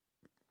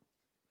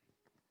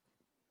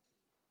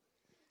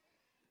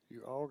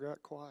You all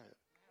got quiet.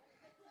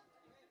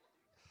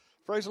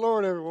 Praise the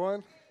Lord,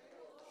 everyone.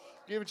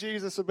 Give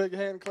Jesus a big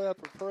hand clap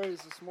of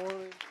praise this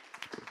morning.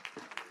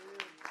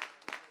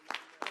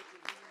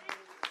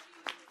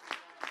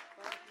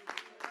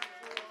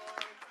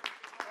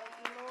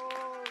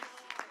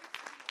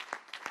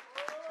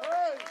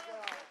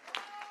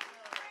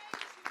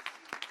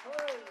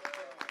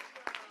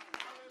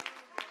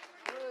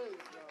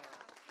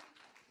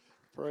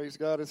 Praise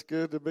God, it's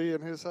good to be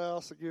in His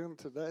house again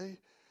today.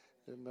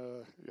 And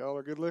y'all are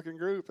a good-looking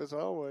group, as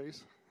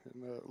always.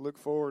 And look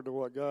forward to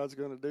what God's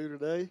going to do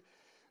today.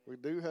 We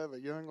do have a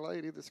young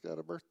lady that's got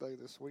a birthday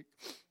this week.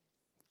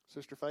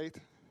 Sister Faith.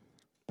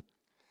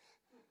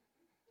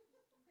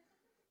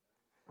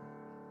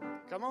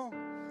 Come on.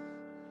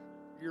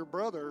 Your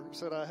brother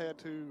said I had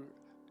to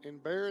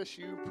embarrass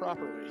you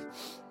properly.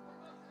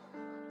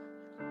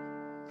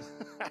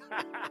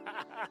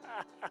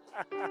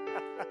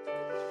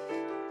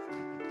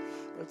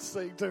 Let's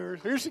sing to her.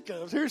 Here she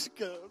comes. Here she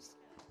comes.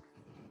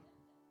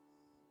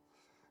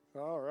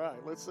 All right,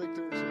 let's sing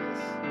to her.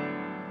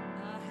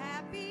 A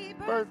happy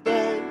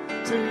Birthday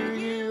to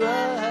you, a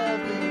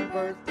happy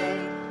birthday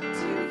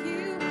to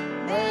you.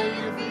 May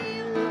you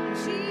feel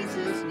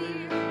Jesus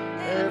near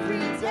every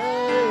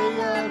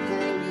day of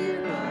the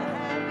year. A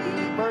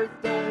happy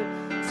birthday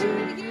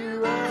to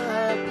you, a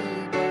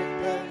happy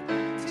birthday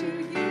to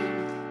you.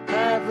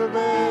 Have the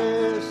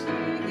best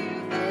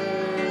You've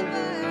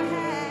ever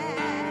had.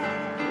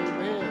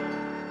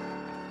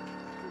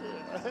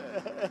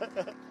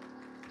 Amen.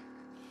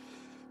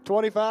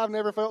 25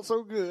 never felt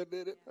so good,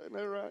 did it? Isn't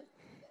that right?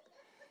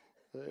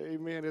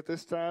 Amen. At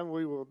this time,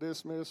 we will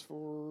dismiss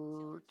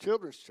for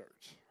Children's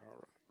Church. All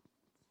right.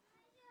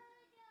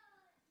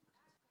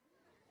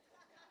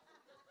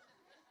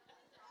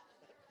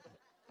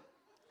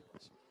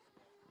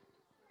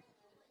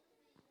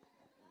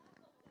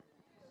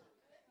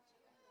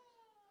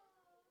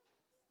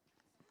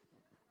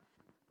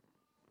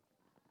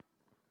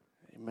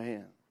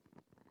 Amen.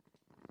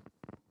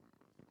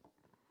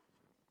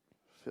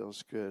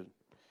 Feels good.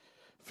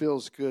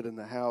 Feels good in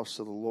the house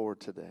of the Lord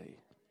today.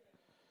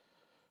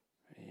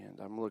 And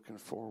I'm looking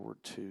forward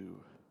to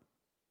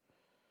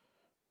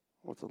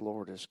what the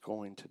Lord is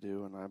going to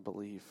do, and I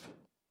believe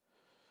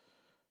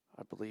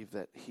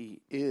that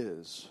He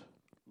is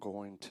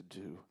going to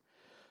do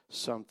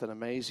something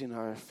amazing.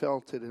 I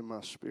felt it in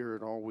my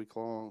spirit all week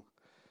long,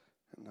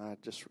 and I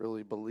just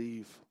really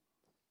believe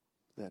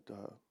that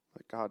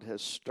God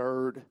has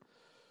stirred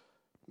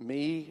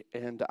me,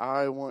 and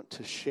I want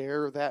to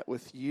share that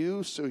with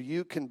you so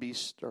you can be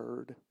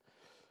stirred.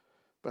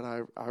 But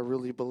I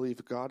really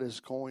believe God is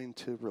going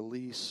to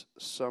release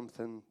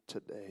something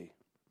today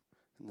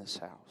in this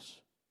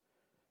house.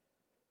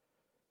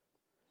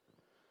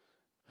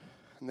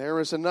 And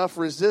there is enough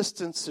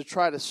resistance to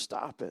try to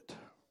stop it.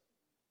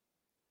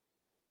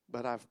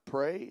 But I've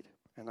prayed,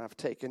 and I've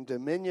taken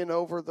dominion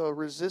over the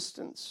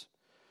resistance.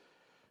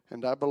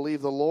 And I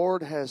believe the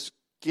Lord has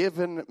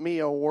given me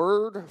a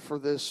word for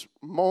this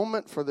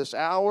moment, for this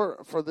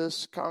hour, for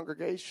this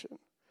congregation.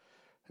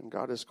 And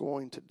God is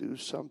going to do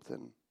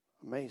something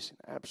amazing,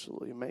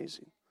 absolutely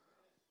amazing.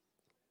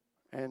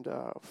 And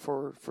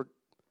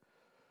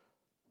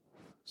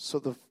so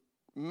the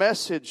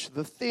message,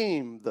 the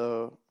theme,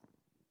 the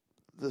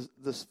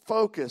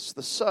focus,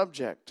 the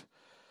subject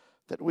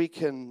that we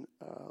can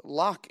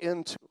lock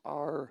into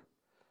our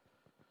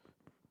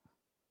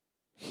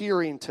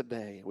hearing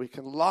today, we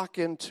can lock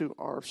into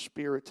our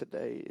spirit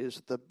today,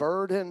 is the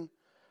burden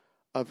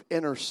of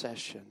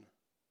intercession.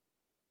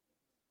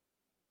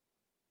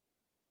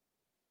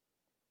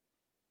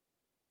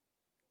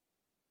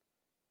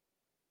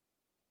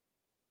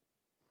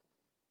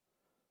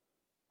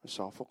 It's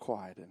awful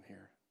quiet in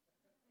here.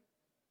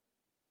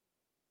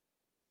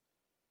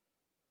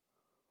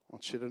 I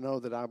want you to know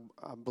that I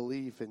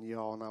believe in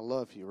y'all and I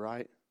love you,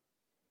 right?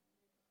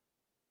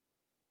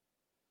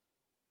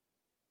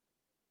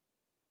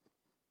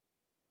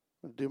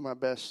 I'll do my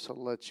best to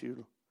let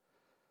you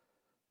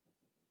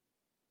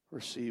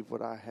receive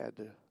what I had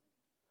to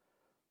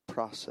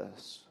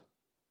process,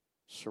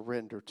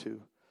 surrender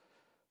to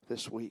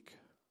this week.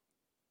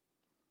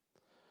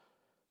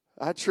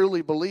 I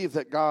truly believe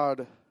that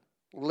God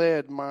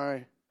led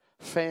my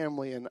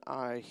family and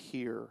I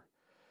here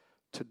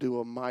to do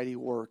a mighty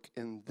work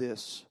in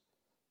this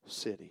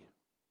city.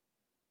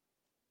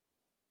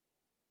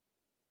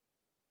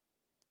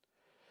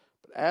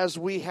 But as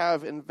we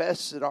have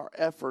invested our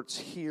efforts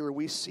here,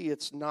 we see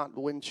it's not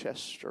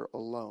Winchester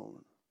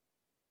alone.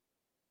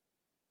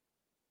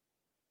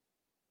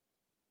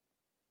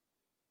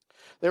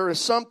 There is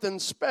something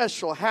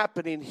special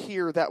happening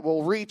here that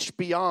will reach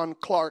beyond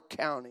Clark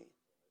County.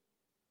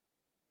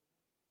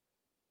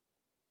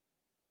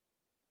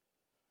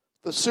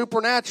 The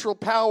supernatural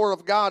power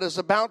of God is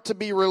about to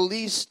be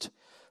released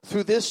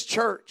through this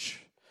church.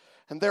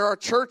 And there are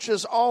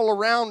churches all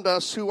around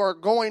us who are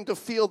going to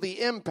feel the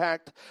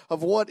impact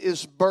of what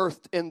is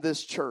birthed in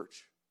this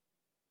church.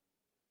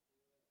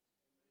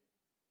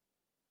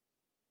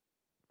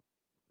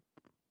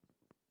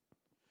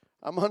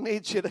 I'm going to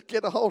need you to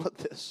get a hold of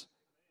this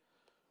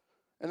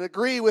and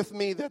agree with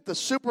me that the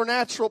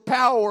supernatural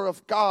power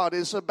of God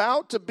is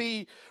about to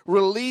be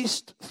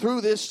released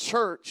through this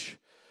church.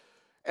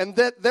 And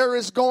that there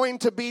is going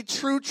to be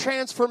true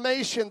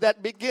transformation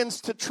that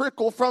begins to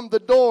trickle from the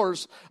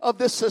doors of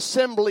this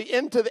assembly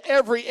into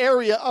every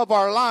area of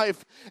our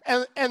life.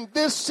 And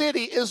this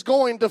city is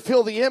going to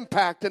feel the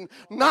impact, and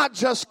not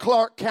just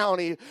Clark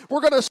County.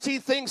 We're going to see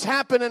things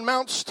happen in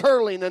Mount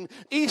Sterling and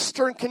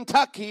eastern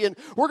Kentucky. And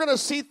we're going to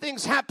see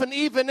things happen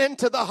even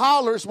into the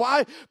hollers.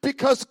 Why?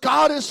 Because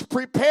God is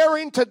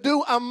preparing to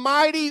do a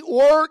mighty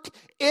work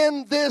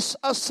in this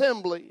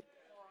assembly.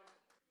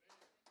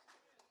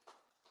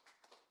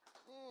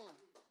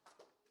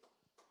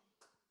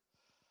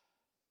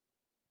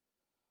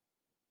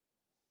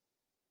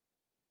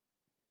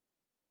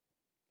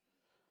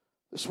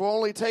 This will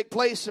only take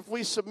place if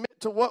we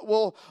submit to what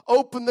will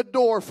open the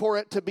door for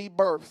it to be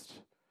birthed.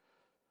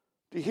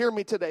 Do you hear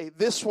me today?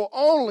 This will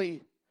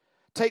only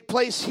take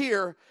place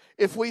here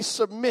if we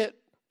submit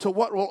to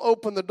what will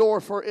open the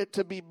door for it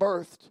to be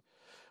birthed.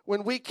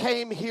 When we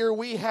came here,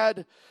 we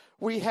had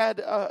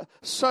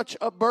such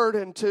a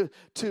burden to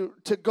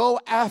go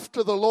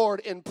after the Lord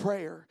in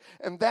prayer.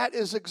 And that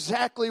is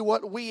exactly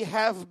what we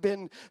have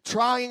been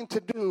trying to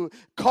do,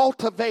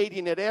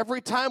 cultivating it.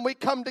 Every time we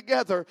come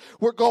together,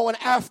 we're going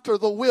after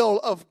the will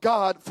of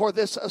God for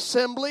this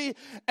assembly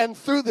and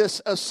through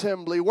this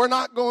assembly. We're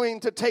not going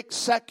to take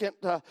second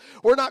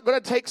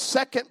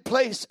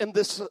place in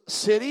this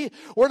city.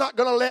 We're not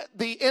going to let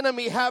the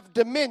enemy have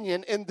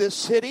dominion in this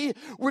city.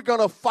 We're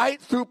going to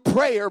fight through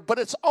prayer, but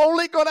it's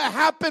only going to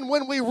happen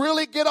when we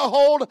really get a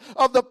hold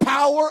of the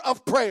power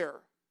of prayer.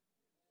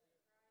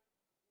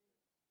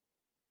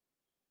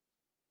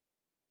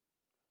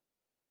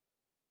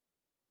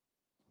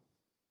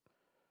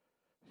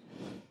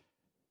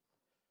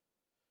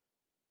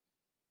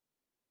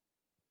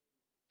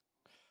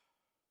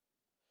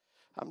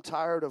 I'm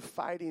tired of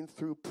fighting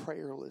through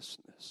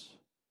prayerlessness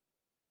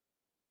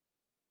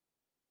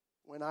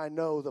when I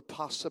know the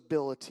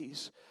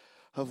possibilities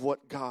of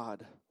what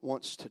God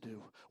wants to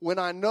do. When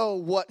I know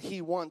what He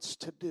wants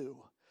to do.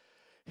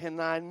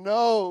 And I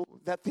know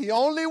that the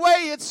only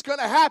way it's going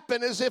to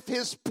happen is if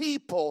His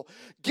people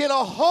get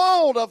a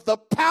hold of the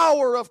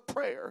power of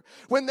prayer.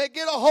 When they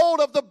get a hold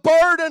of the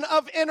burden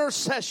of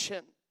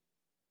intercession.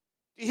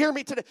 You hear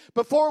me today?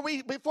 Before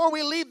we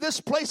leave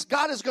this place,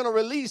 God is going to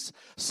release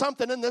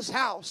something in this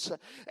house.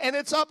 And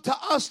it's up to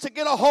us to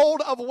get a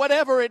hold of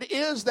whatever it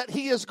is that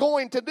He is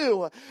going to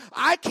do.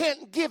 I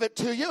can't give it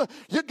to you.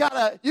 You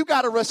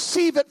gotta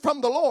receive it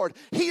from the Lord.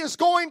 He is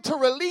going to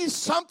release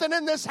something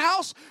in this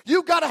house.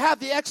 You got to have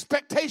the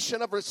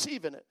expectation of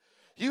receiving it.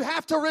 You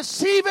have to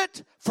receive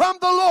it from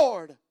the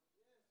Lord.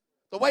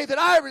 The way that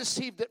I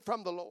received it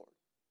from the Lord.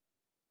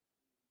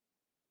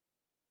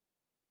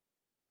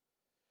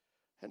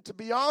 And to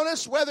be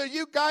honest, whether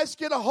you guys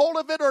get a hold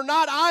of it or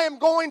not, I am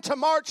going to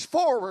march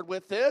forward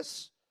with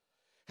this.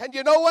 And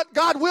you know what?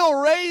 God will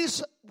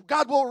raise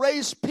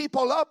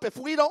people up. If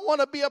we don't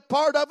want to be a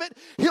part of it,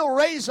 He'll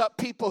raise up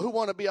people who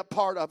want to be a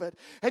part of it.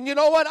 And you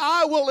know what?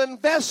 I will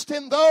invest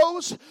in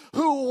those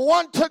who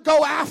want to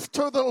go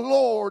after the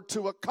Lord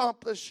to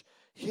accomplish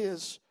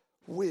His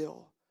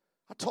will.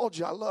 I told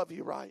you I love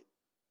you, right?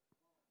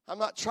 I'm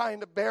not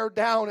trying to bear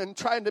down and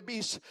trying to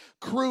be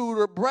crude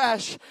or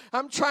brash.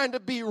 I'm trying to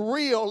be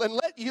real and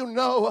let you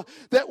know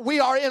that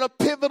we are in a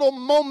pivotal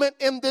moment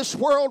in this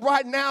world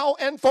right now.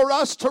 And for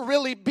us to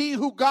really be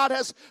who God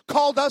has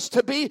called us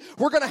to be,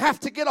 we're going to have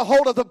to get a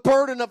hold of the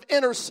burden of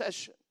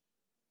intercession.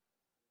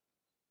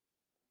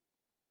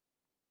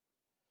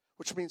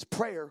 Which means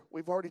prayer.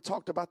 We've already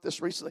talked about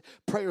this recently.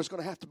 Prayer is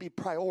going to have to be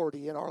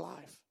priority in our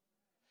life.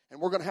 And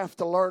we're going to have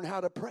to learn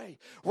how to pray.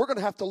 We're going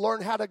to have to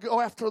learn how to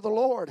go after the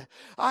Lord.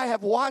 I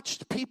have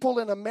watched people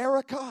in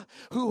America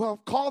who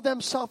have called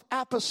themselves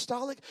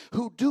apostolic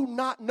who do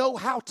not know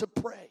how to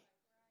pray.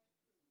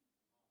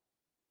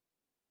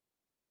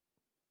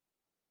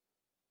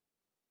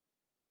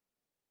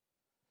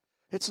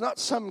 It's not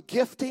some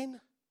gifting.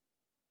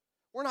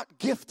 We're not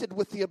gifted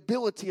with the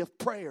ability of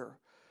prayer.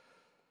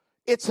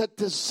 It's a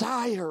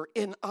desire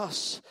in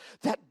us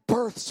that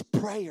births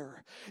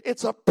prayer.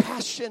 It's a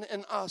passion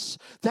in us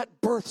that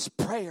births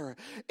prayer.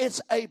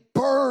 It's a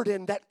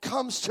burden that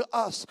comes to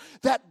us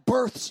that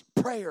births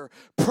prayer.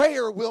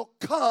 Prayer will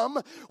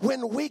come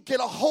when we get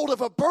a hold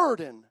of a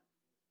burden.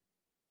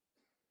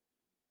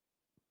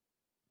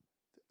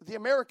 The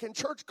American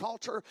church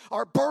culture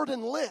are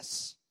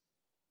burdenless.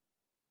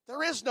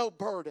 There is no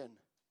burden.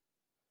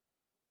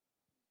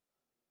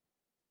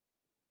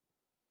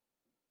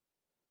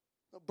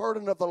 No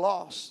burden of the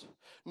lost.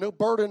 No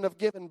burden of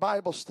giving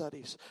Bible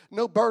studies.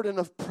 No burden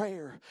of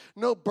prayer.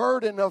 No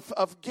burden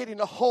of getting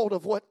a hold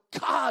of what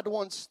God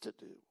wants to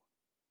do.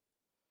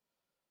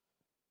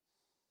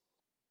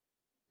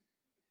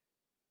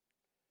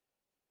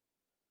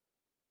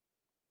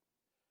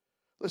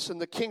 Listen,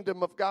 the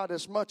kingdom of God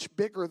is much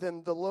bigger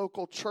than the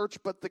local church,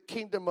 but the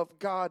kingdom of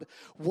God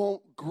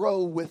won't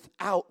grow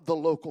without the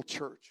local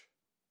church.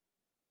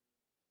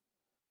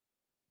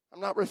 I'm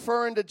not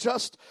referring to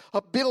just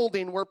a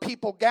building where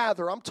people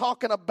gather. I'm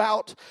talking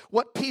about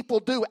what people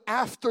do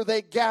after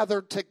they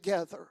gather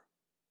together.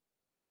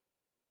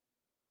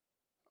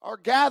 Our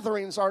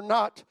gatherings are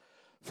not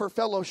for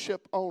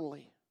fellowship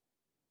only.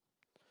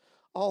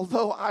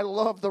 Although I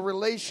love the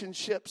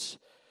relationships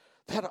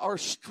that are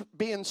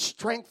being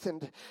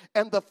strengthened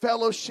and the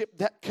fellowship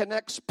that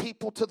connects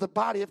people to the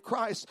body of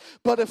Christ.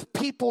 But if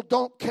people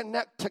don't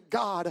connect to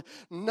God,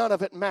 none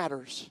of it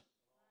matters.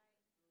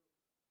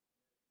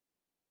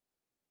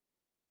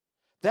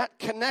 That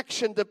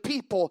connection to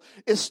people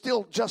is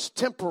still just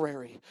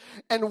temporary.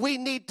 And we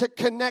need to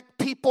connect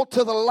people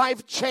to the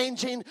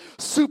life-changing,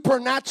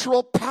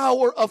 supernatural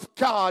power of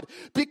God,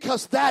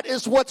 because that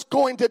is what's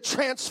going to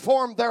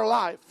transform their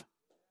life.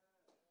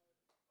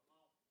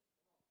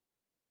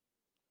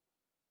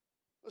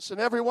 Listen,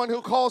 everyone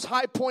who calls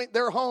High Point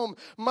their home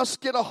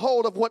must get a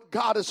hold of what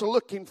God is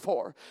looking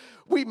for.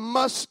 We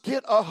must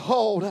get a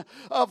hold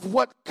of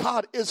what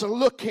God is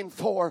looking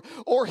for,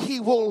 or He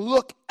will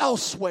look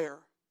elsewhere.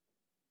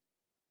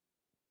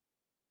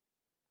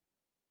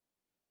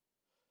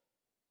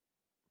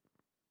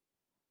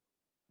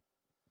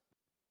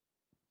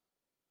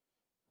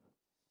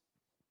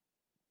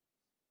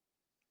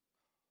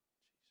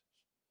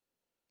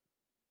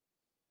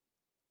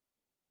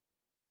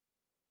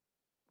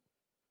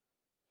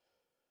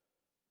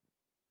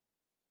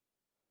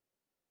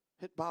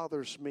 It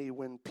bothers me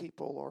when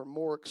people are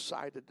more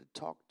excited to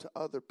talk to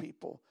other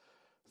people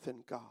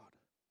than God.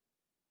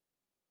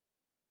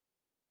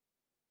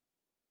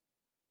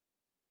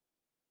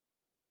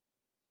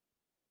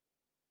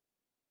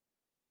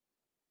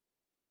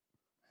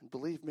 And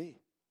believe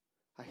me,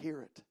 I hear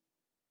it.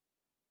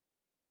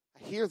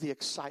 I hear the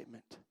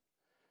excitement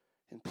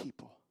in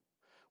people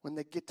when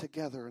they get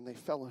together and they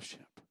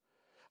fellowship.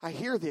 I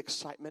hear the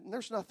excitement, and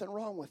there's nothing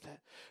wrong with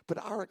that.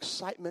 But our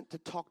excitement to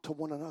talk to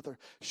one another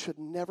should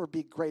never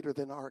be greater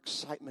than our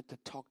excitement to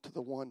talk to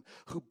the one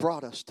who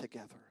brought us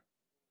together,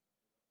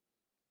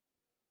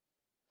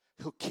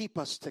 who'll keep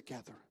us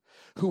together,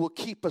 who will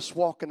keep us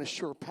walking a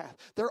sure path.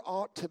 There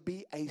ought to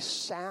be a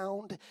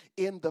sound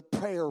in the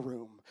prayer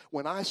room.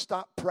 When I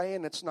stop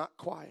praying, it's not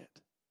quiet.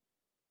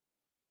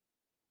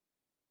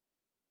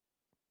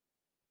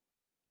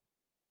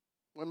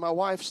 When my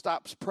wife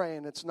stops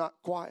praying, it's not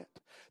quiet.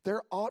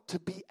 There ought to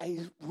be a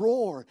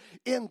roar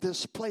in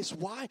this place.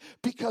 Why?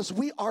 Because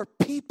we are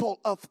people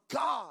of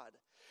God.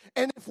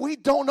 And if we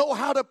don't know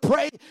how to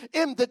pray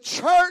in the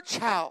church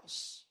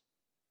house,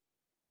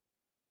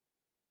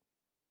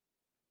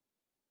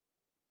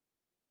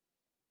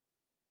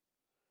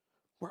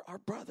 where our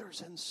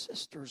brothers and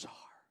sisters are,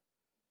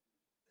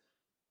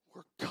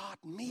 where God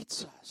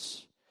meets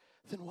us,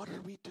 then what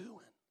are we doing?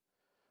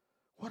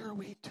 What are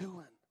we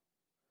doing?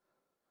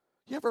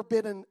 You ever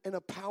been in a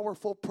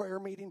powerful prayer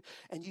meeting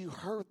and you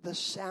heard the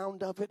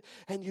sound of it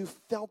and you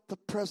felt the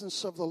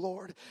presence of the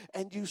Lord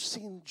and you've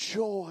seen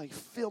joy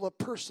fill a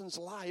person's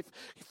life,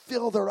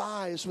 fill their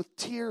eyes with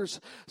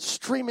tears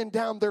streaming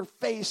down their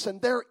face,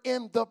 and they're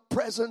in the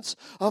presence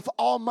of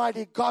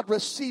Almighty God,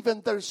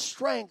 receiving their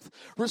strength,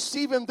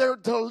 receiving their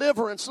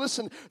deliverance.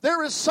 Listen,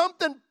 there is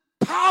something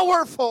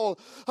powerful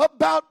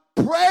about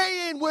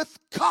praying with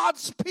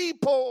God's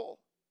people.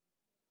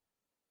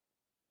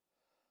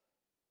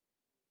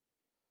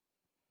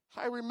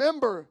 I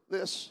remember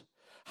this.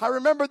 I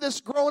remember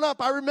this growing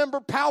up. I remember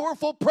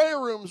powerful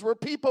prayer rooms where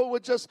people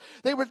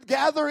they would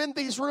gather in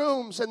these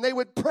rooms and they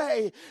would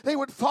pray. They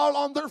would fall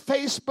on their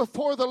face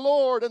before the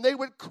Lord and they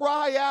would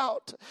cry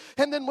out.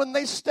 And then when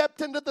they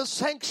stepped into the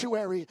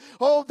sanctuary,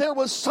 there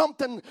was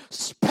something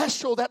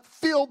special that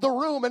filled the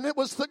room, and it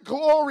was the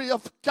glory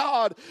of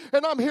God.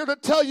 And I'm here to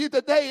tell you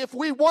today, if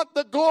we want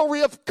the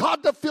glory of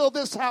God to fill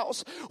this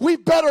house, we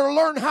better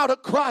learn how to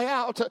cry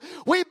out.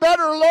 We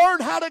better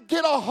learn how to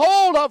get a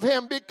hold of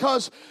Him,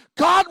 because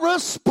God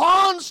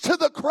responds to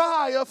the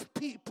cry of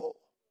people.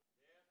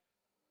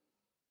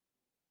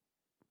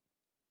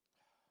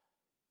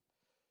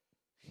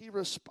 He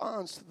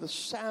responds to the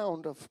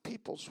sound of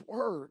people's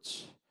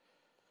words.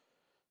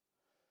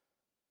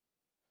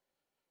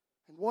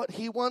 And what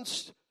He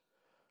wants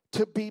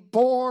to be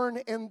born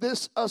in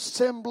this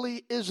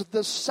assembly is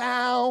the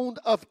sound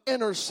of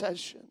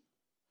intercession.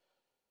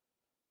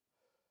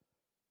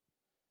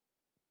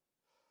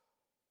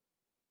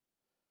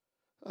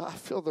 I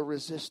feel the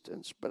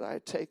resistance, but I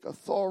take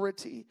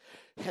authority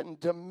and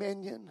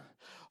dominion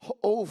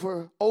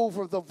over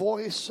the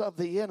voice of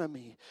the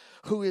enemy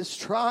who is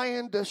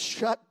trying to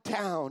shut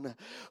down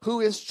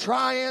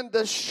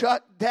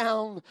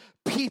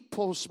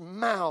people's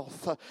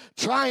mouth,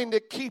 trying to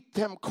keep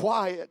them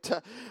quiet.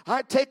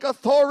 I take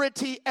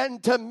authority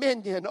and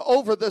dominion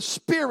over the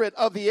spirit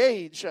of the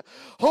age,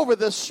 over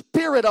the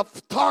spirit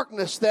of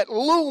darkness that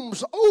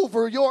looms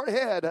over your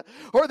head,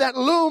 or that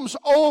looms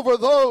over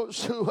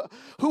those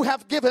who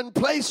have given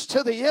place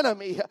to the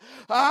enemy.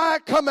 I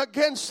come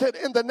against it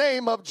in the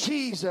name of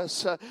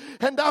Jesus,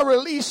 and I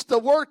release the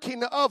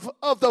working of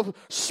the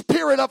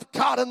Spirit of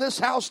God in this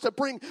house to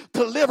bring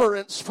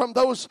deliverance from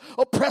those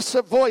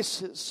oppressive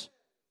voices.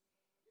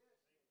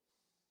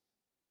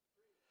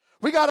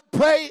 We got to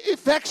pray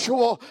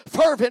effectual,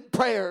 fervent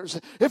prayers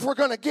if we're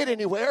going to get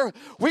anywhere.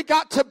 We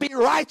got to be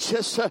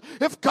righteous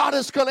if God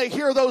is going to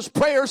hear those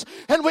prayers.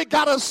 And we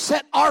got to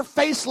set our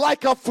face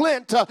like a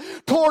flint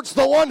towards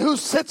the one who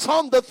sits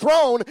on the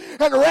throne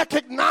and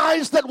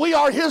recognize that we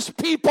are his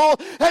people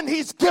and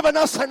he's given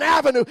us an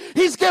avenue.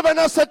 He's given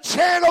us a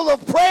channel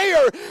of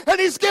prayer and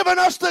he's given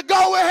us the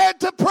go ahead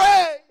to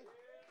pray.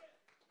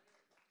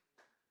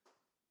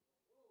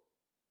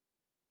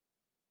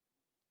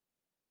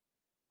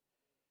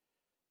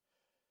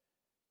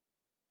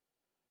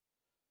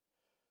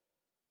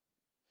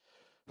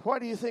 Why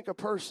do you think a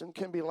person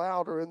can be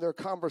louder in their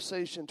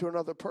conversation to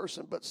another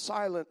person but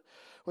silent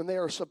when they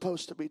are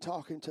supposed to be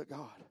talking to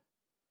God?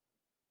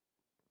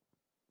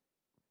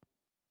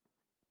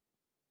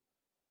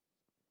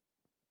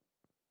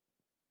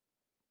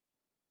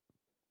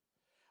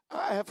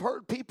 I have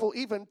heard people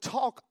even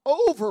talk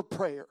over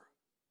prayer,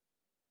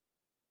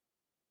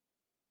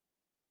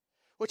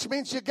 which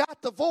means you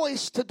got the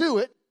voice to do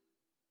it.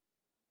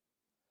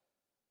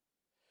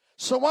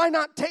 So why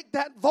not take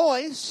that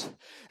voice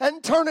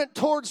and turn it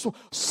towards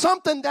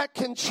something that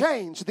can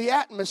change the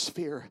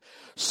atmosphere,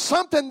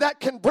 something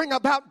that can bring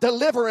about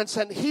deliverance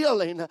and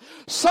healing,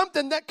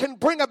 something that can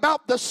bring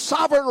about the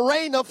sovereign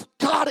reign of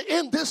God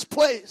in this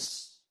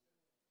place.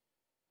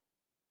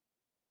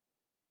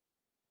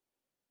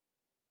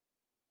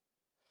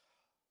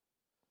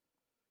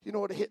 You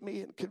know what hit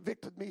me and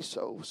convicted me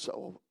so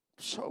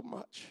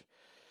much?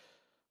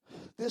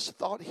 This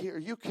thought here,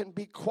 you can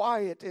be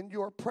quiet in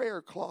your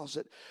prayer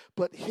closet,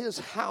 but his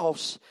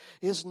house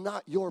is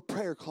not your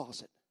prayer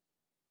closet.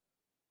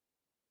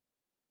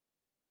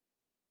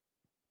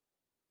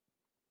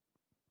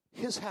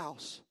 His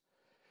house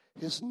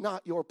is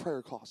not your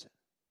prayer closet.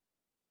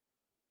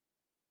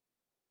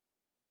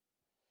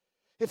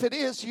 If it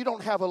is, you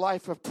don't have a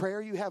life of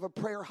prayer, you have a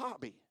prayer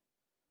hobby.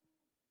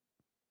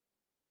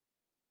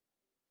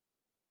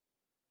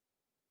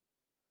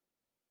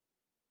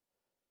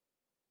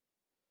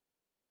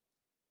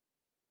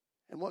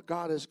 And what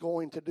God is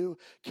going to do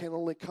can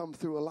only come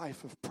through a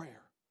life of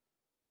prayer.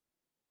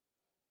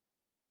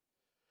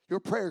 Your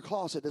prayer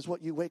closet is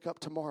what you wake up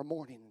tomorrow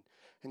morning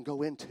and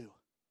go into.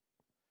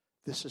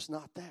 This is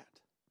not that.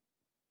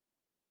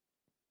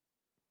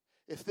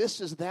 If this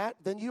is that,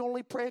 then you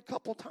only pray a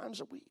couple times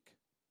a week.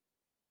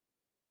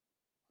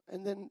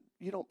 And then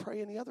you don't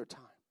pray any other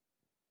time.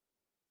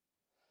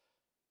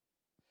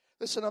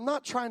 Listen, I'm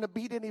not trying to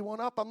beat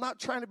anyone up. I'm not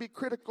trying to be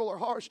critical or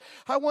harsh.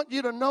 I want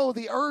you to know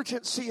the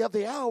urgency of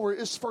the hour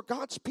is for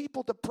God's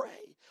people to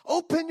pray.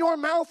 Open your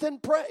mouth and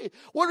pray.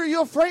 What are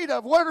you afraid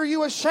of? What are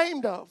you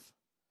ashamed of?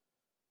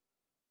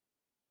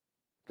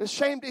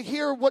 Ashamed to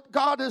hear what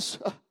God is...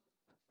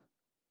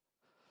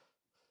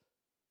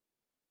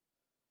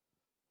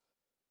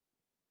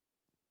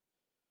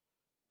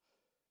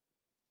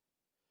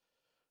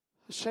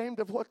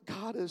 ashamed of what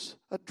God is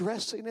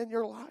addressing in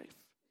your life.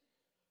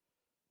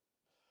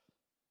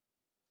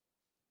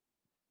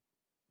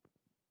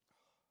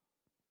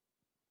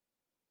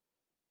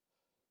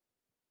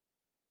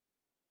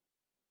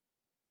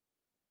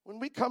 When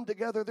we come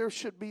together, there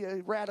should be a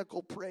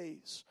radical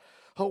praise,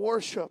 a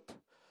worship,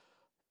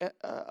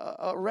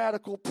 a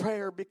radical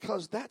prayer,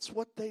 because that's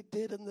what they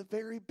did in the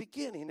very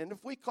beginning. And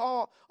if we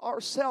call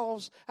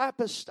ourselves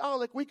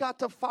apostolic, we got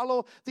to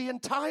follow the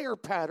entire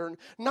pattern,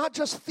 not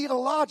just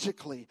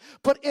theologically,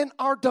 but in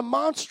our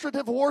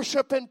demonstrative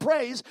worship and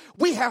praise,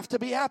 we have to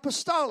be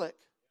apostolic.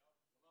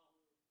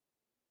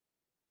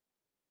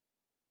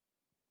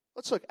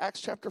 Let's look,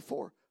 Acts chapter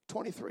 4,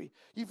 23.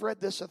 You've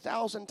read this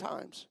 1,000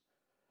 times.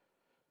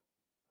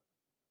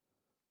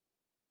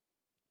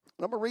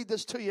 I'm going to read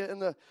this to you in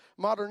the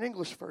modern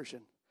English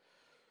version.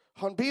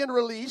 On being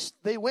released,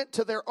 they went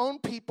to their own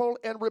people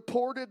and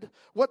reported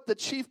what the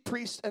chief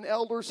priests and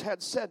elders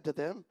had said to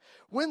them.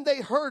 When they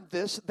heard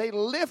this, they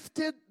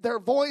lifted their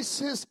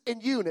voices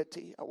in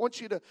unity. I want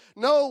you to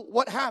know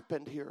what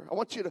happened here. I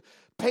want you to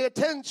pay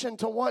attention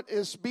to what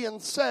is being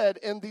said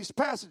in these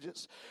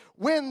passages.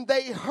 When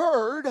they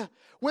heard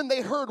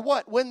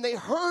what? When they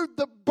heard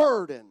the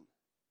burden.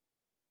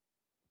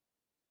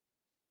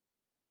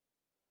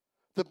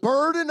 The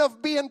burden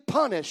of being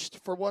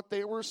punished for what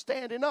they were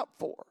standing up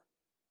for.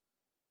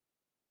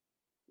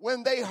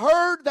 When they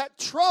heard that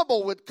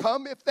trouble would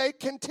come if they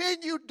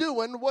continued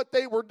doing what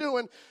they were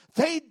doing,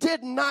 they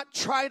did not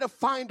try to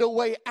find a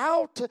way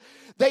out.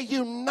 They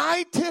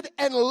united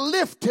and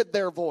lifted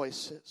their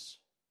voices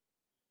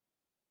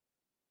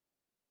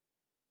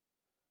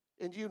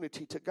in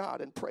unity to God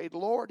and prayed,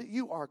 Lord,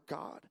 you are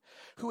God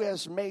who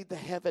has made the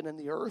heaven and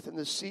the earth and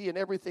the sea and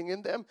everything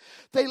in them.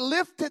 They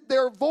lifted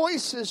their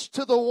voices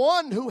to the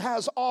one who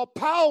has all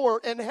power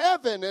in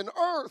heaven and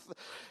earth.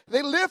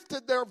 They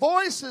lifted their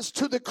voices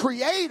to the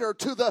Creator,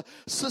 to the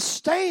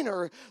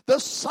Sustainer, the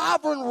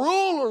sovereign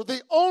ruler,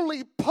 the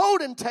only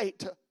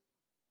potentate.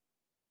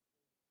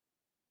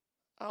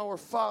 Our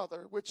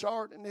Father, which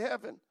art in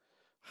heaven,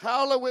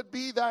 hallowed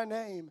be thy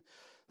name.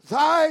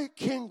 Thy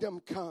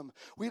kingdom come.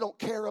 We don't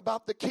care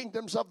about the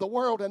kingdoms of the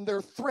world and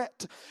their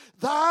threat.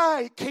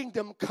 Thy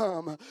kingdom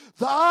come.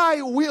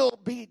 Thy will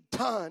be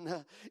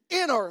done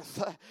in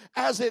earth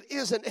as it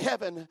is in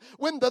heaven.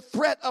 When the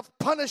threat of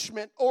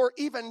punishment or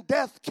even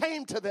death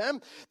came to them,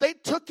 they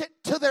took it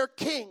to their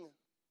king.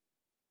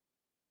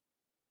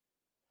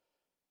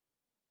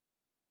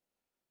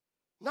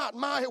 Not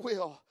my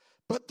will,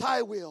 but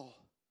thy will.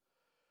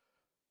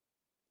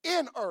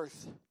 In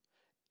earth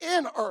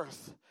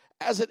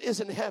as it is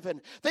in heaven.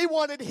 They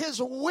wanted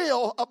his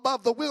will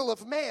above the will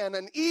of man,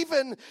 and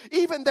even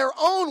their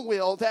own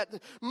will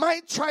that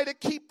might try to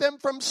keep them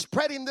from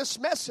spreading this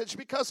message,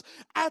 because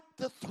at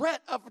the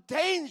threat of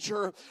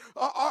danger,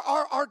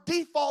 our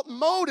default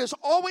mode is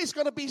always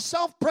going to be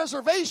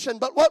self-preservation.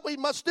 But what we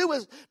must do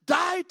is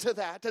die to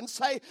that and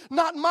say,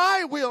 not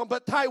my will,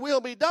 but thy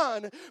will be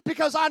done,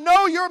 because I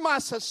know you're my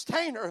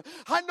sustainer.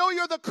 I know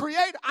you're the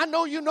creator. I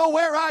know you know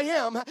where I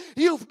am.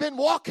 You've been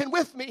walking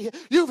with me.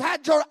 You've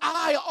had your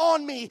eye on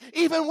me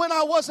even when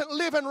I wasn't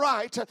living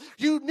right.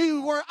 You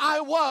knew where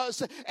I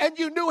was, and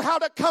you knew how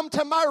to come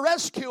to my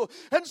rescue.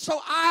 And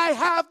so I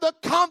have the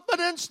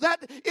confidence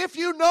that if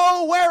you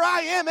know where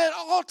I am at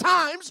all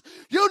times,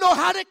 you know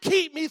how to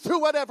keep me through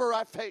whatever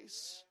I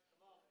face,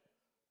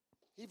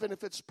 even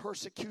if it's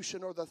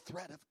persecution or the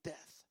threat of death.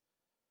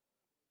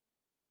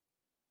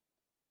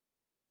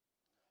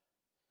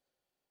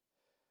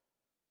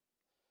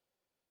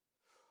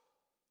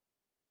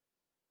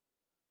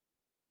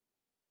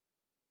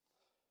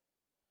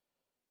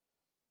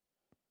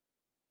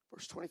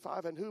 Verse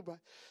 25, and who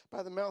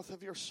by the mouth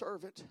of your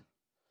servant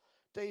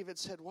David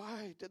said,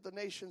 why did the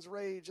nations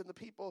rage and the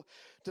people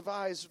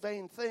devise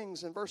vain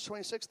things? In verse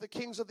 26, the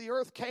kings of the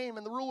earth came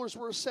and the rulers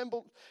were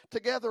assembled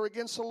together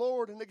against the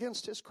Lord and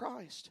against his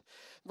Christ.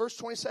 Verse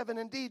 27,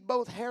 indeed,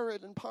 both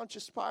Herod and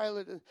Pontius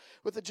Pilate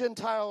with the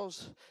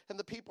Gentiles and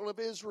the people of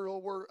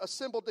Israel were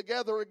assembled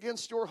together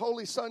against your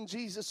holy Son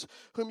Jesus,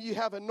 whom you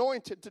have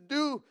anointed to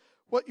do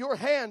what your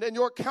hand and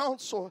your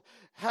counsel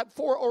had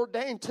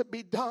foreordained to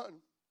be done.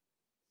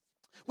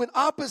 When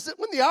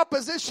the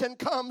opposition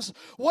comes,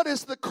 what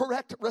is the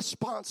correct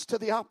response to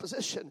the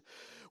opposition?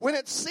 When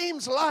it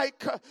seems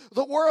like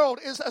the world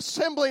is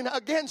assembling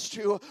against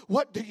you,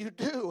 what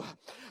do?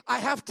 I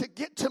have to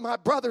get to my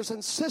brothers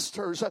and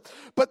sisters,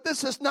 but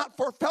this is not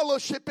for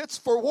fellowship, it's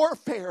for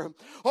warfare.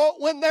 Oh,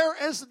 when there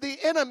is the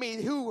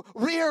enemy who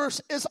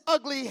rears his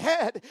ugly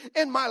head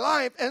in my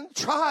life and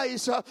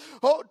tries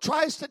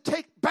to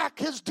take back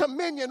his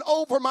dominion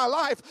over my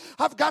life,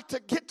 I've got to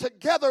get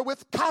together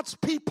with God's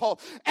people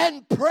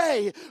and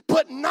pray,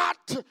 but not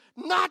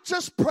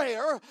just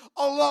prayer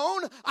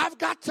alone. I've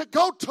got to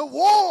go to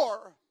war.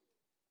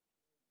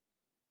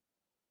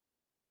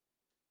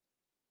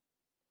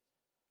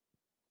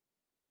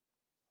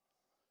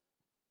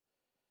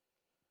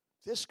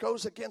 This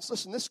goes against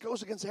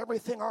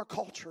everything our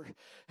culture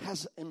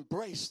has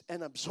embraced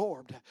and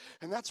absorbed.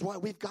 And that's why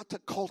we've got to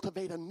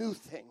cultivate a new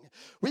thing.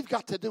 We've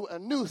got to do a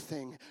new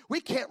thing.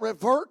 We can't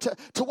revert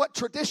to what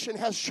tradition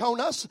has shown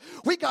us.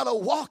 We got to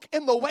walk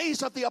in the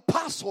ways of the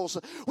apostles.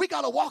 We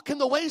got to walk in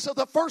the ways of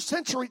the first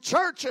century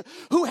church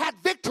who had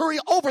victory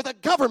over the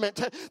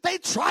government. They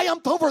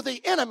triumphed over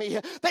the enemy.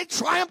 They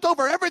triumphed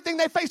over everything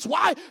they faced.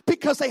 Why?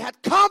 Because they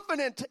had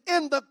confidence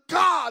in the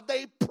God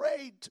they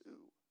prayed to.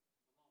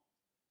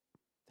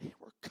 They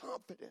were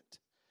confident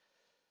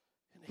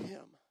in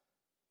him.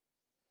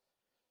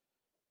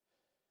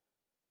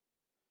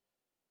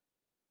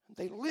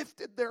 They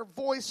lifted their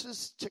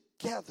voices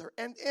together,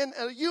 and in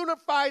a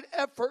unified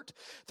effort,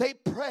 they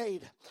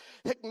prayed,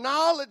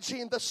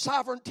 acknowledging the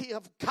sovereignty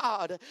of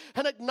God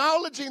and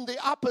acknowledging the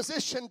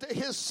opposition to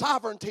his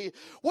sovereignty.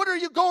 What are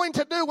you going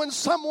to do when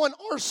someone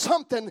or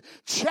something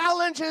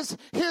challenges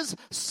his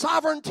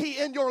sovereignty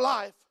in your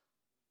life?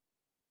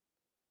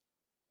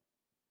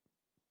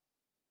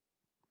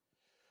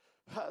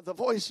 The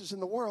voices in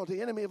the world,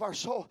 the enemy of our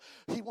soul,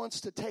 he wants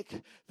to take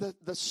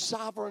the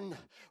sovereign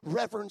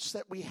reverence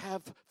that we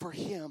have for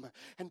him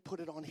and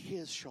put it on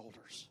his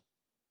shoulders.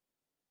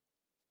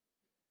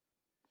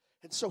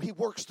 And so he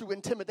works through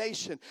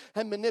intimidation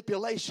and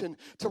manipulation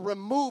to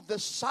remove the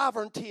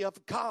sovereignty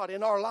of God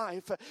in our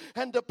life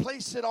and to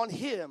place it on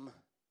him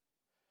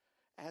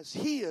as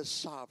he is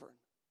sovereign.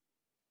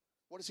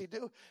 What does he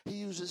do? He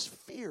uses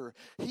fear.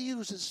 He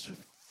uses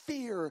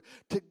fear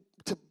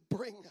to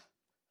bring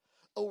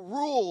a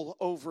rule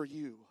over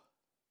you.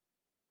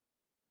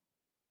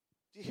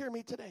 Do you hear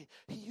me today?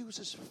 He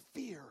uses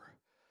fear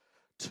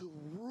to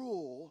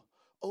rule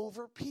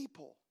over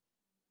people.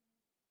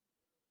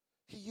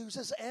 He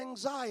uses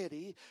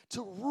anxiety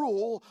to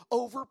rule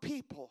over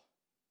people.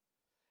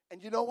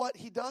 And you know what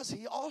he does?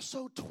 He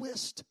also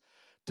twists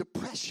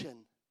depression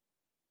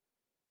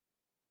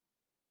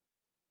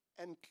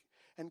and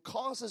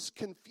causes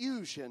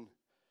confusion.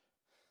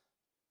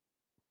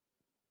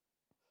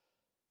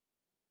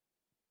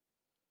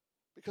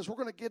 Because we're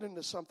going to get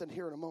into something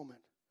here in a moment.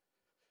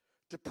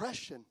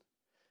 Depression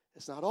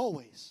is not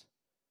always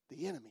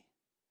the enemy.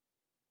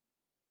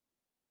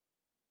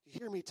 You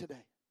hear me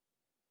today?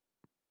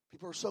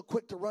 People are so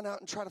quick to run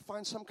out and try to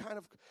find some kind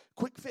of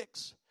quick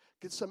fix.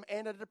 Get some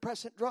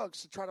antidepressant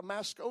drugs to try to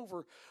mask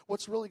over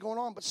what's really going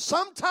on. But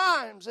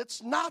sometimes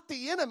it's not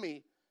the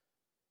enemy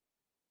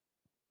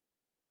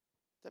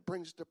that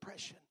brings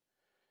depression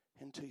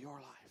into your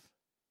life.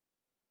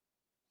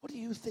 What do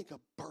you think a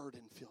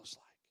burden feels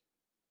like?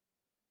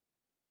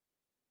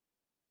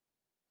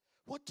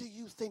 What do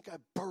you think a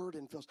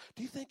burden feels?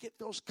 Do you think it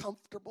feels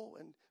comfortable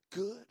and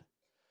good?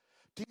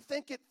 Do you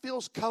think it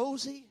feels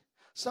cozy?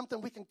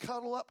 Something we can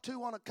cuddle up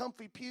to on a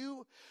comfy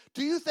pew?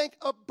 Do you think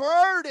a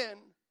burden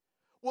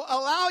will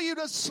allow you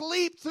to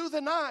sleep through the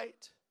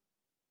night?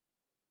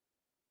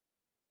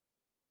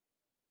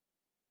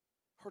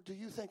 Or do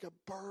you think a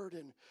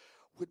burden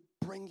would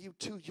bring you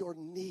to your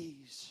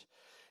knees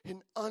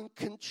in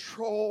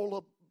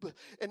uncontrollably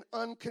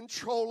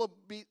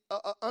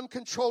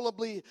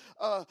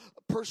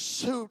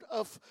pursuit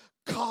of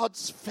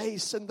God's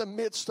face in the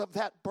midst of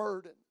that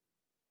burden?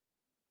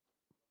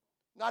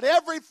 Not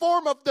every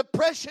form of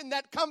depression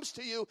that comes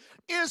to you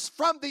is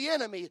from the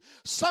enemy.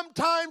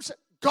 Sometimes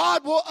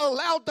God will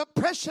allow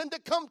depression to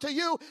come to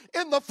you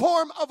in the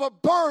form of a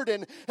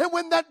burden. And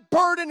when that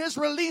burden is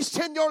released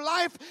in your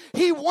life,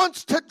 He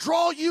wants to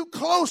draw you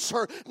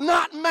closer,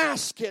 not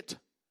mask it,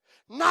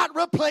 not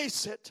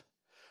replace it,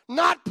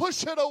 not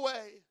push it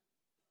away.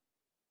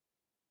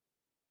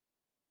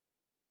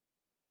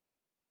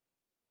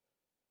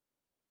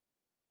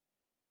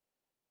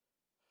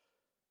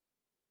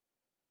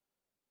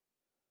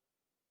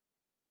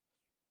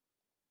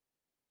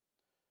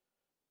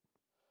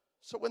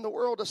 So when the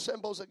world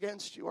assembles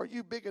against you, are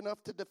you big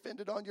enough to defend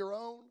it on your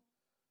own?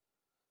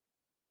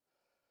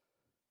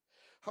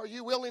 Are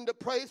you willing to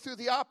pray through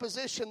the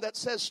opposition that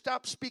says,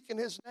 stop speaking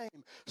His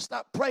name,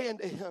 stop praying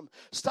to Him,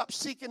 stop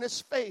seeking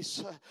His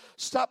face,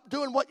 stop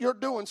doing what you're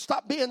doing,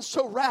 stop being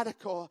so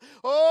radical?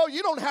 Oh,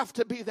 you don't have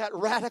to be that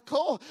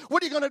radical.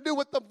 What are you going to do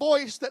with the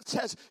voice that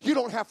says you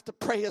don't have to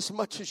pray as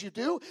much as you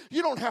do?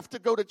 You don't have to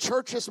go to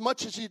church as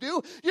much as you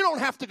do. You don't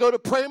have to go to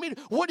prayer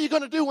meeting. What are you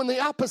going to do when the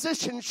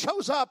opposition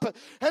shows up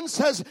and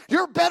says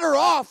you're better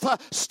off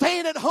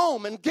staying at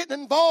home and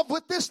getting involved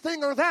with this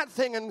thing or that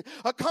thing and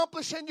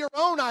accomplishing your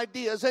own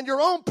ideas and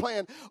your own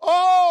plan?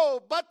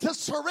 Oh, but to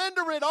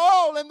surrender it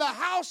all in the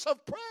house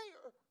of prayer.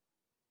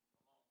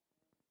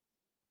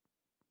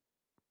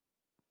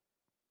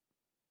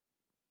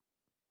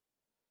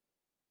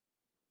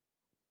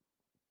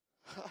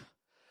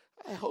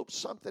 I hope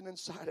something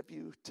inside of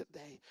you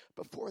today,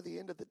 before the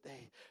end of the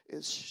day,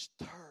 is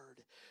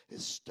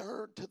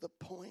stirred to the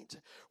point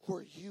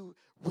where you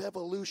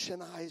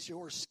revolutionize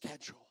your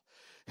schedule.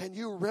 And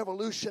you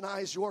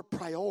revolutionize your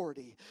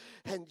priority.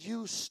 And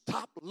you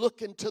stop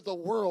looking to the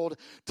world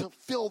to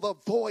fill the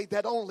void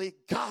that only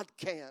God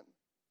can.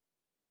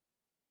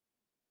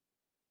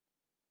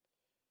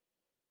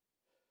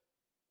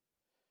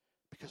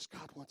 Because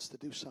God wants to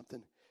do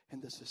something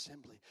in this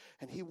assembly.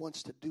 And He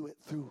wants to do it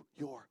through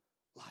your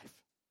life.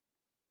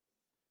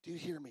 Do you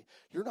hear me?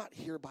 You're not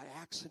here by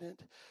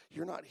accident.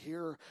 You're not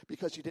here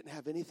because you didn't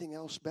have anything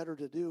else better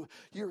to do.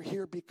 You're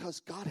here because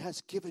God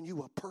has given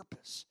you a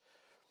purpose.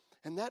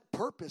 And that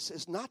purpose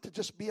is not to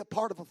just be a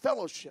part of a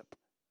fellowship.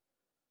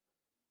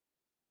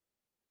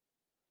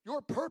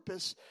 Your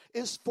purpose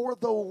is for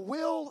the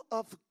will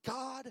of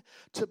God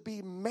to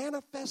be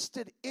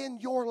manifested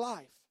in your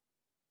life.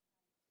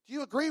 Do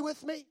you agree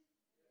with me?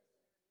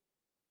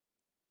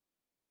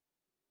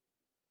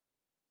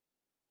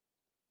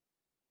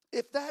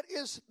 If that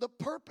is the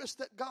purpose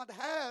that God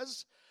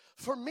has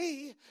for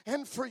me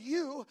and for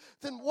you,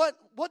 then what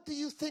do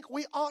you think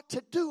we ought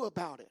to do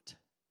about it?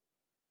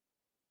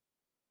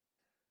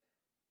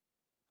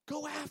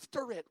 Go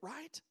after it,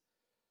 right?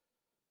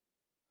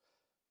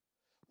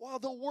 While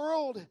the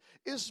world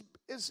is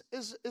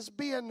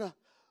being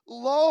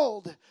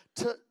lulled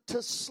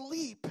to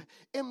sleep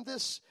in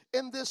this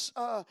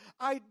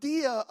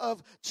idea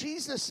of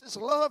Jesus'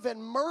 love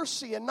and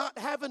mercy and not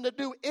having to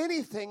do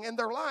anything in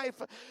their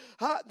life,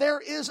 there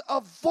is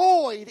a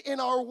void in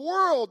our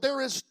world.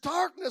 There is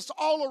darkness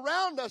all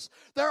around us.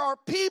 There are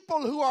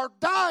people who are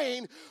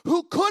dying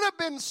who could have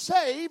been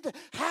saved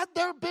had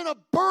there been a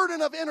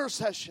burden of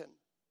intercession.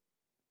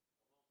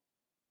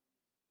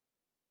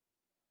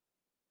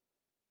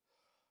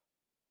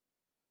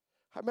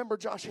 I remember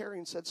Josh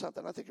Herring said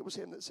something. I think it was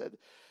him that said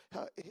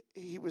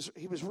he was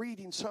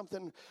reading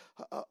something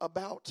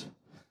about,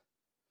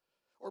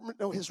 or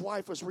no, his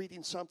wife was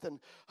reading something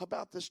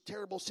about this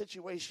terrible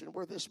situation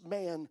where this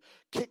man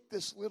kicked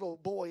this little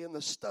boy in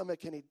the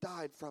stomach and he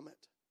died from it.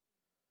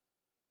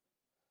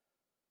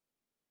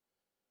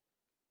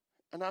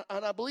 And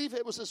I believe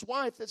it was his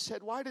wife that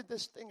said, "Why did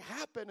this thing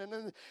happen?"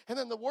 And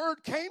then the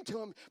word came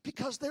to him,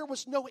 because there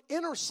was no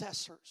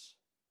intercessors.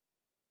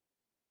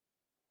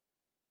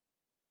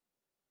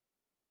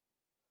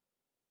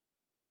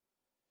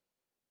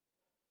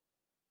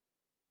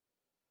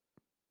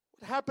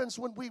 What happens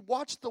when we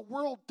watch the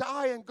world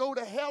die and go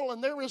to hell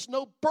and there is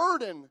no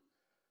burden?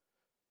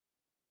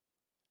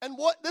 And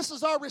this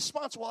is our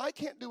response. Well, I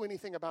can't do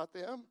anything about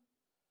them.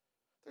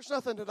 There's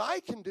nothing that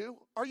I can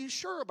do. Are you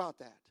sure about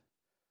that?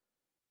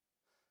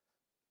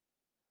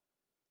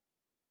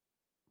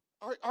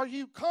 Are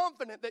you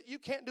confident that you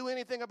can't do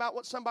anything about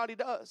what somebody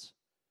does?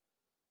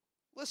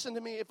 Listen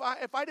to me. If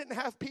I didn't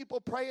have people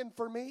praying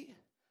for me,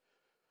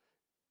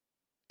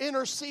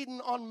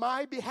 interceding on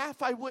my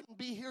behalf, I wouldn't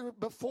be here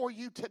before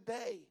you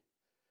today.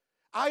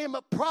 I am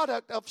a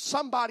product of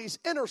somebody's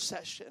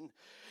intercession.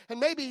 And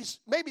maybe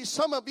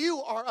some of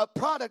you are a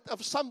product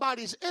of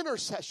somebody's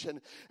intercession.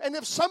 And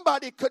if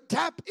somebody could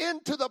tap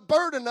into the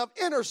burden of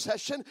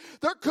intercession,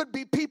 there could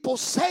be people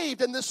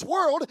saved in this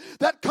world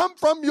that come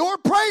from your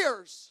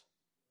prayers.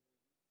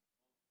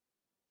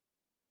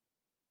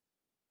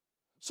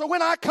 So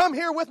when I come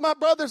here with my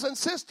brothers and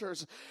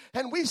sisters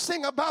and we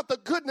sing about the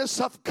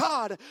goodness of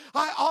God,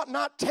 I ought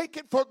not take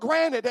it for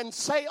granted and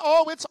say,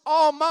 oh, it's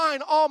all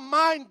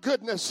mine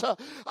goodness. I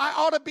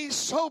ought to be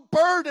so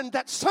burdened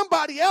that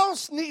somebody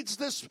else needs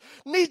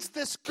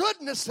this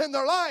goodness in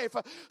their life.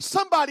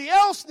 Somebody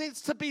else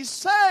needs to be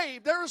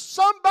saved. There's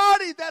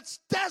somebody that's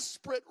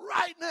desperate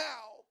right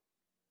now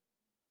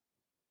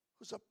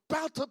who's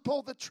about to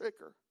pull the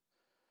trigger,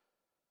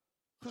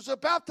 who's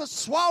about to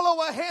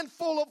swallow a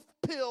handful of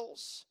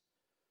pills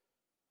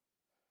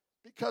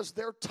because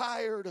they're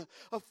tired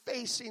of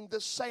facing the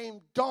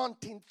same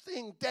daunting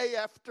thing day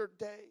after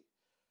day.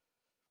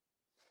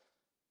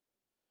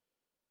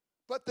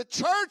 But the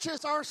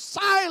churches are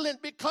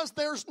silent because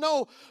there's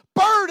no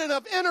burden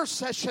of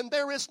intercession.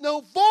 There is no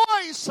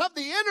voice of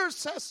the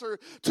intercessor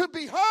to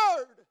be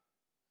heard.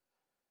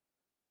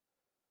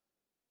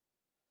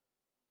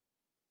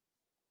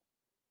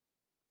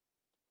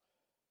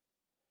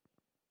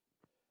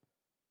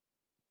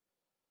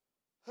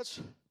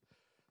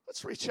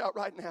 Let's reach out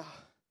right now.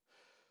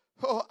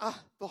 Oh,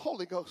 the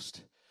Holy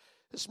Ghost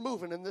is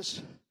moving in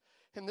this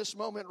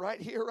moment right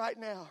here, right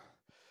now.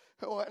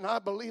 Oh, and I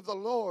believe the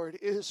Lord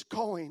is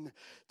going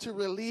to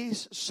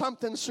release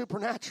something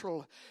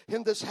supernatural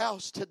in this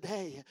house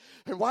today.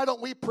 And why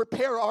don't we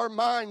prepare our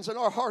minds and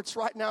our hearts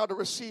right now to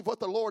receive what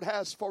the Lord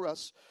has for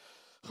us?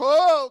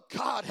 Oh,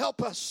 God,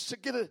 help us to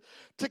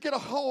get a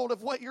hold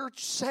of what you're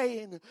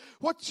saying,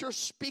 what you're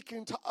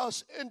speaking to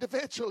us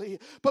individually,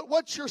 but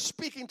what you're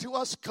speaking to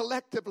us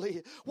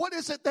collectively. What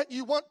is it that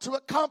you want to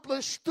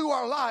accomplish through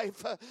our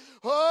life?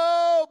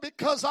 Oh,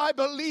 because I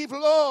believe,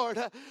 Lord,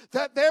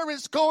 that there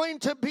is going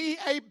to be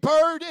a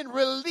burden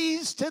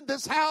released in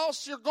this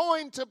house. You're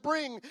going to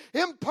bring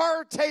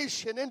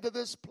impartation into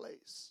this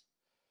place.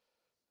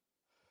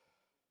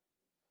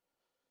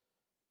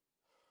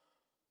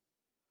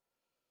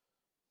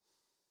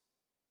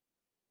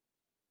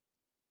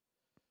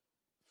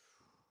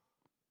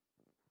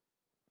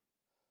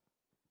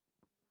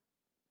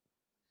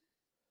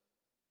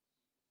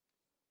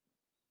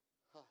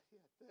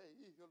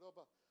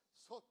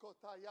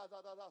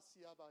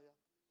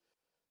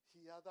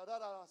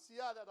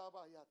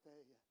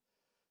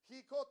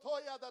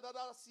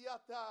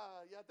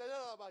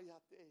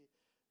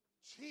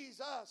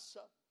 Jesus,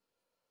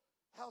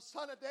 thou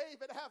Son of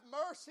David, have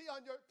mercy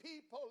on your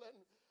people and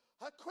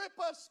equip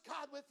us,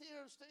 God, with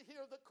ears to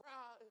hear the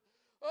cry.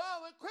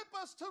 Oh, equip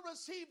us to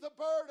receive the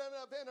burden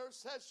of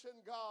intercession,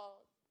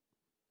 God.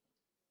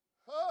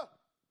 Oh.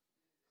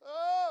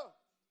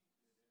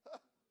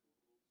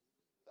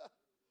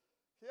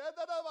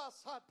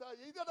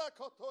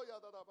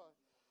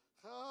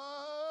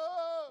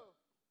 Oh,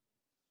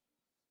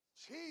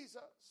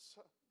 Jesus.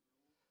 Oh.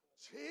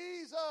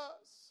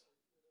 Jesus.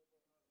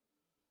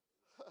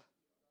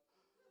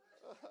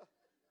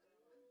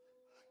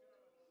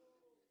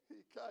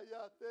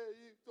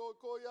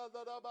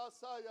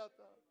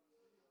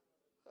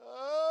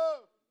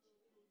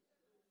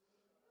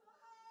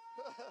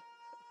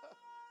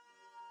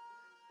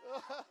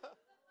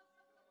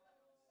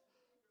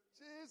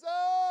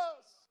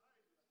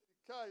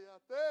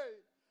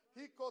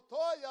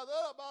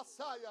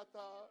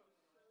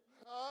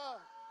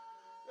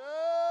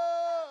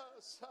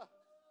 Yes.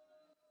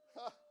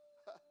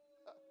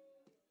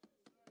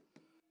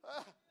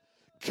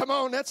 Come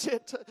on, that's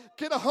it.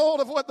 Get a hold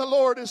of what the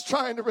Lord is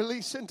trying to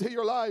release into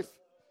your life.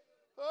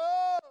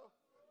 Oh.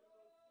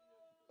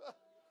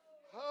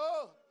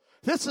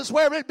 This is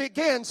where it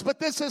begins, but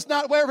this is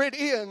not where it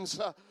ends.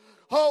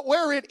 Oh,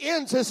 where it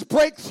ends is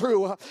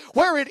breakthrough.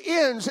 Where it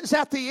ends is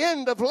at the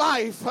end of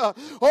life.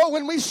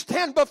 When we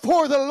stand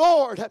before the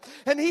Lord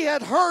and He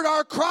had heard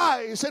our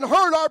cries and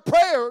heard our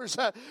prayers.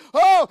 And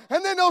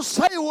then He'll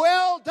say,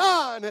 well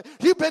done.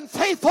 You've been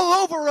faithful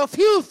over a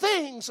few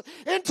things.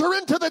 Enter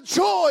into the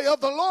joy of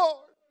the Lord.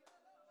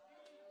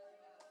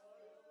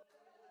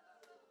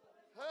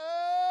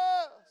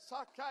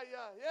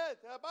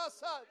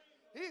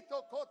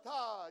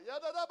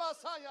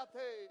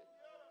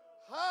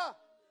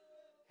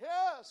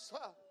 Yes.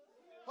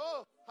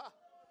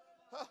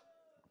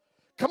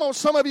 Come on,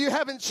 some of you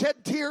haven't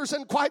shed tears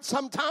in quite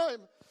some time.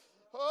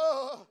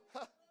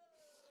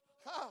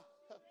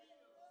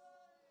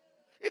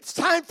 It's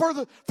time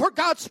for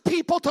God's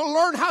people to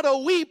learn how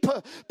to weep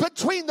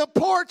between the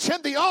porch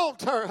and the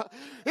altar.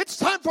 It's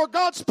time for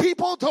God's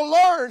people to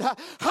learn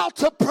how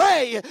to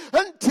pray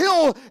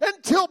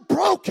until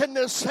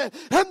brokenness and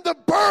the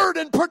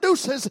burden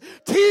produces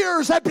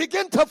tears that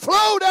begin to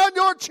flow down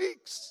your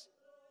cheeks.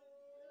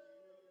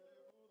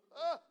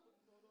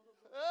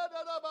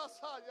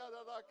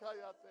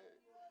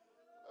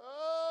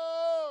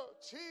 Oh,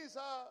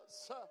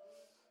 Jesus.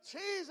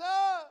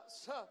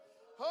 Jesus.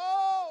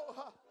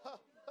 Oh,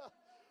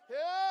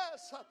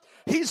 yes.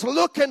 He's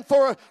looking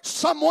for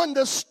someone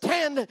to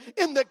stand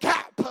in the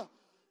gap.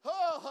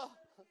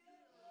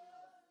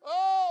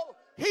 Oh,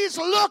 he's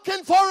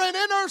looking for an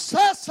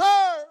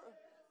intercessor.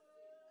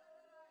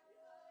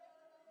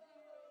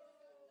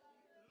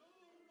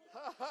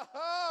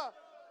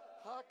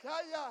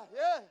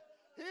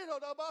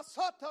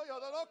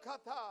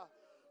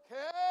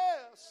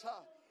 Yes.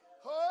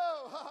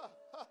 Oh.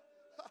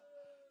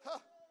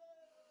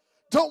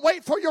 Don't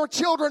wait for your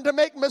children to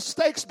make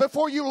mistakes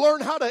before you learn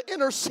how to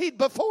intercede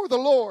before the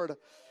Lord.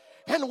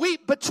 And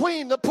weep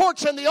between the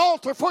porch and the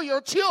altar for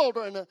your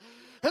children.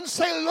 And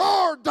say,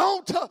 Lord,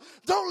 don't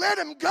let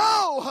him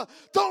go.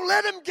 Don't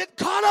let him get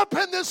caught up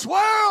in this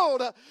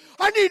world.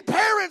 I need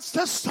parents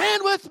to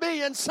stand with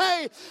me and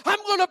say, I'm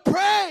going to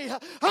pray.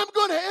 I'm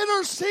going to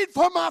intercede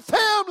for my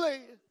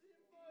family.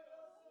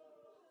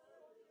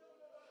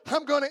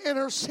 I'm going to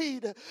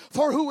intercede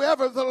for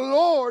whoever the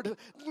Lord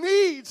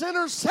needs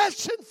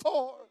intercession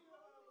for.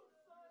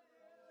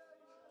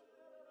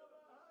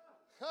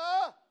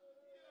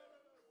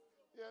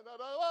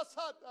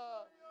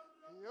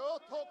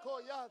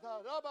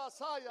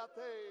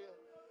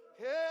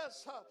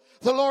 Yes,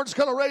 the Lord's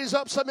going to raise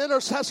up some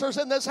intercessors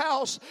in this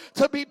house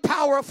to be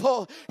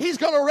powerful. He's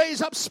going to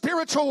raise up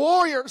spiritual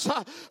warriors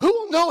who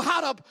will know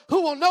how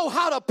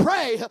to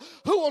pray,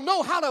 who will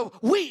know how to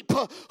weep,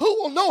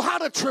 who will know how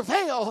to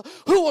travail,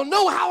 who will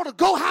know how to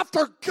go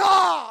after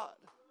God.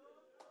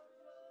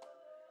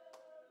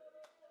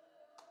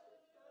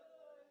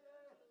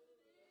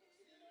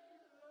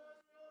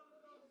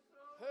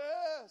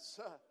 Yes.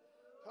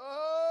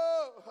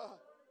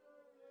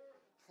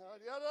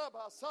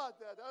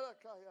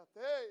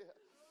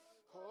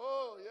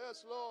 Oh,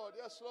 yes, Lord,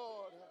 yes,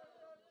 Lord.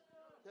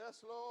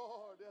 Yes,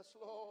 Lord, yes,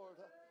 Lord.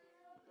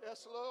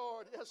 Yes,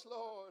 Lord, yes,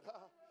 Lord.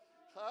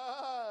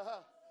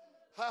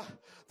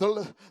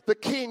 The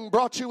king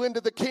brought you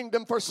into the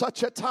kingdom for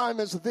such a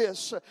time as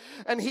this,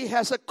 and he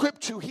has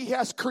equipped you. He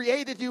has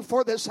created you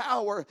for this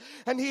hour,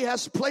 and he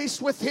has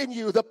placed within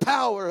you the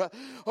power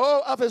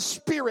of his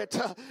spirit,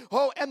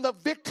 and the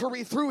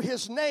victory through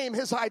his name,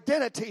 his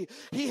identity.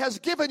 He has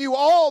given you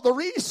all the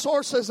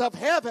resources of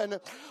heaven,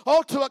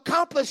 to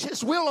accomplish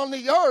his will on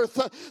the earth.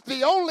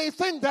 The only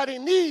thing that he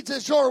needs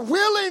is your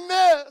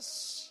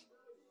willingness.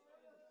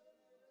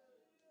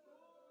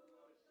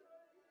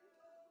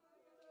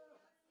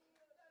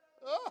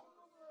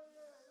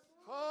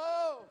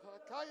 Oh,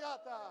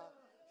 Kayata,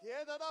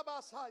 Yedada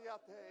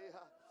Basayate,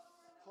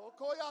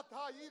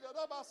 Okoyata,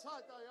 Yedada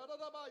Basata,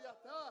 Yedada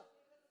Bayata.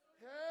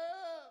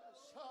 Yes,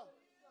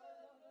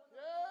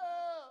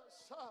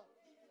 yes.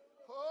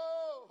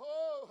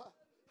 Oh.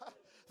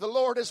 The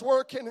Lord is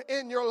working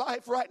in your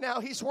life right now.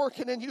 He's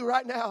working in you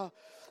right now.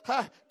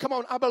 Come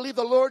on, I believe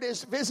the Lord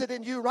is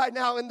visiting you right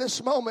now in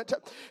this moment,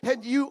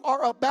 and you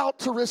are about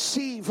to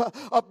receive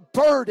a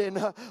burden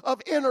of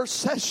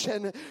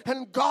intercession,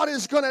 and God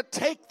is going to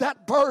take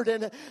that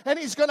burden and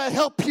he's going to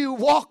help you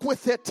walk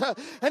with it,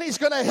 and he's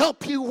going to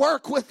help you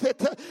work with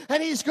it,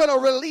 and he's going to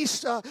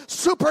release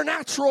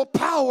supernatural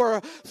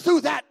power through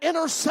that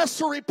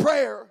intercessory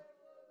prayer.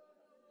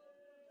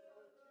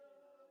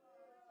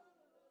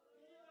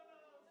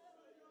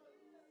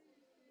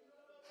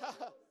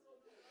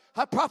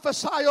 I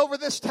prophesy over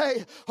this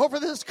day, over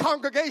this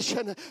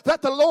congregation,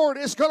 that the Lord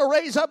is going to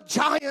raise up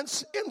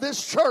giants in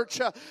this church.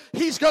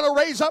 He's going to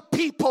raise up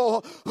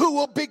people who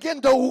will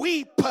begin to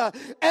weep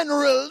and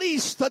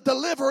release the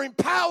delivering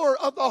power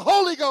of the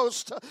Holy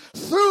Ghost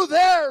through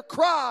their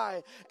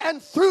cry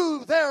and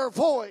through their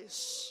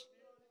voice.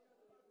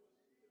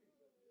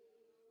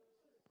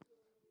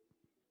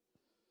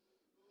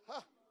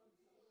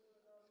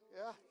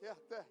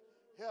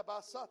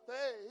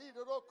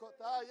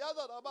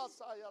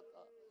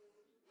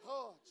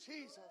 Oh,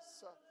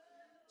 Jesus.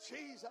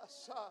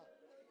 Jesus.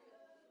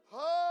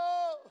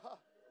 Oh,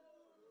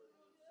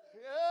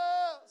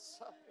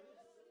 yes.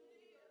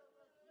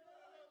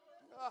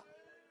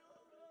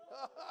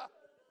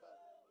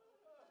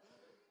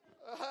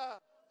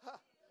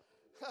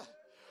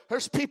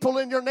 There's people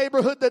in your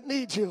neighborhood that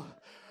need you.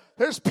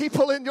 There's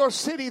people in your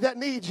city that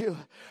need you.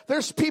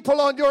 There's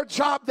people on your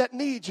job that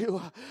need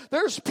you.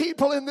 There's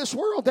people in this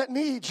world that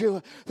need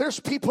you.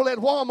 There's people at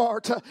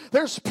Walmart.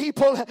 There's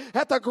people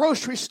at the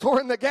grocery store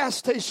and the gas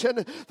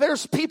station.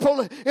 There's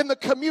people in the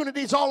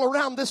communities all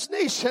around this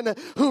nation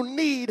who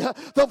need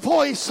the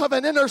voice of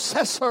an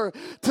intercessor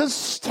to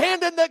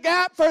stand in the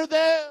gap for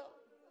them.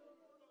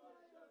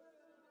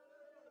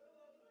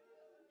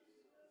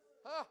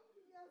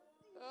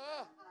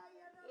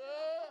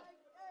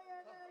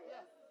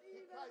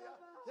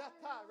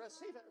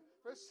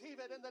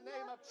 Receive it in the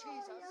name of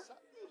Jesus.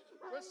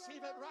 Receive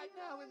it right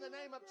now in the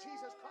name of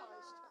Jesus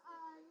Christ.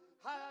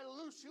 I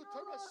loose you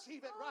to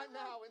receive it right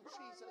now in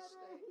Jesus'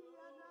 name.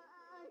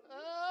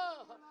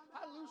 Oh,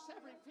 I loose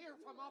every fear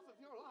from off of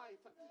your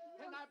life,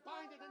 and I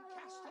bind it and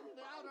cast it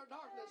into outer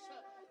darkness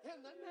in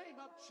the name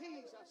of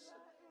Jesus.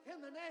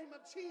 In the name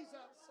of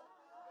Jesus.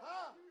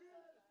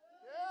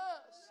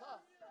 Yes.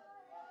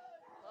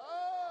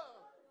 Oh.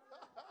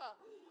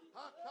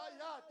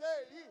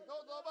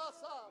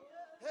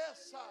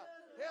 Yes,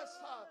 yes,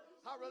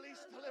 I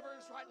release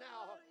deliverance right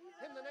now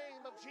in the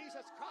name of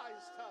Jesus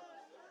Christ.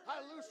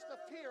 I loose the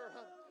fear.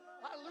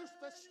 I loose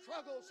the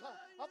struggles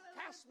of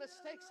past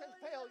mistakes and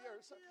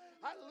failures.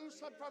 I loose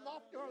them from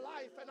off your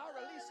life, and I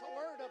release a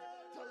word of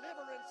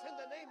deliverance in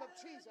the name of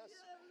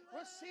Jesus.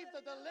 Receive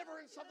the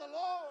deliverance of the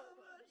Lord.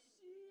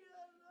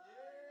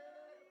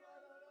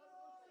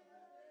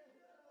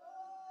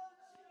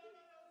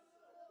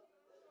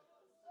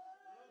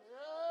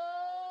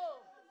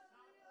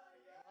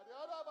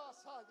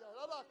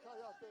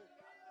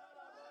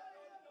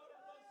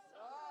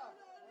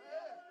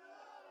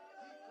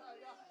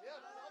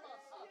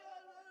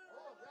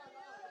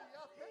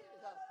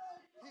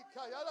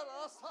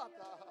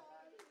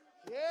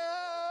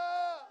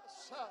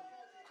 Yes.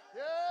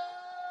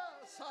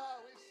 Yes.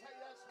 We say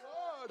yes,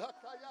 Lord.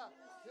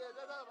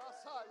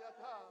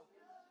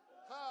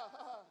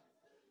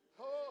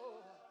 Oh.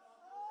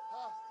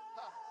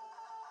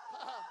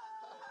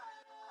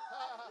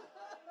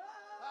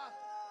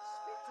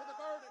 Speak to the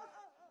burden.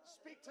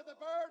 Speak to the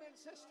burden,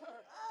 sister.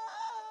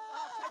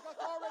 I'll take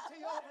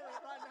authority over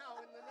it right now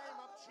in the name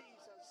of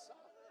Jesus.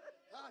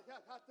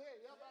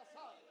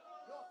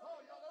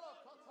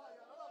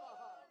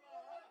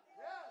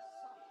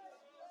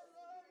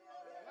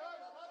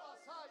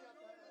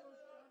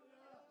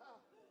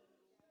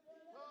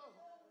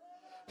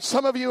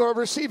 Some of you are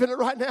receiving it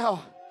right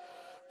now.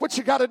 What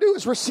you got to do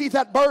is receive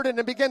that burden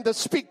and begin to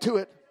speak to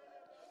it.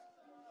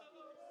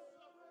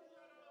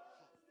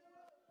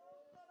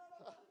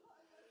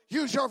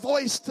 Use your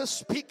voice to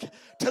speak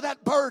to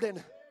that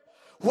burden.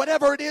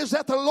 Whatever it is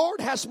that the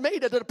Lord has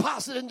made a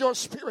deposit in your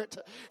spirit,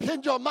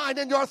 in your mind,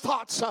 in your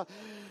thoughts,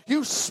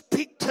 you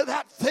speak to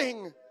that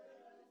thing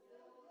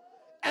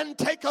and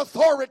take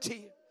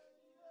authority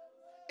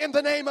in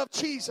the name of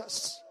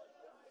Jesus.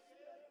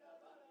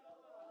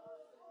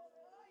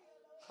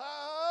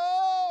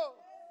 Oh.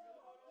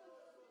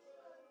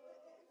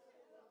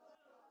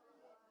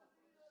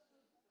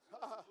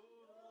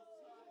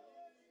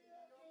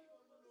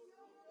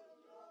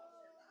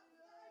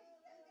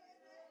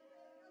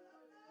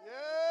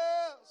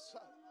 Yes.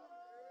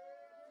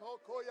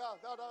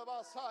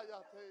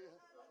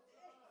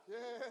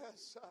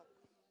 Yes.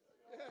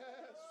 Yes.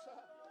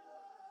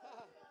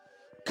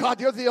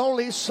 God, you're the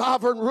only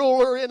sovereign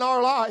ruler in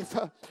our life.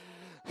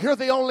 You're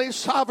the only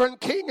sovereign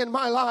king in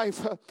my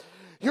life.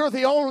 You're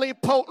the only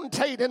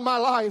potentate in my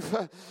life.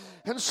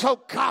 And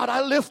so, God,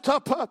 I lift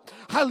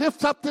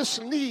up this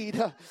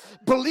need,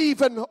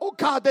 believing, oh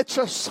God, that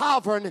you're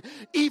sovereign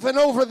even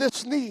over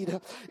this need,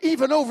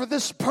 even over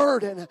this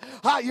burden.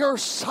 You're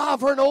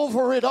sovereign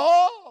over it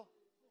all.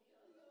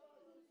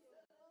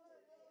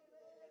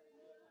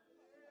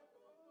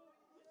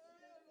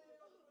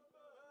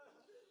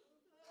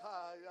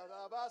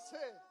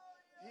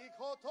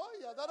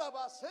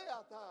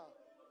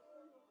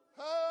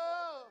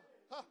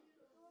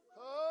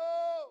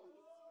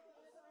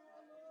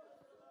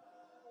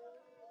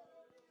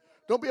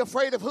 Don't be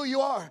afraid of who you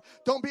are.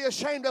 Don't be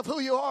ashamed of who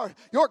you are.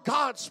 You're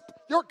God's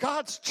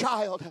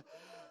child.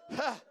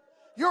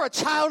 You're a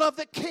child of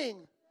the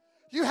King.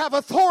 You have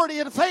authority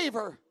and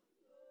favor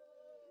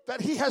that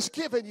He has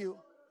given you.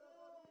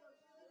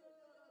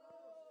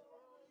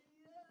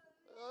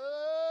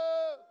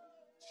 Oh,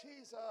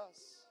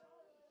 Jesus.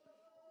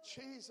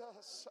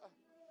 Jesus.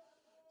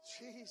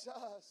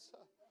 Jesus.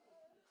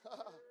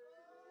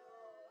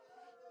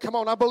 Come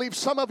on, I believe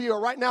some of you are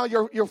right now,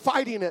 you're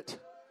fighting it.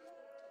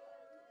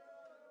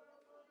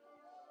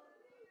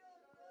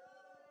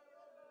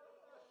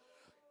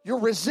 You're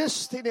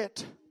resisting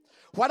it.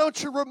 Why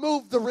don't you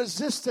remove the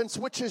resistance,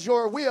 which is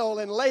your will,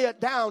 and lay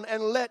it down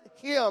and let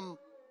Him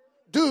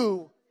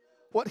do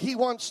what He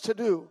wants to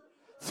do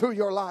through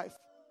your life?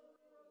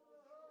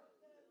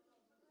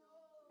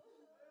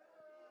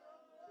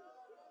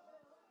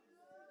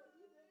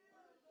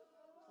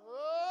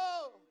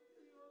 Oh.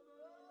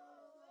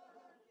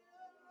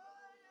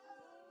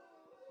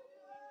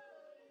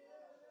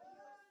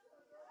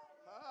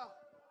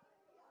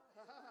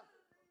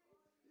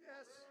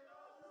 Yes.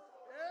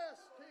 Yes,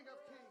 King of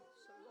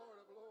Kings and Lord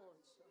of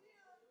Lords.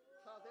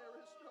 There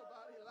is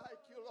nobody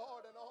like you,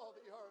 Lord, in all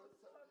the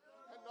earth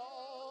and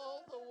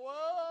all the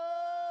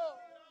world.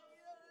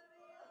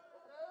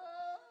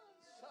 Yes.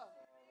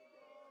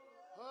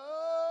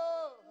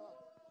 Oh.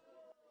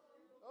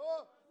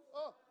 Oh.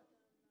 Oh.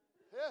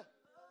 Yeah.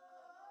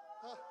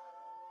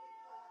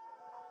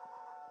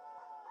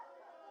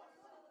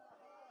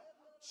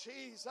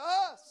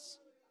 Jesus.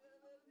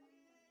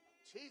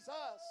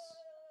 Jesus.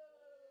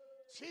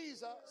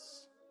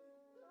 Jesus.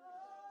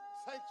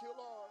 Thank you,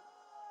 Lord,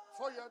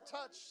 for your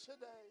touch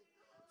today.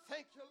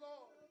 Thank you,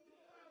 Lord,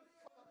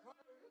 for the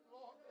burden,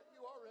 Lord, that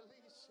you are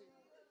releasing.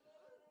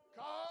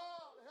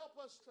 God, help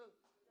us to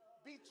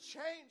be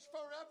changed,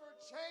 forever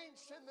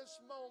changed in this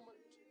moment.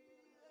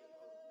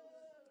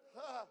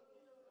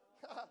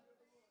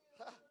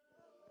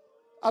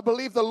 I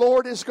believe the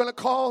Lord is going to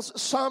cause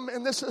some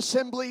in this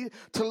assembly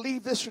to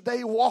leave this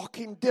day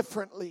walking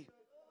differently.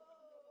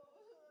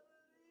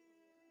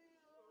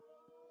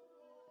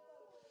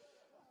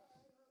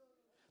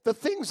 The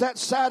things that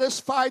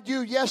satisfied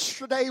you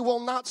yesterday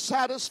will not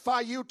satisfy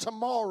you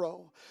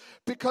tomorrow,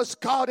 because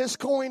God is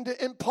going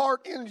to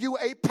impart in you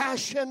a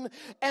passion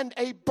and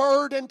a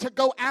burden to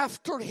go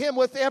after Him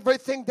with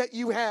everything that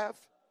you have.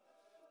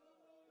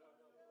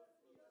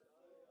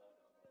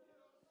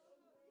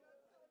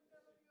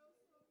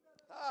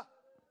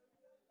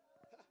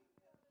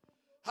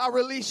 I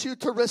release you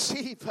to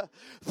receive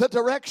the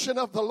direction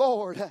of the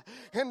Lord,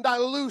 and I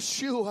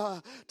loose you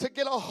to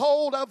get a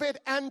hold of it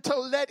and to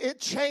let it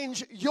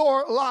change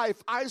your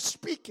life. I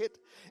speak it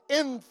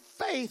in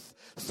faith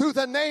through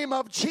the name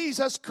of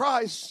Jesus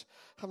Christ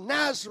of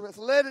Nazareth.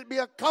 Let it be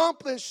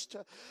accomplished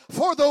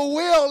for the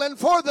will and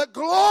for the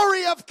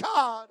glory of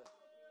God.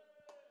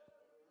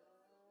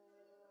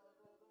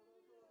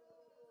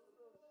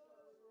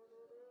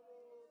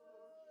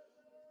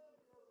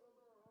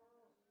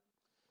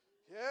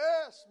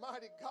 Yes,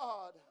 mighty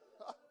God.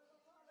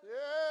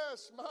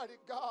 Yes, mighty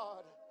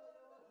God.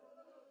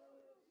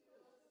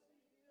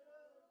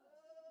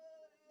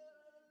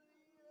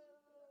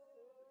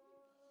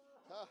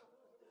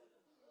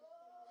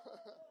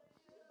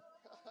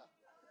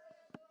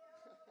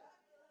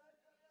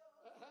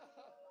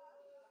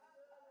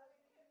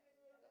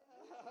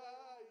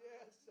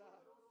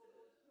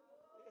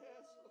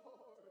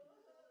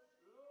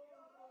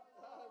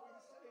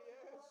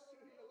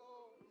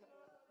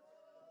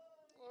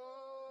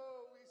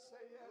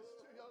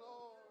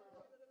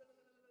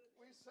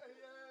 Say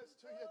yes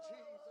to you,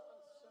 Jesus.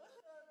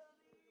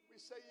 We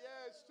say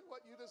yes to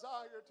what you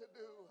desire to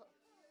do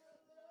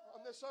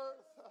on this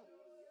earth.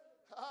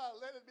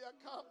 Let it be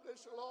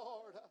accomplished,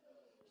 Lord.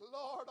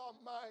 Lord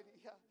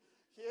Almighty.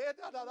 In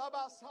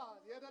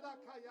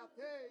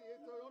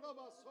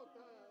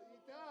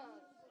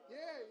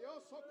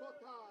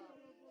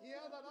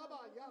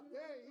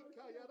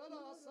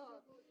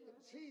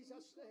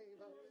Jesus' name,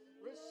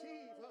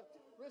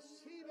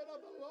 receive it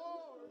of the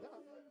Lord.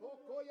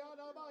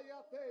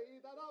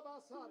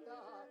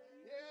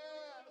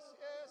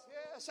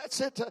 Yes.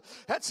 That's it.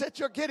 That's it.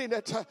 You're getting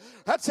it.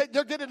 That's it.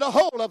 You're getting a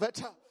hold of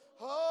it.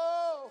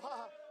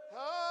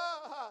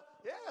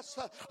 Yes.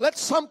 Let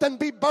something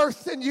be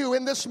birthed in you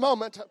in this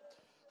moment.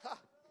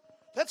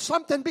 Let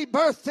something be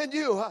birthed in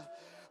you.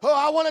 Oh,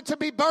 I want it to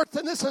be birthed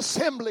in this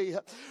assembly,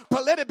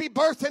 but let it be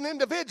birthed in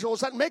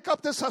individuals that make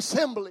up this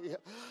assembly,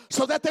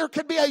 so that there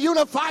could be a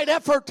unified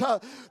effort,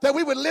 that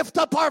we would lift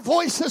up our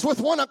voices with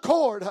one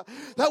accord,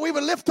 that we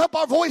would lift up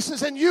our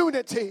voices in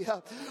unity.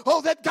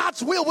 Oh, that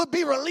God's will would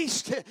be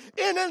released in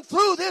and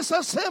through this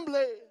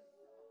assembly.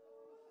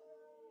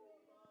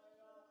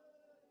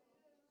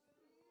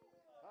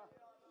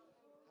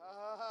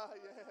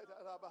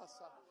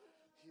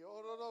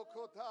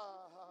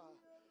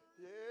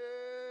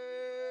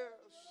 Yes,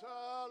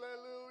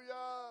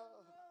 hallelujah,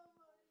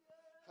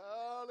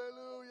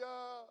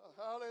 hallelujah,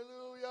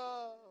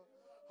 hallelujah.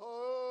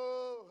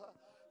 Oh,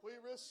 we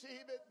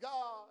receive it,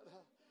 God.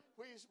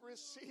 We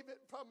receive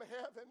it from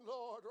heaven,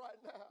 Lord,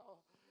 right now.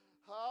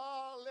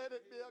 Let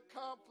it be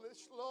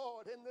accomplished,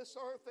 Lord, in this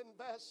earthen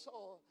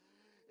vessel.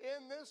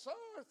 In this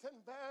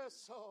earthen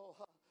vessel.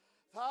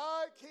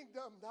 Thy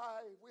kingdom,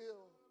 thy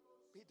will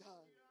be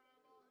done.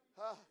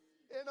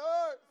 In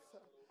earth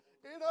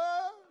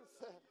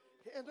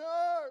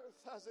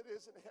as it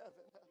is in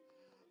heaven.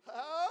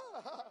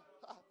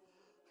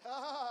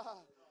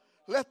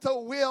 Let the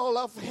will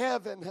of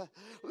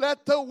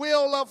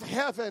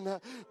heaven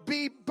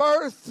be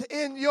birthed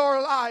in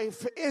your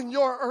life, in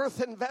your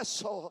earthen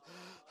vessel.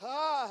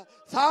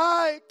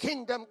 Thy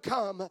kingdom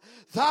come,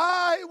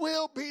 thy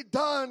will be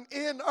done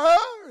in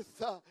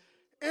earth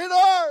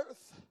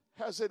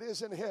as it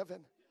is in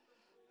heaven.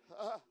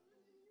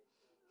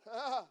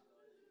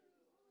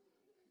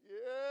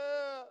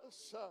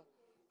 Yes.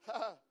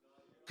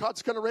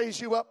 God's going to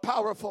raise you up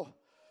powerful.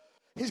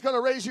 He's going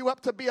to raise you up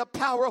to be a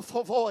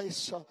powerful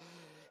voice.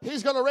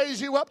 He's going to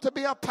raise you up to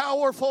be a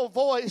powerful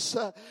voice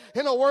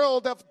in a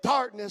world of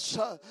darkness.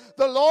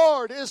 The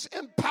Lord is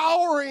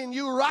empowering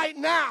you right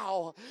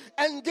now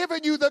and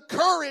giving you the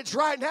courage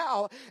right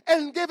now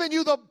and giving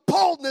you the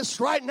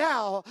boldness right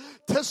now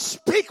to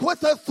speak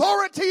with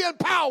authority and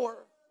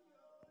power.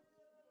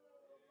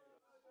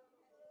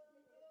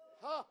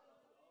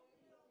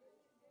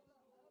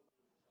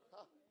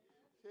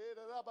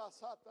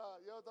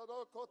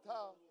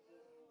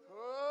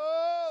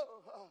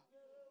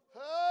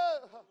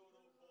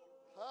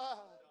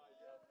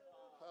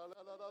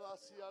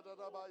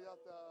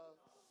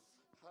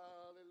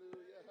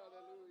 Hallelujah,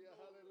 hallelujah,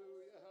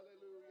 hallelujah,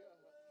 hallelujah.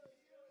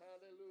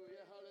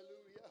 Hallelujah,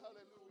 hallelujah,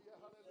 hallelujah,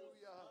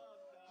 hallelujah.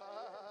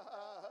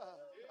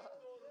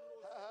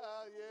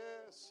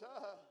 Yes.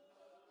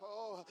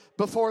 Oh,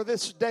 Before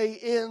this day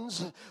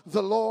ends,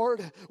 the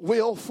Lord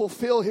will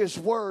fulfill His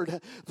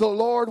word. The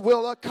Lord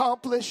will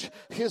accomplish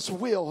His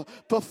will.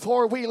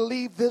 Before we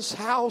leave this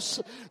house,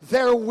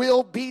 there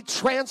will be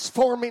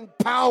transforming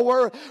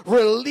power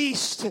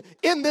released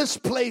in this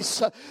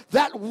place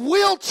that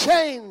will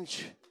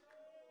change.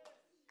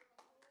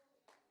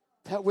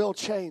 That will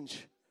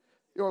change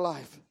your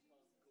life.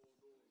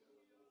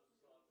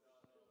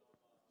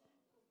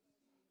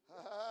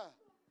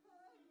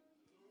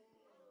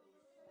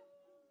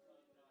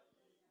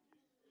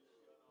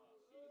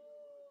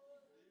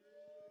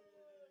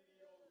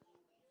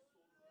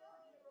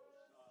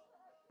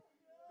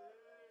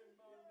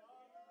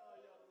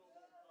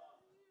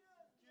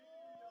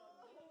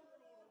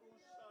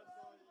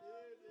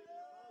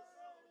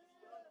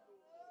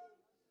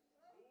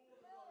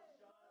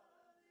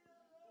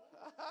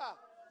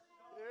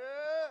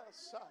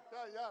 Yes.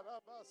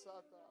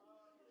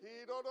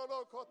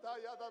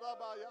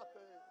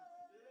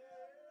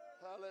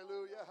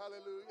 Hallelujah,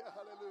 hallelujah,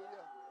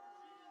 hallelujah.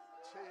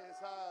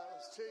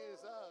 Jesus,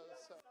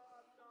 Jesus.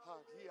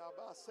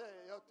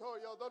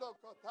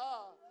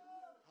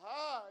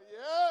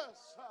 Yes.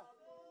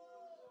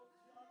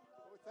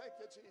 We thank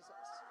you,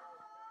 Jesus.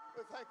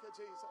 We thank you,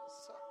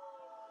 Jesus.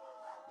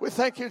 We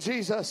thank you,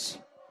 Jesus.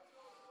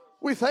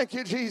 We thank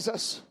you,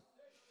 Jesus.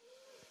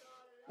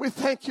 We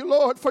thank you,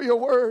 Lord, for your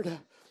word.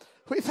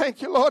 We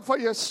thank you, Lord, for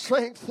your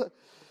strength.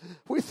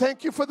 We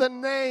thank you for the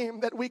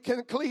name that we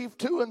can cleave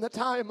to in the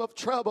time of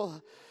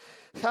trouble.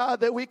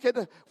 That we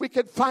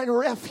could find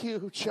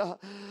refuge.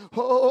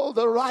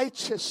 The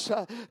righteous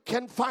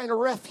can find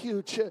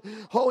refuge.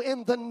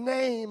 In the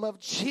name of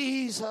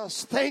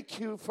Jesus. Thank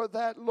you for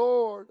that,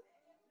 Lord.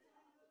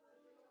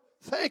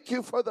 Thank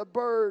you for the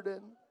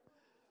burden.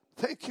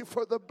 Thank you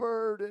for the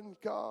burden,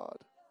 God.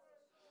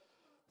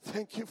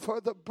 Thank you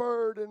for the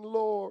burden,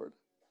 Lord.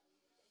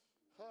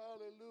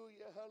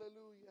 Hallelujah,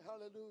 hallelujah,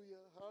 hallelujah,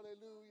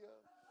 hallelujah.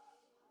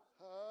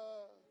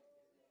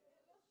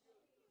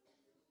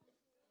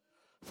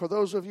 For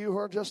those of you who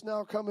are just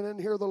now coming in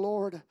here, the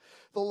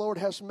Lord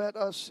has met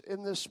us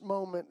in this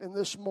moment, in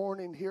this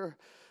morning here,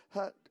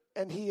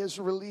 and He is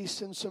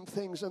releasing some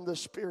things in the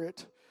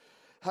Spirit.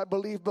 I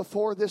believe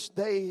before this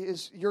day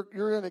is you're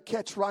going to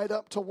catch right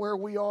up to where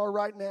we are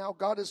right now.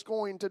 God is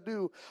going to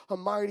do a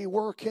mighty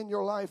work in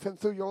your life and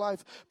through your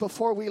life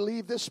before we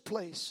leave this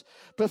place.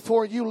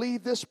 Before you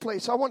leave this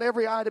place, I want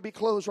every eye to be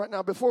closed right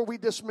now. Before we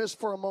dismiss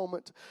for a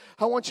moment,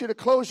 I want you to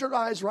close your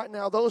eyes right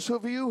now. Those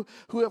of you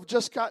who have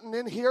just gotten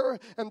in here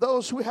and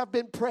those who have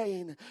been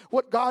praying,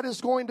 what God is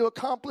going to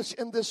accomplish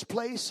in this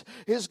place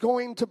is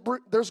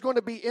there's going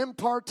to be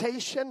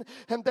impartation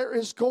and there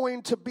is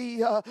going to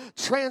be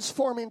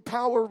transforming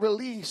power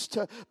released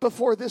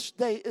before this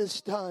day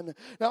is done.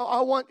 Now,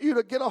 I want you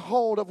to get a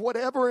hold of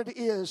whatever it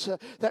is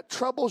that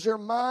troubles your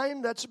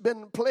mind, that's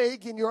been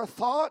plaguing your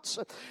thoughts,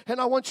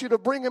 and I want you to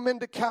bring them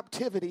into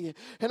captivity,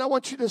 and I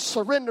want you to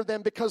surrender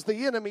them because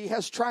the enemy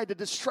has tried to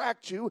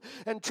distract you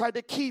and tried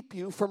to keep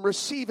you from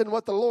receiving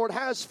what the Lord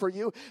has for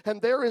you, and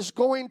there is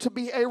going to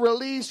be a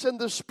release in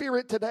the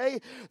Spirit today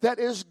that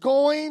is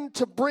going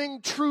to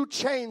bring true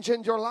change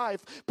in your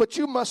life, but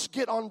you must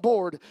get on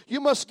board.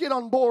 You must get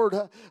on board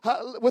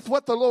with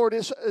what the Lord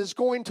is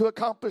going to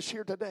accomplish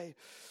here today.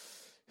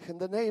 In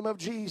the name of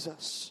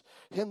Jesus.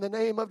 In the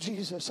name of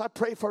Jesus, I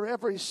pray for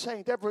every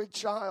saint, every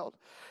child,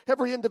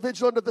 every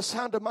individual under the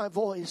sound of my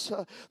voice,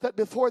 that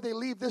before they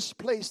leave this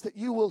place, that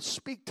you will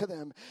speak to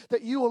them,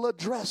 that you will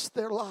address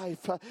their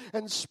life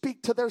and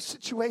speak to their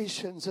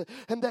situations,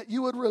 and that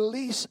you would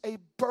release a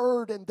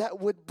burden that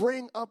would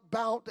bring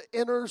about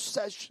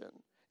intercession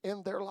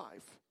in their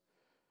life.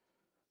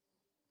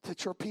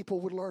 That your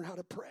people would learn how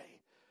to pray.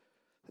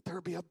 That there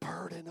would be a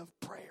burden of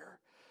prayer.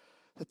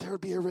 That there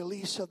would be a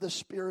release of the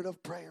spirit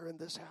of prayer in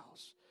this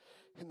house.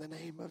 In the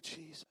name of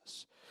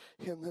Jesus.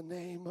 In the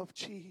name of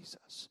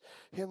Jesus.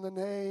 In the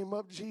name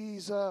of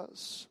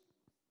Jesus.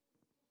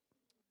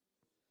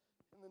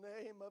 In the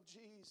name of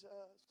Jesus.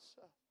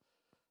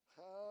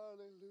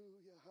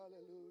 Hallelujah,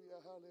 hallelujah,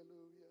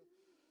 hallelujah.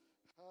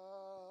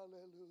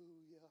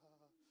 Hallelujah.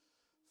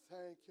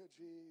 Thank you,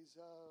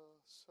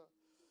 Jesus.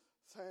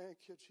 Thank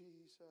you,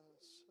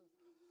 Jesus.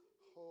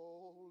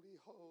 Holy,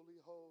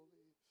 holy,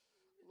 holy,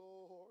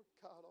 Lord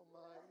God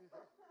Almighty,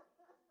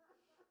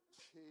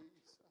 Jesus.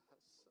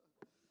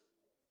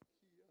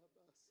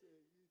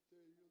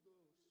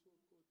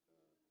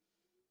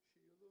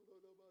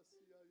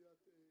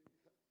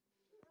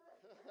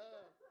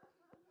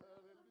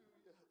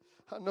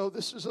 I know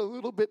this is a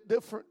little bit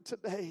different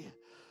today,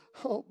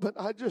 but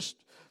I just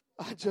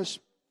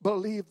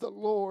believe the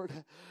Lord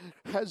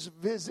has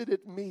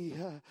visited me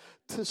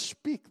to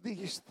speak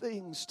these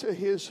things to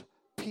His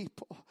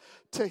people,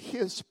 to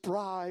His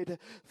bride,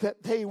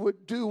 that they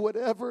would do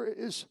whatever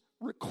is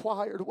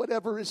required,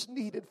 whatever is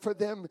needed for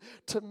them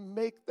to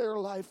make their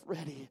life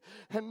ready.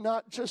 And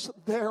not just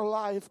their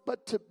life,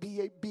 but to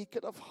be a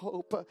beacon of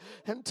hope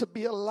and to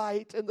be a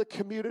light in the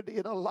community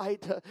and a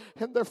light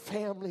in their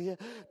family,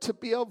 to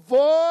be a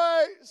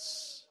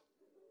voice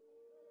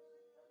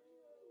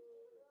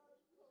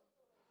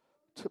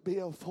to be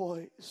a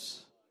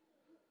voice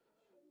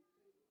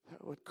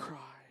that would cry.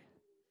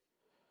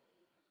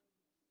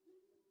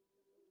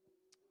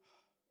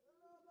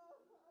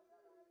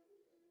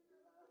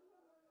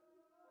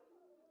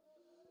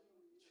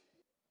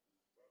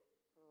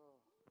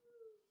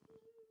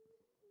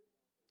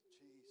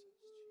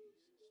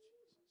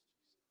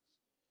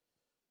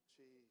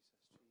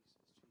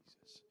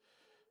 Jesus.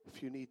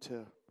 If you need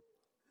to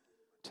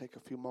take a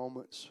few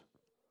moments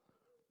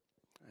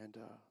and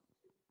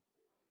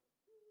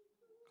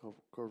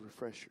go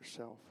refresh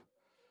yourself,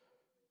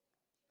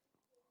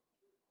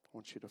 I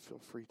want you to feel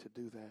free to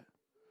do that.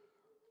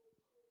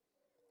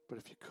 But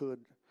if you could,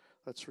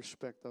 let's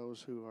respect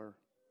those who are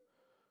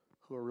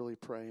really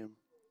praying.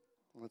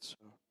 Let's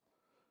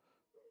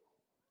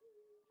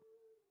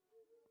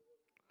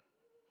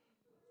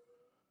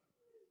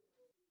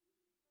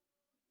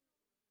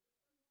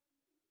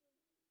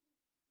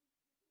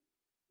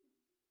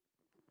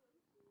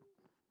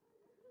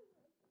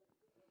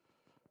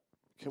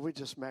can we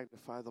just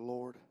magnify the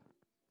Lord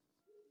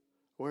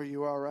where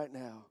you are right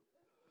now?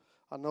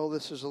 I know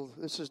this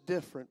is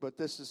different, but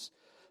this is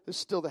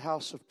still the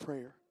house of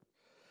prayer.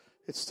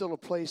 It's still a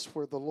place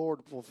where the Lord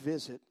will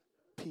visit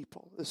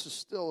people. This is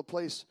still a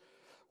place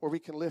where we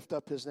can lift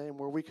up His name,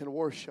 where we can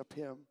worship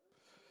Him.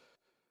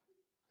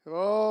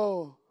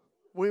 Oh,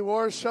 we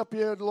worship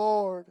You,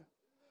 Lord.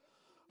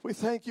 We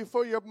thank You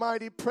for Your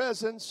mighty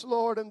presence,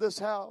 Lord, in this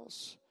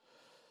house.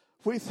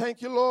 We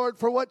thank You, Lord,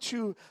 for what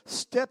You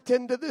stepped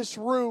into this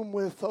room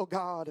with, oh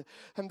God,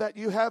 and that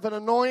You have an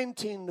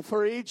anointing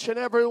for each and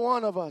every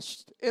one of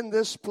us in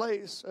this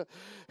place.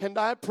 And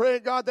I pray,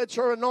 God, that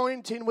Your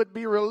anointing would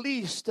be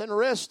released and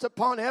rest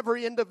upon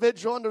every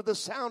individual under the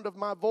sound of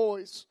my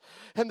voice,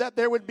 and that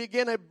there would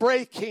begin a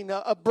breaking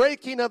of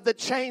the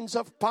chains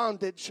of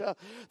bondage,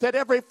 that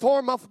every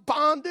form of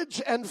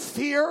bondage and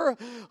fear,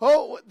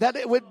 that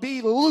it would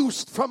be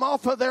loosed from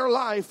off of their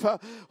life.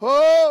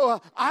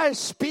 I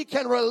speak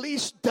and release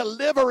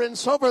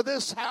deliverance over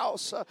this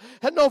house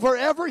and over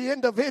every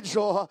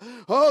individual.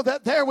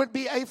 That there would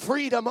be a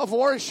freedom of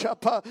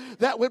worship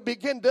that would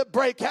begin to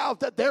break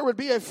out, that there would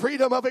be a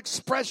freedom of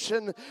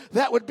expression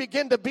that would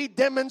begin to be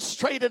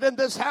demonstrated in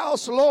this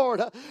house,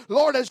 Lord.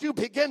 Lord, as You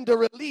begin to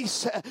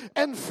release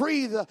and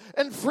free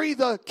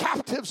the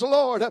captives,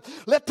 Lord,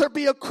 let there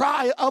be a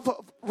cry of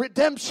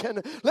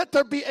redemption. Let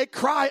there be a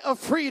cry of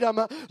freedom.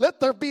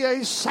 Let there be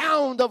a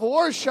sound of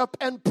worship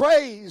and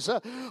praise.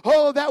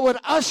 That would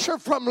usher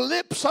from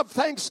lips of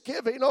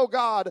thanksgiving, oh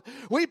God.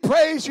 We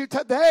praise You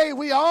today.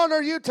 We honor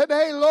You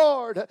today,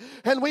 Lord.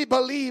 And we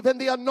believe in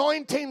the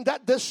anointing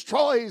that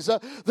destroys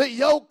the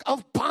yoke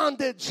of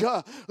bondage.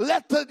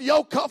 Let the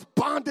yoke of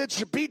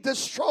bondage be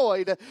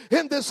destroyed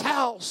in this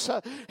house.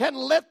 And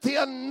let the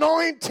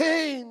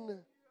anointing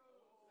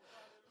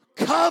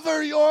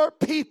cover Your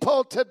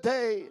people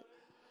today.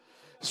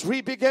 As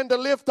we begin to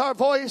lift our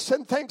voice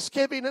in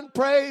thanksgiving and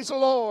praise,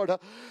 Lord,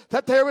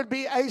 that there would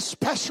be a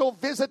special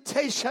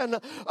visitation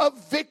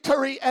of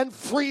victory and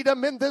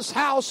freedom in this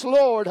house,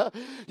 Lord.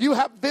 You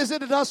have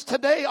visited us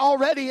today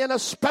already in a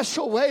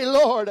special way,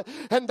 Lord.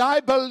 And I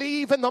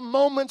believe in the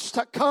moments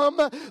to come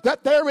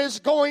that there is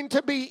going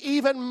to be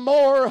even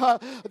more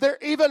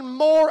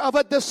of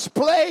a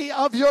display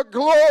of Your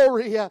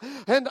glory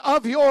and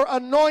of Your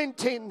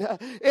anointing.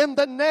 In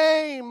the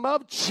name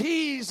of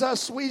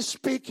Jesus, we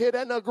speak it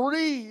and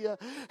agree.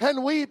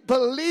 And we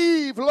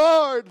believe,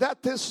 Lord,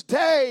 that this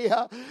day,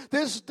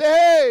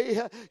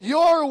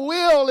 Your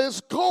will is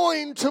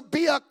going to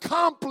be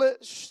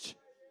accomplished.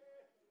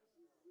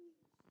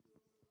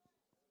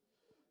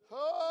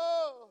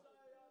 Oh,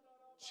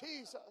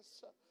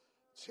 Jesus.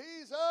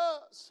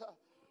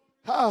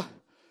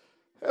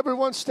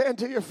 Everyone stand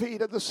to your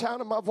feet at the sound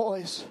of my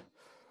voice.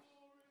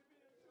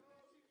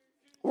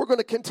 We're going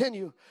to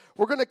continue.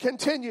 We're going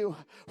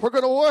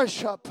to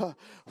worship.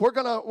 We're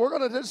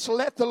going to just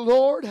let the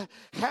Lord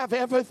have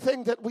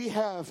everything that we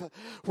have.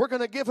 We're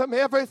going to give Him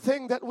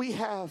everything that we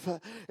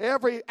have.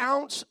 Every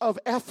ounce of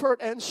effort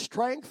and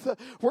strength,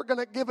 we're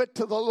going to give it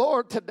to the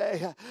Lord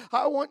today.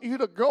 I want you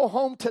to go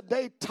home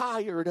today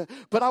tired,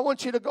 but I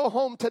want you to go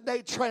home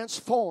today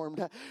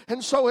transformed.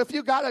 And so if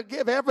you got to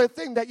give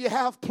everything that you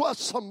have plus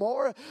some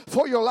more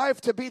for your life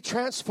to be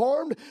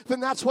transformed, then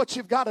that's what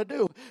you've got to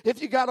do.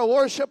 If you got to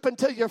worship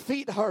until your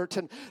feet hurt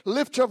and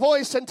lift your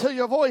voice until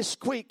your voice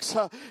squeaks,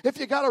 if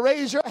you got to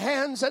raise your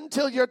hands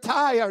until you're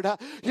tired,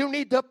 you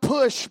need to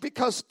push,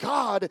 because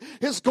God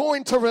is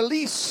going to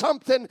release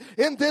something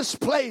in this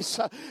place,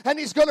 and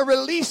He's going to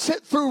release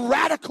it through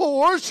radical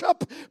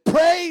worship,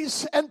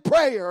 praise, and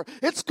prayer.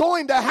 It's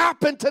going to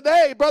happen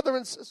today, brother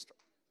and sister.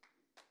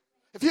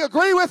 If you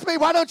agree with me,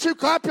 why don't you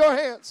clap your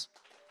hands?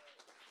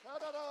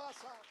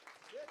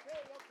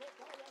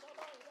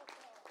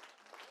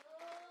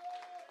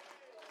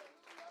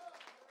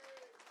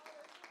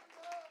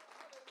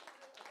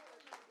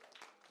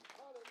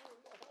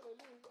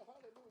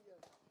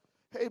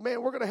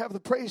 Amen. We're going to have the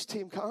praise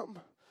team come,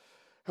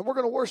 and we're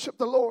going to worship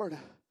the Lord.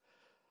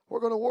 We're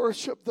going to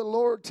worship the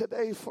Lord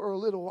today for a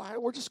little while.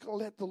 We're just going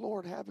to let the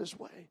Lord have His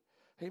way.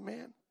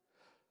 Amen.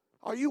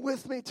 Are you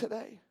with me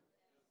today?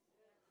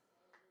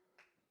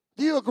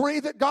 Do you agree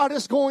that God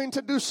is going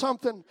to do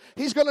something?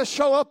 He's going to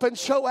show up and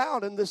show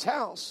out in this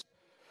house.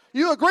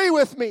 You agree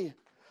with me?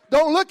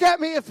 Don't look at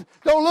me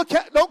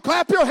don't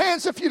clap your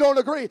hands if you don't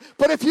agree.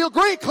 But if you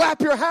agree, clap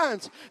your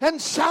hands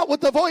and shout with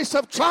the voice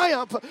of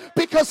triumph,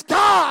 because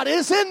God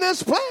is in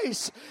this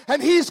place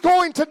and He's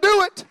going to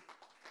do it.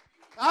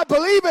 I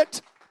believe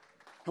it.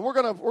 And we're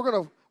gonna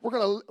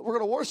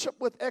worship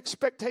with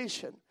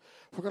expectation.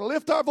 We're going to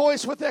lift our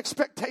voice with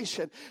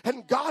expectation.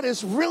 And God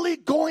is really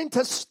going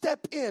to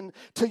step in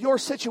to your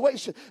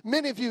situation.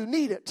 Many of you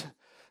need it.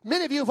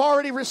 Many of you have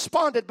already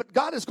responded, but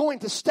God is going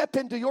to step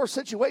into your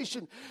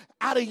situation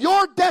out of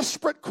your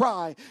desperate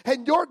cry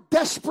and your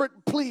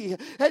desperate plea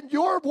and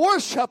your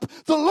worship.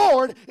 The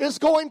Lord is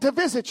going to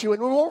visit you.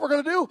 And what we're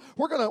going to do,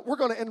 we're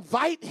going to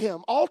invite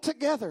Him all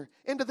together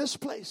into this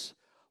place.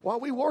 While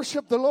we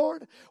worship the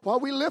Lord, while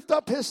we lift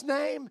up His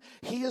name,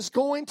 He is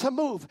going to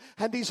move.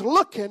 And He's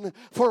looking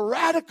for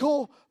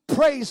radical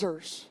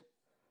praisers.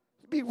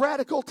 Be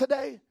radical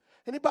today.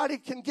 Anybody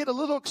can get a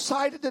little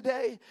excited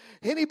today?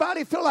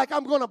 Anybody feel like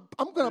I'm gonna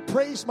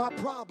praise my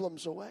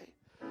problems away?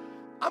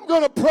 I'm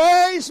gonna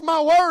praise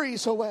my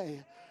worries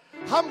away.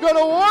 I'm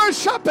gonna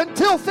worship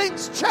until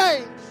things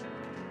change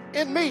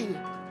in me.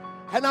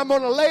 And I'm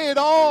gonna lay it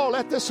all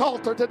at this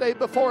altar today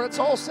before it's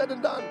all said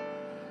and done.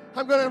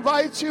 I'm going to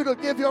invite you to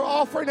give your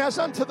offering as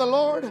unto the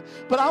Lord,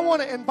 but I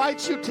want to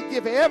invite you to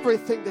give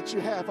everything that you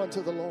have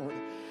unto the Lord.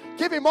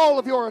 Give Him all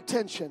of your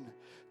attention.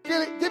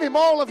 Give Him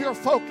all of your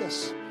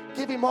focus.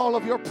 Give Him all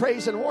of your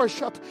praise and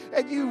worship,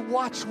 and you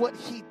watch what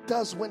He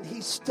does when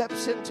He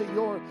steps into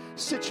your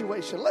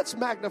situation. Let's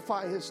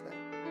magnify His name.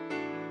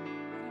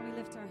 And we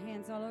lift our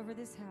hands all over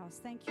this house.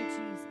 Thank you,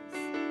 Jesus.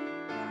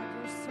 God,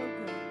 you're so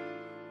good.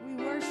 We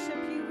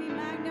worship you. We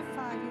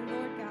magnify you,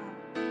 Lord God.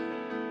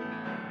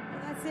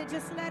 That's it.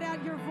 Just let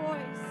out your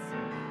voice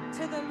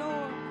to the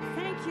Lord.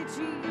 Thank you,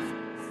 Jesus.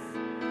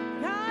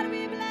 God,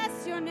 we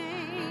bless your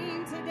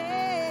name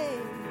today.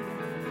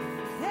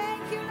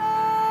 Thank you,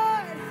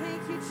 Lord.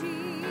 Thank you,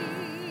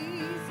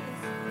 Jesus.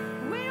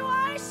 We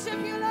worship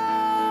you,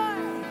 Lord.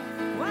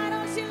 Why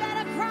don't you let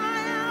her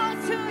cry out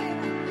to Him?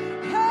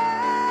 Oh,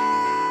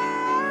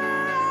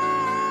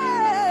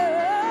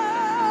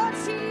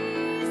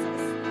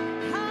 Jesus.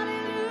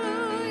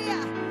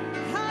 Hallelujah.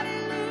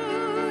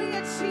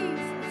 Hallelujah,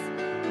 Jesus.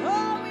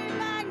 Oh, we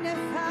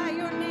magnify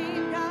your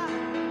name, God.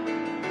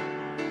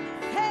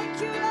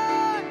 Thank you,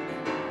 Lord.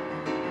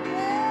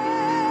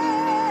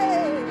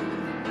 Hey.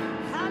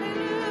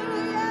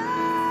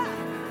 Hallelujah.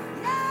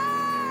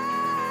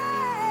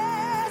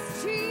 Yes,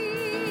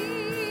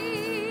 Jesus.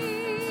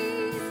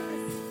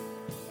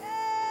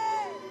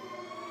 Hey.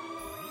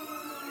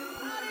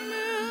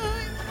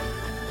 Hallelujah.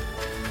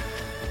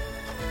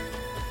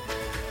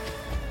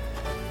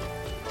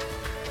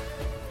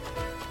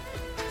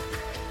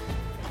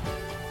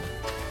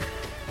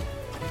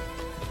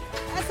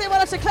 I say, why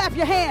don't you clap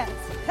your hands?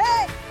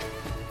 Hey!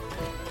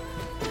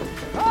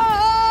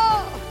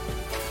 Oh!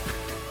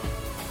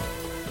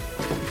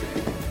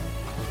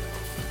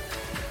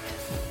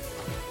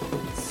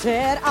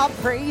 Said I'll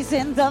praise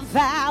in the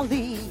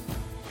valley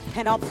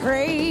and I'll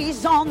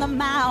praise on the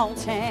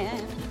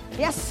mountain.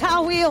 Yes,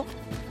 I will.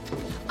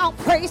 I'll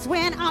praise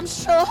when I'm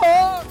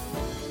sure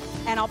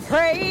and I'll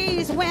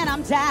praise when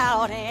I'm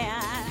doubting.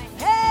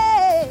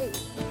 Hey!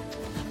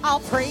 I'll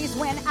praise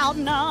when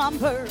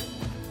outnumbered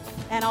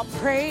and I'll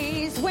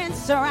praise when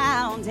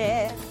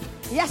surrounded.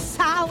 Yes,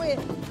 I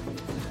will.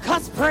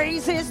 'Cause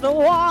praise is the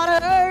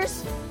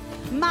waters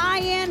my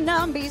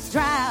enemies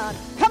drown.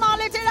 Come on,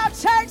 lift it up,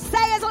 church.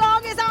 Say, as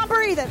long as I'm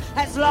breathing,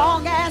 as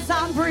long as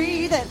I'm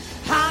breathing,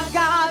 I've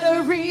got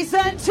a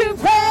reason to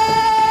praise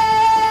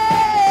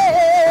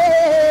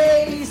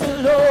the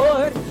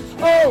Lord.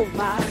 Oh,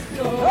 my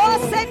soul. Oh,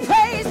 say,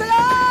 praise the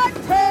Lord.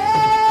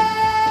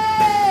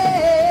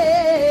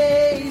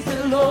 Praise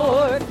the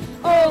Lord.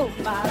 Oh,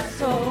 my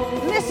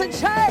soul. Listen,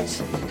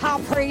 church,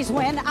 I'll praise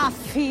when I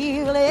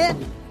feel it,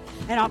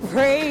 and I'll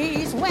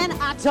praise when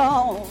I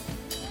don't.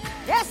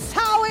 Yes,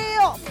 I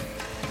will.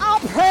 I'll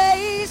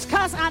praise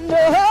 'cause I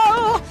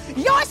know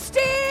you're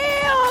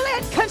still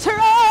in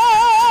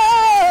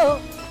control.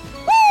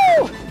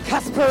 Woo!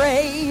 'Cause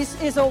praise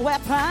is a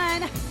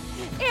weapon.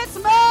 It's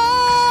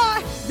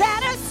more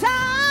than a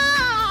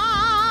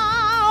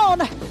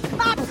sound.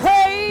 My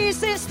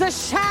praise is the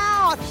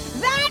shout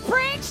that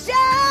brings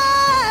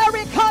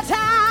Jericho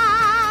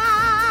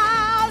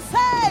down.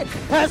 Say,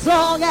 as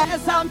long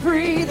as I'm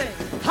breathing,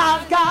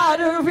 I've got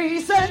a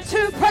reason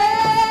to praise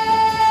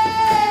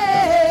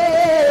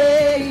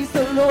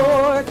the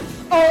Lord.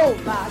 Oh,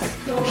 my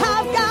soul.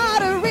 I've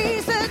got a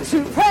reason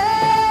to praise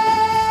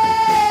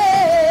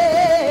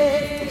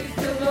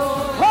the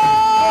Lord.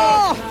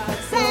 Oh,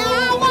 say,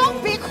 I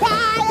won't be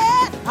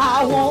quiet.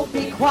 I won't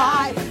be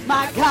quiet.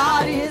 My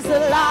God is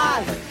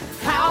alive.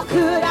 How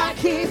could I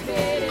keep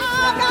it?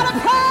 I've got to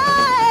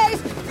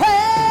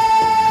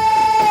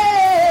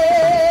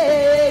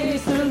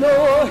praise the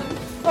Lord.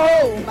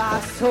 Oh, my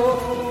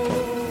soul.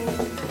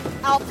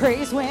 I'll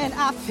praise when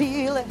I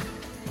feel it,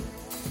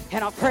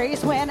 And I'll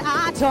praise when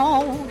I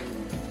don't.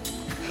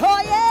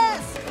 Oh,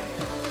 yes.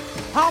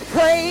 I'll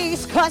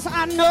praise because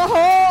I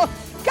know,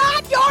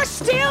 God, you're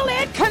still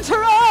in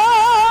control.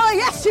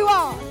 Yes, you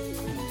are.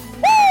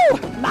 Woo!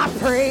 My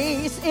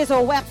praise is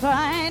a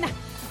weapon.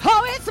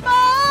 Oh, it's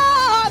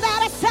more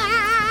than a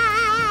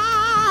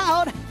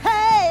sound.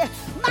 Hey,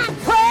 my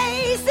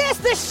praise is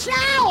the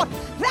shout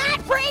that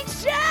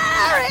brings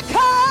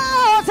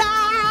Jericho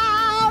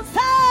down.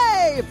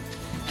 Say,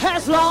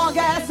 as long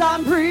as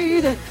I'm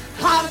breathing,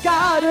 I've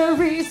got a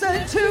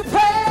reason to praise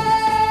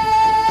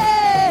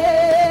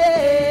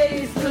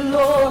the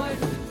Lord.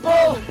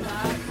 Oh,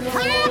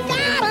 I've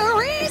got a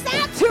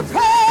reason to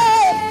praise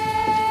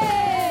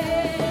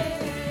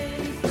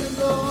the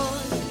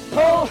Lord.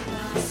 Oh,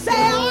 say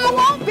I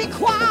won't be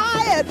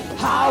quiet.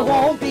 I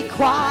won't be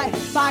quiet.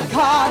 My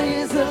God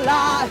is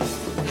alive.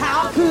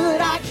 How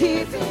could I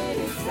keep it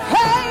inside?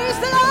 Praise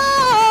the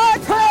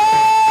Lord.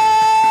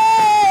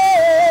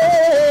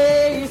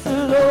 Praise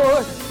the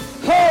Lord.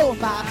 Oh,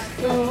 my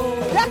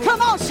God. Now,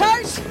 come on,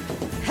 church.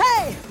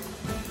 Hey,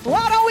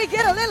 why don't we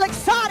get a little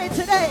excited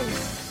today?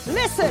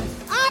 Listen,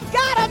 I've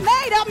got a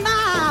made-up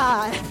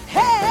mind.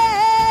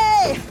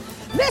 Hey,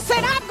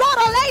 listen, I'm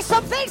going to lay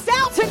some things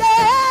down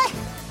today.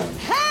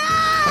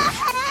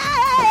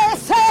 Hey,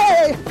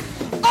 say,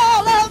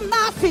 all of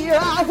my fear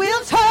I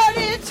will turn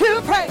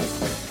into praise.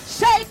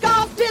 Shake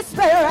off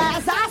despair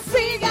as I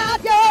sing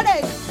out your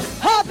name.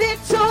 A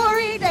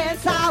victory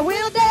dance I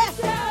will dance.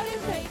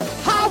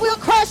 I will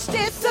crush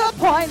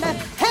disappointment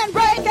and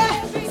break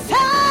it.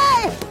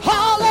 Say,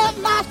 all of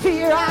my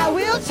fear I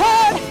will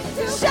turn.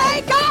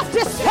 Shake off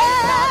despair.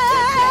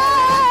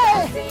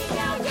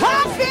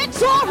 A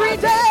victory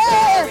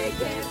dance.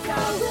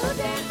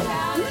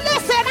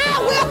 Listen, I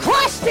will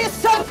crush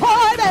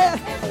disappointment.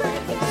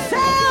 Say,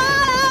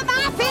 all of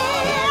my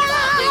fear.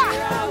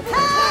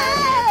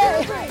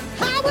 Hey,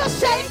 I will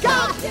shake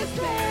off.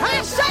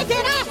 I'm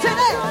shaking off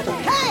today.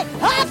 Hey,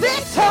 a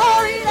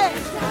victory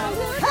dance.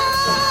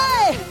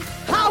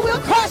 I will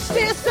crush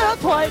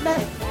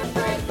disappointment and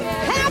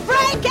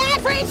break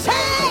every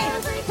chain,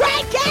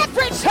 break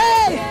every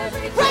chain,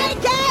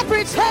 break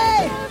every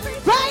chain,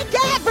 break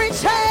every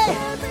chain,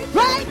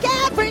 break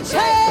every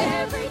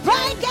chain,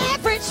 break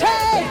every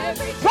chain,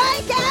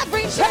 break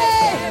every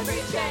chain.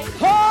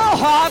 Oh,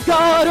 I've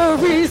got a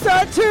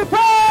reason to praise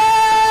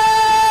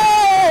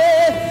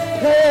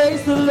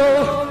the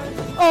Lord,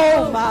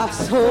 oh my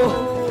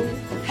soul.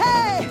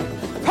 Hey,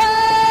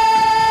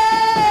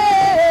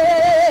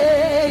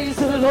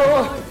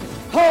 Lord,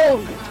 oh,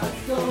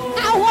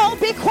 I won't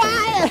be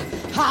quiet.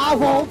 I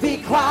won't be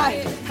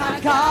quiet. My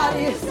God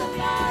is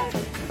alive.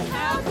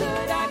 How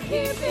could I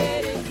keep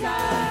it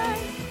inside?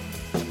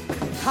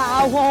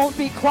 I won't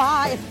be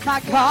quiet. My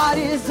God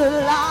is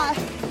alive.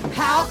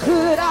 How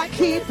could I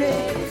keep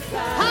it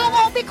inside? I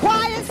won't be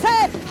quiet.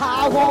 Say,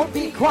 I won't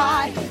be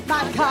quiet.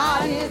 My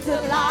God is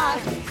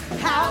alive.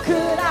 How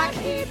could I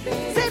keep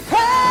it? Say,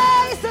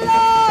 praise the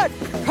Lord.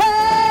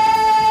 Praise.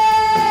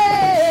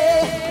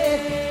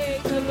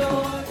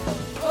 Lord,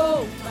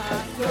 oh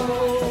my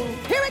soul.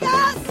 Here we go,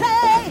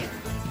 say.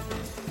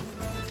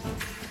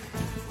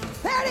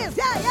 There it is.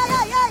 Yeah.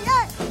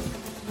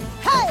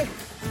 Hey,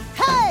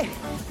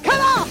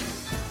 come on.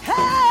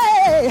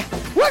 Hey,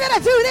 we're going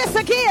to do this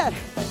again.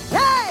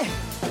 Hey,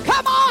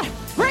 come on.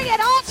 Bring it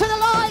on to the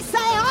Lord.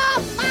 Say,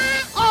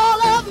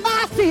 all of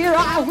my fear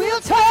I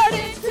will turn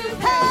into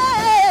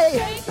hey.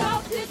 Take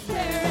off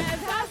despair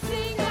as I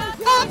sing out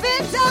a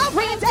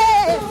victory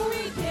day.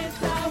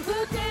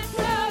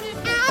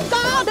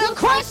 To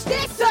crush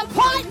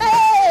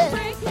disappointment.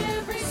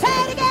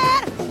 Say it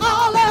again.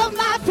 All of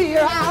my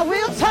fear I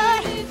will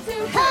turn.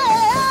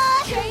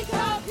 Hey,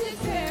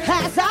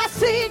 as I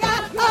sing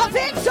out a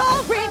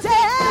victory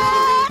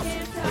dance.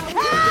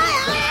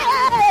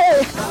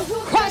 Hey,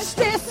 crush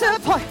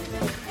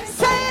disappointment.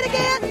 Say it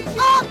again.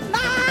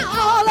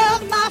 All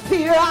of my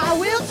fear I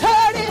will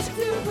turn it.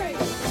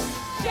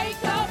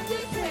 Shake off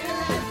despair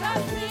as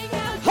I sing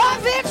out a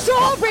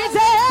victory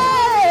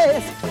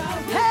dance.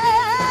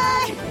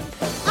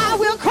 I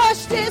will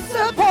crush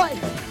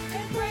disappointment.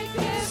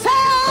 Say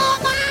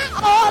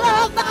all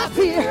of my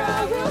fear.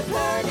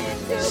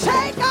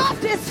 Shake off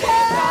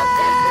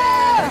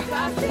despair.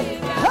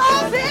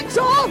 A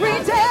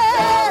victory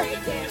dance.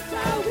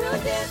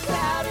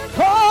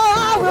 Oh,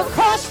 I will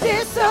crush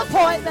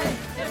disappointment.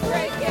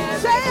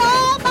 Say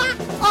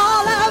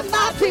all of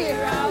my fear.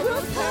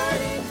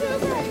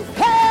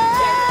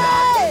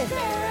 Hey,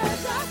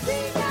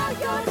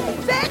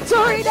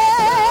 victory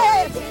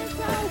dance.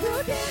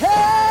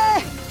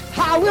 Hey,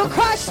 I will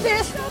crush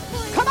this.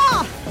 Come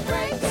on.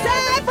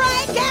 Say,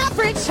 break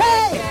every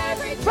chain.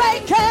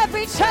 Break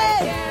every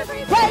chain.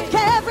 Break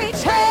every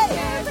chain.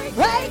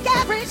 Break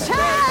every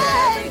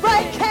chain.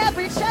 Break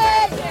every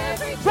chain.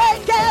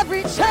 Break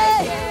every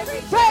chain.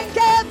 Break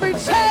every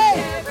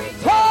chain.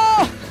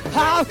 Oh,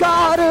 I've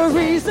got a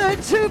reason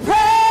to praise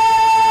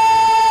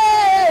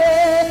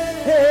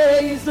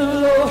the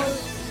Lord.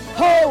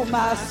 Oh,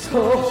 my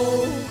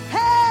soul.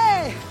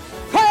 Hey,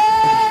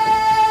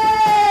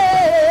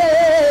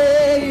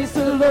 praise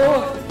the Lord.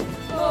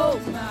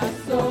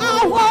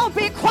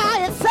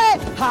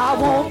 I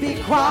won't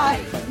be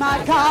quiet.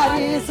 My God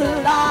is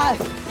alive.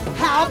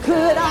 How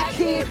could I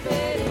keep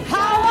it?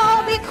 I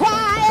won't be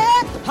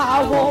quiet.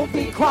 I won't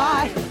be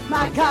quiet.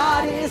 My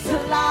God is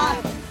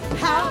alive.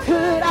 How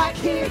could I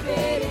keep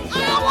it?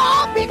 I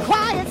won't be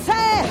quiet. Say,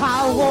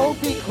 I won't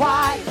be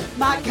quiet.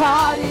 My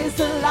God is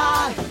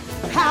alive.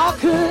 How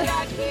could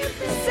I keep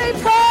it? Say,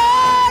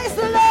 praise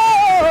the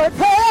Lord.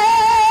 Praise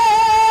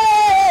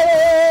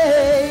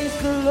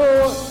the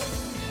Lord.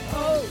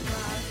 Oh,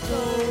 my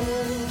soul.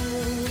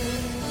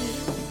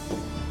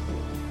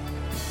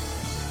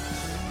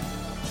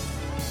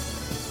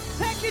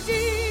 Thank you,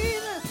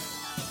 Jesus.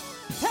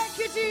 Thank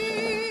you,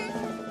 Jesus.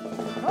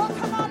 Oh,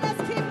 come on,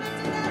 let's keep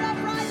lifting that up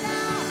right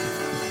now.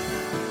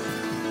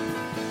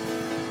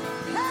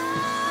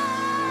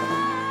 Hey!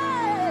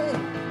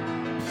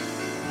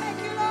 Thank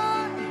you,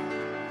 Lord.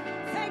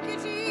 Thank you,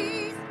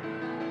 Jesus.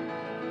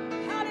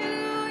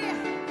 Hallelujah.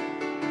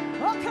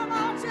 Oh, come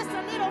on, just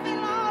a little bit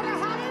longer.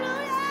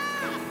 Hallelujah.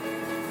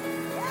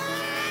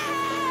 Yeah!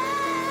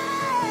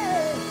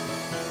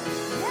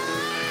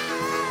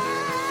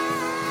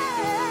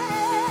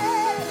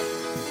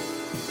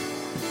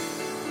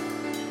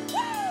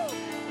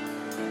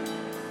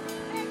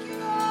 Thank you,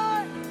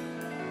 Lord.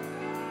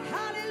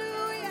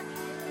 Hallelujah.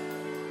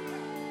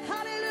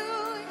 Hallelujah.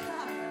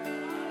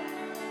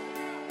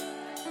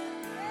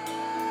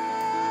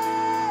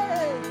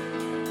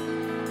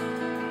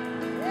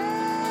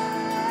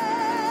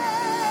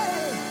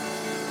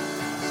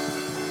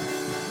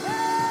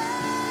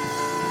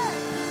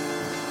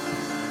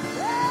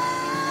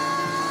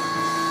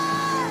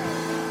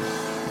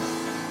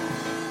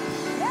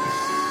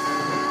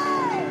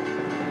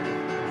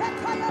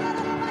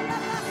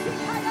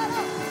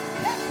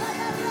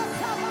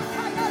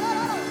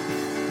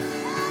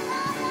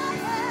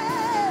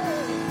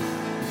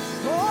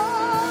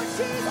 Oh,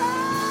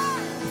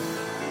 Jesus.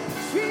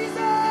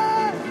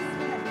 Jesus.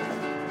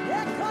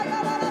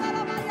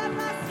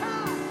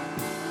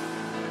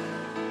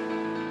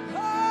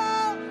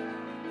 Oh,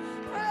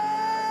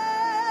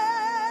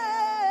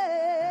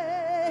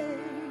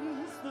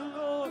 praise the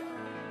Lord.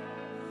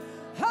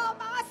 Oh,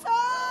 my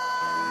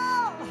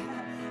soul.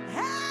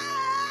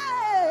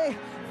 Hey,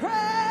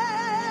 praise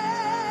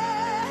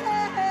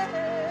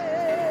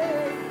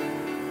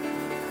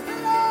the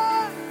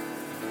Lord.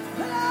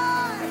 The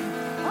Lord.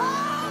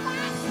 Oh,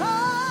 my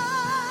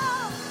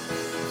soul.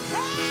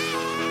 Hey,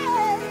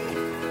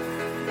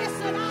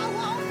 listen, I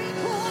won't be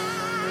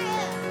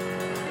quiet.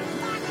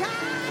 My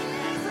God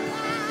is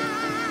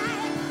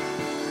alive.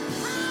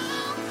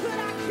 How could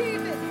I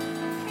keep it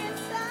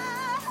inside?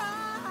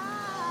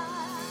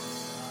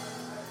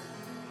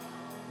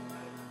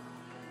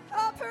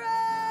 Oh, praise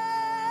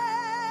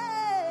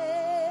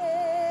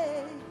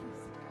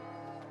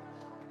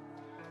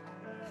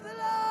the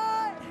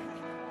Lord.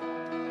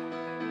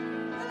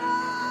 The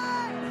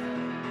Lord.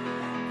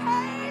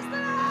 Praise the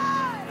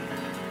Lord.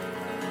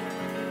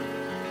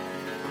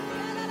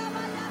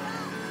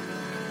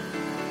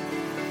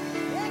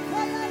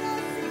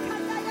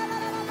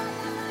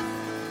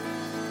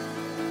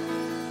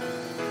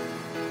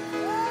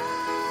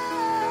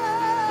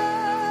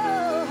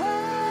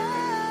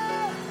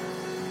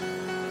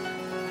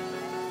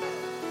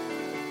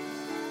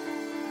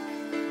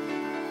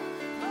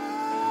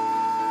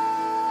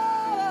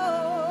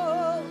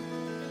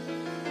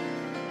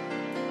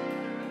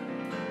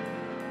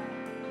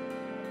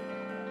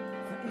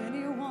 For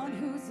anyone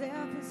who's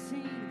ever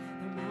seen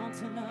the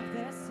mountain of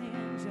their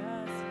sin just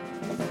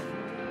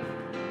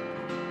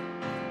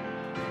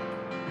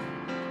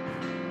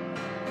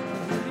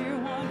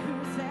anyone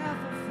who's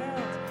ever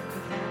felt the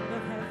hand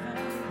of heaven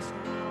reach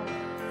down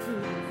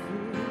through the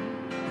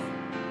fears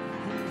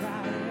and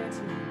dry their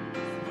tears.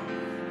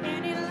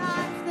 Any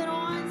life that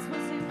once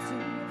was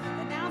empty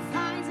that now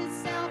finds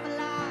itself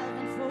alive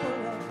and full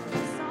of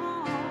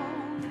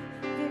song,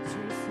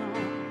 victory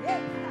song.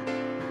 Yeah.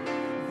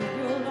 Then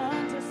you'll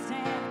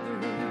understand the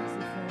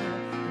reason for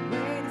the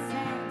way the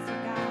saints of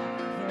God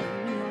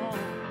carry on.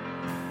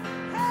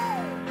 Hey,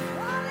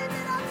 all lift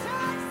it up,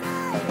 church,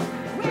 say,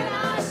 when I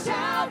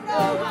shout,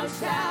 no, I'm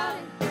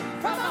shouting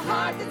from a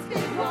heart that's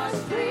been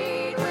washed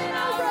clean. When I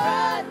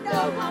run, no,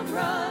 I'm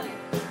running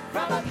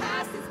from a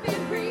past that's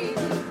been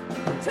breathing.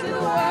 To the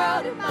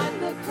world, it might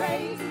look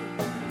crazy.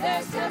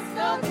 There's just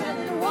no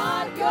telling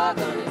what you're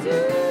gonna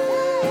do.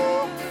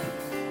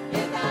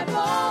 In that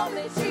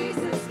moment,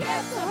 Jesus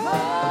gets a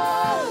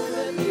hold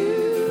of you.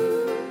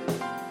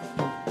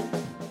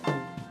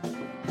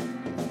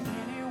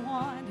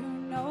 Anyone who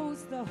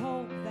knows the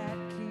hope that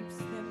keeps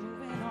them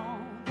moving on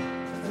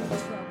through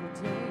troubled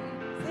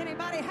days.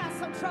 Anybody had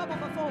some trouble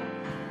before?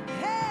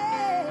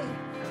 Hey!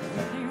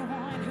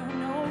 Anyone who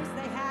knows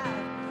they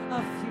have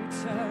a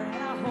future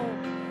and a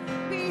hope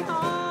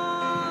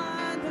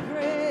beyond the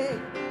grave.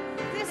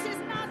 This is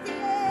not the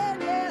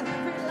end, yeah.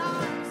 Every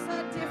life's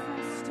a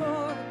different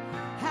story.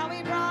 How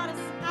he brought us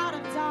out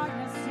of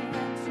darkness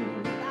into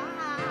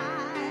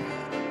light.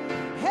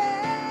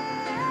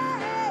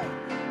 Hey,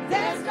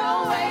 there's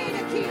no way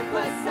to keep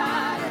us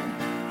silent.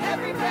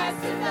 Every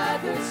breath's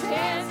another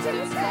chance to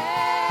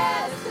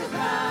test.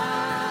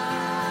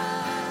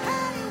 run.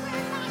 Hey,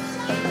 when I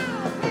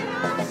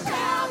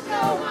shout,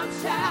 no, I'm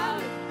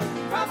shouting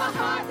from a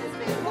heart that's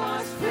been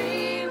washed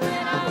free.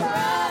 When I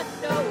run,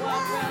 no,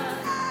 I'm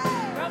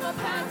running from a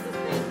past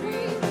that's been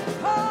free.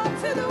 Oh,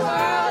 to the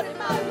world it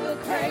might look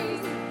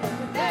crazy,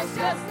 but there's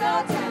just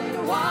no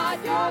telling what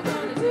you're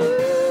gonna do.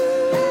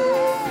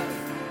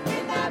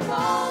 In that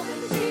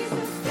moment,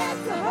 Jesus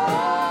gets a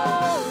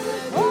hold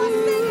of you. Oh,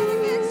 sing it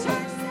again,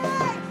 church,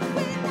 say,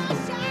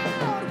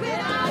 when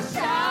I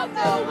shout,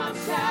 no, I'm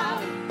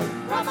shouting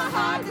from a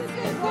heart that's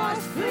been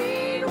washed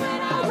free.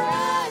 When I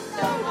run,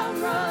 no, I'm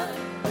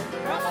running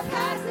from a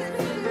past that's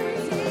been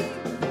free.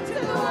 To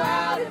the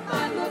world, it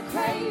might look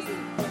crazy,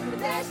 but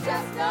there's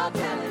just no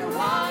telling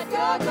what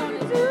you're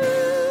gonna do.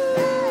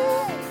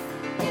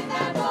 In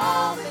that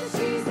moment,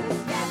 Jesus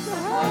gets a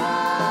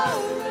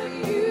hold of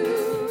you.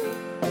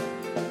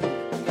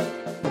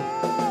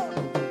 Oh,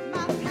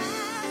 my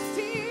past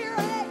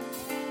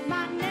erased,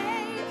 my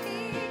name He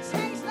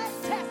changed. Let's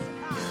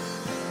testify.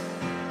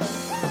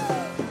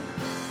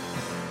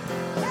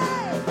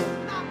 Hey,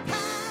 my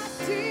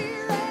past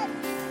erased,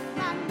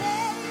 my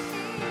name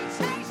He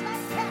changed.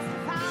 Let's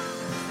testify.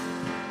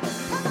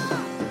 Come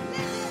on,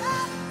 lift it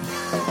up.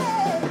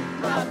 Hey,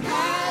 my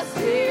past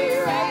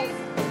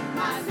erased,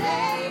 my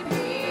name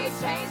He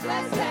changed.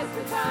 Let's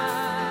testify.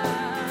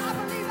 I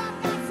believe I've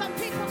got some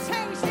people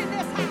changed in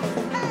this house.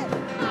 Hey,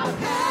 my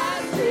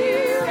past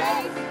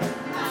erased,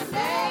 my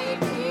name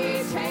He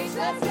changed.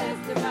 Let's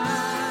testify.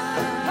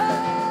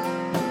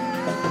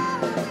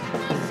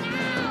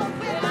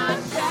 When I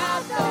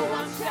shout, no,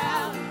 I'm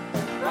shouting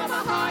from a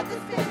heart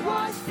that's been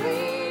washed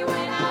free.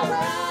 When I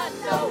run,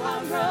 no,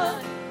 I'm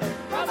running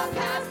from a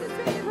past that's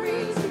been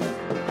reached.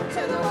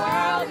 To the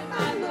world, it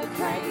might look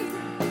crazy.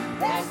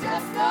 There's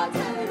just no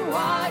telling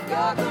what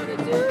you're gonna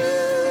do.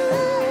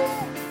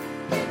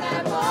 In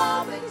that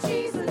moment,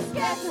 Jesus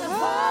gets a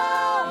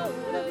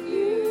hold of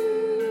you.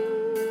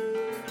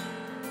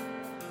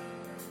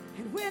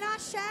 And when I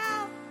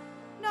shout,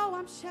 no,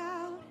 I'm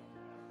shouting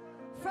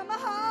from a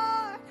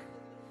heart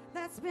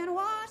that's been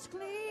washed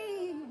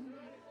clean.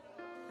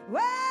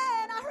 When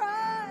I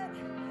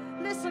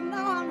run, listen, no,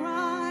 I'm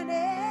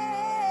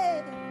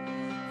running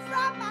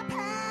from my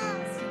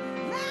past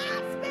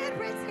that's been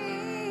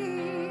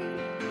redeemed.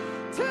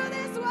 To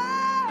this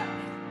world,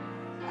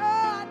 oh,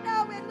 I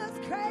know it looks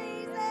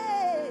crazy.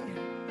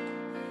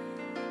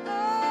 Oh,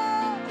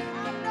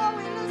 I know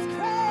it looks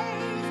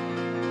crazy.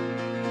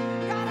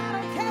 God, I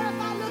don't care if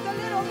I look a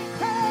little bit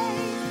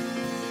crazy.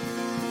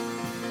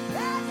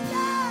 That's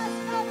just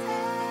no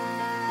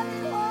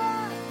telling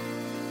what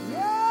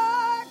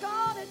you're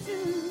gonna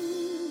do.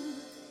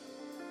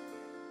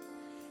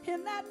 In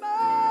that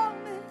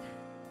moment,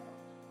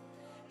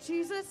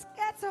 Jesus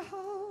gets a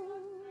hold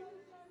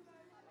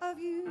of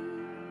you.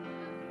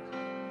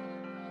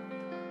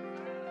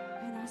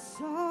 And I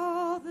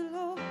saw the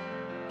Lord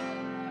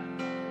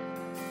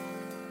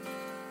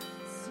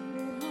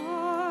seated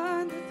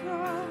on the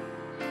throne.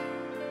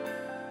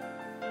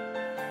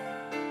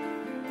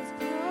 He was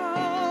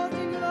clothed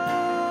in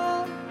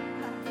glory,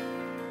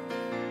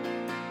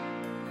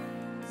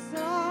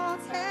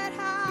 exalted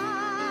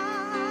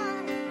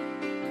high.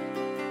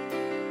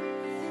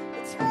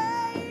 The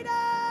train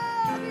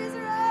of His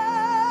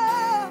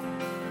robe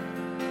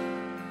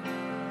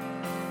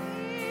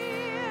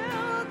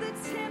filled the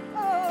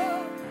temple.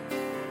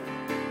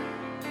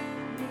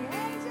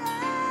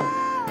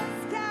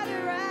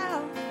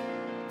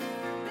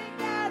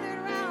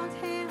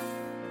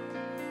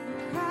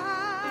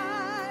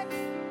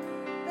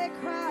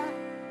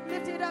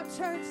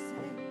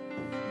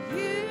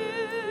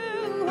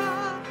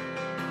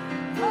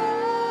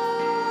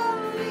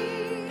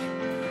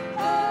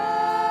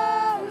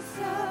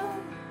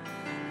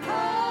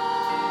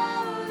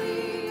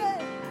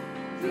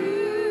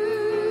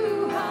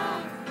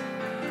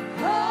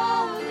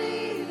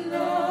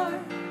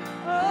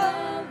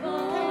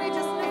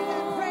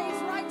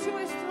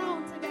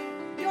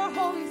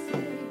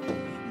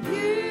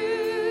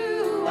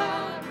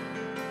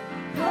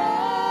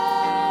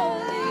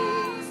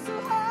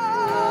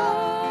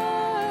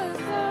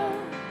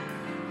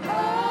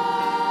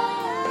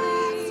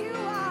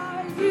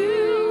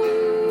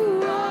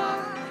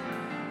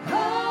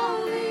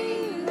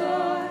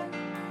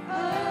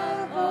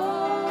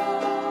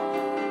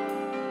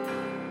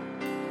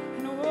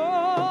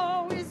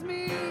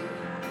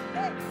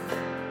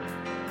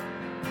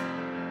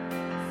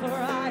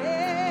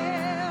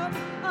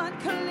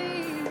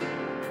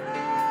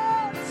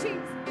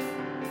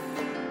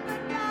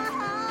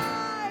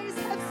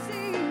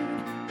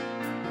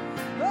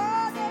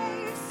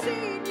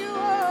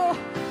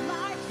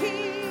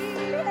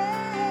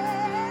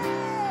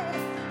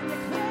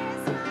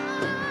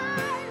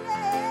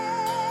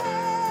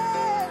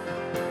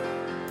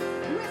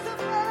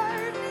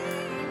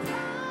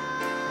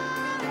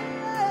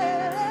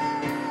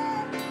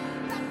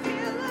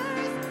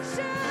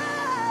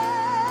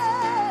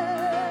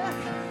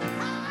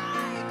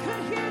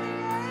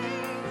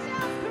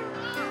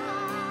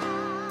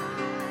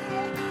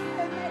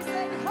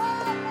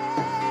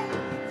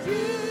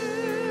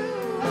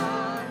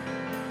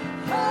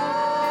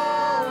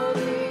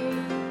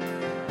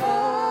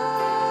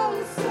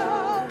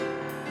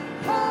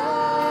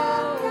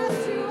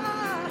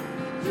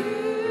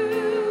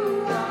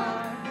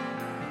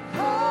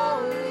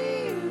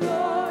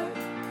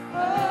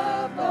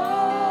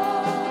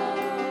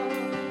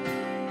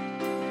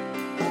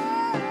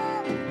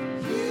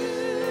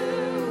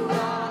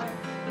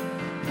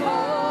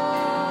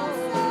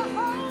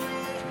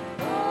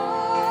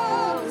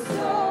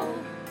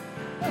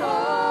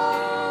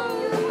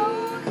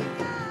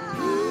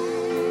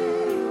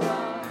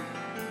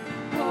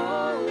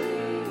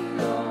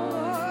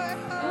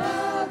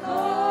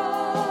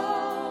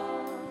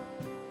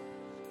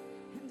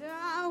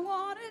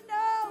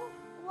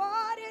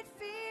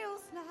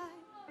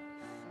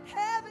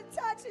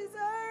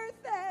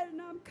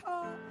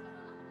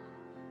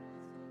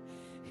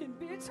 in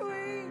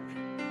between.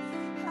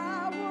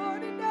 I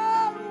want to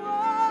know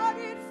what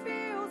it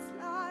feels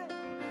like,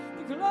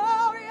 the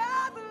glory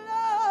of the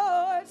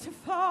Lord to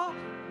fall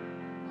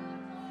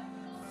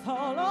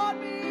on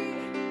me.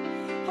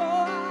 Oh,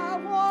 I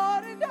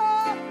want to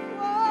know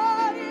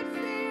what it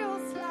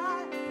feels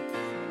like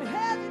when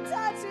heaven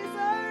touches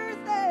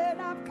earth and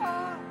I'm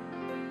caught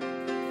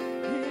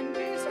in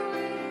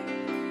between.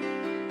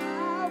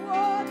 I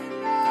want to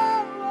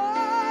know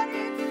what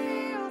it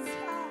feels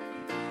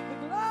like, the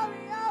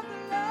glory of the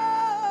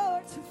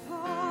Lord to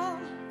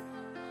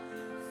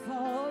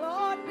fall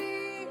on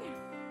me.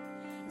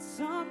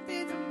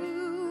 Something's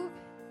moved,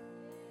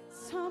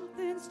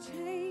 something's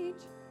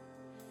changed.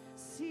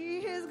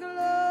 See His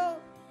glow,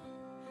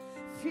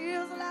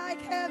 feels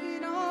like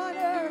heaven on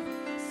earth.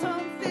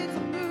 Something's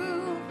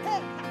moved,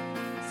 hey,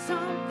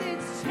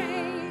 something's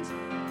changed.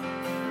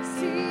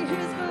 See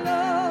His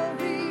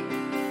glory,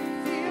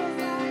 feels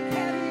like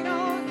heaven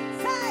on.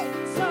 Say,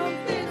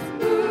 something's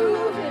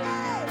moving,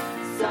 hey,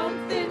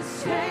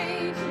 something's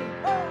changing.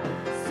 Oh,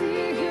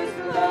 see His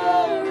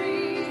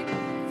glory,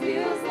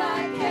 feels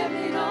like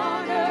heaven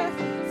on earth.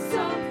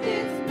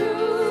 Something's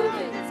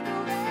moving,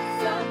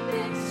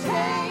 something's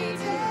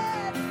changing.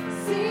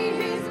 See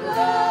His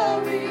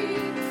glory,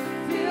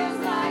 feels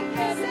like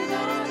heaven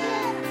on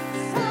earth.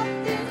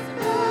 Something's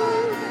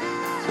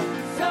moving,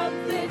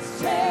 something's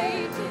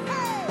changing.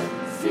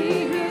 See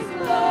His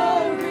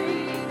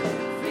glory,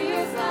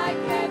 feels like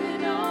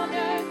heaven on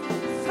earth.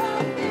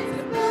 Something's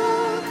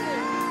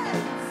moving,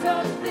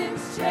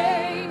 something's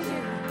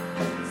changing.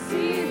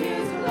 See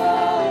His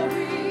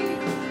glory,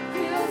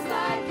 feels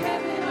like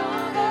heaven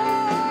on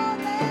earth.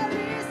 There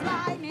is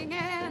lightning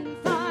and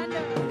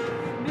thunder,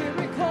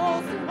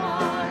 miracles and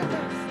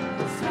wonders,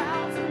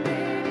 sounds of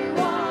many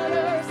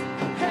waters,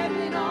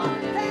 heaven on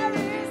earth.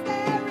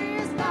 There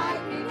is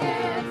lightning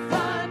and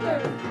thunder,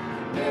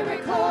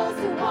 miracles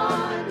and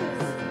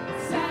wonders,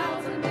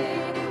 sounds of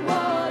many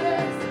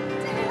waters,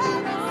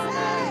 heaven on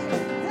earth.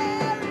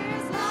 There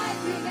is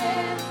lightning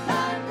and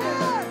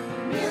thunder,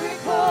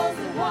 miracles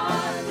and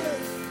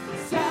wonders,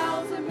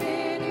 sounds of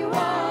many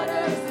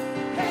waters,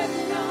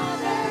 heaven on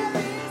earth.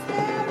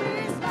 There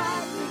is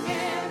lightning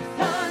and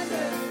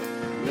thunder,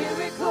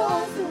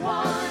 miracles and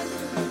wonders,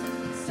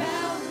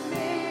 sounds of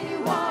many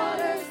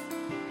waters,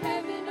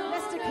 heaven on earth.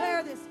 Let's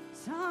declare this.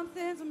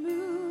 Something's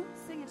moved.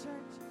 Sing it,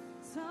 church.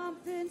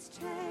 Something's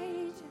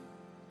changing.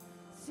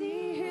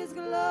 See His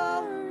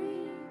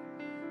glory,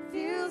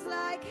 feels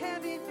like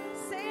heaven.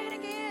 Say it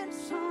again.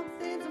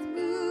 Something's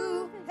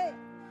moved. Hey,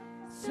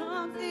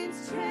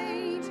 something's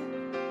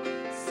changing.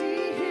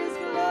 See His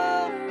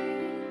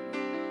glory.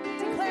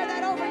 Declare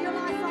that over your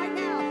life right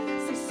now.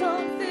 See,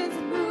 something's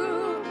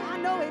moved. I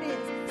know it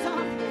is.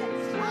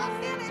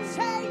 Something's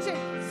changing.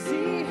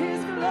 See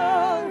His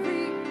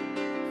glory.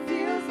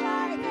 Feels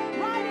like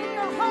right in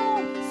your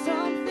home.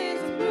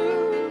 Something's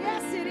moved.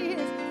 Yes, it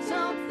is.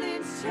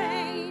 Something's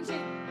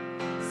changing.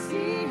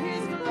 See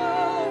His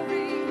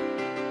glory.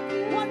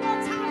 One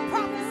more time,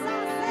 prophesy.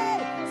 Say,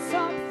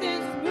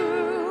 something's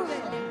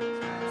moving.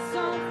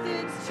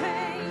 Something's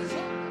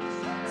changing.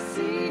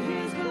 See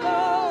His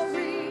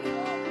glory.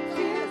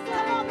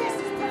 Come on, this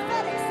is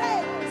prophetic. Say,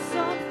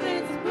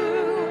 something's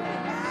moving.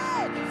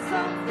 Hey,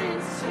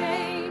 something's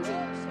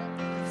changing.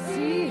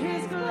 See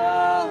His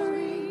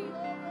glory.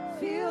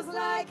 Feels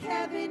like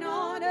heaven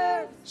on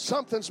earth.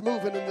 Something's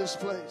moving in this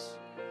place.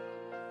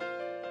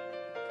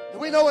 And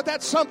we know what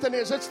that something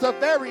is. It's the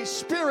very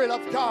Spirit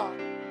of God.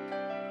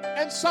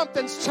 And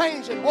something's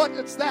changing. What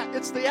is that?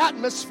 It's the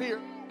atmosphere.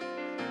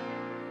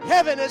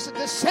 Heaven has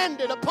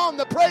descended upon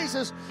the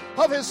praises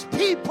of His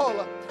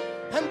people.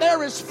 And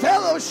there is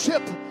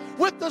fellowship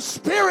with the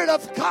Spirit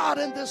of God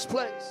in this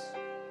place.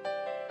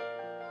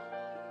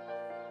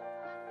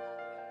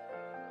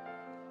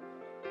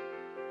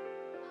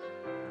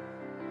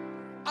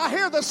 I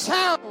hear the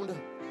sound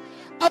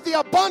of the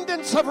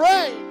abundance of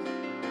rain.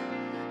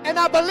 And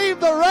I believe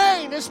the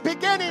rain is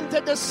beginning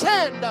to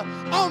descend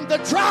on the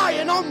dry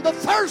and on the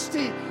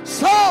thirsty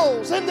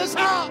souls in this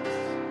house.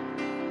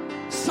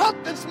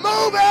 Something's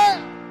moving.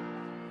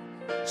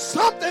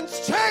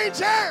 Something's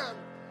changing.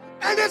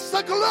 And it's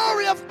the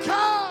glory of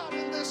God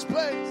in this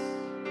place.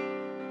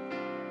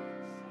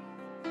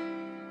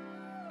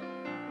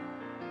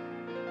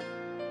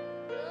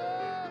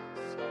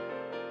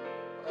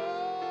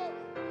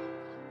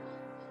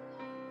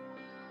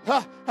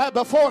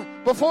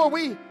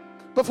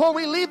 Before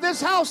we leave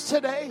this house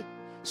today,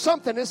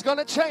 something is going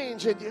to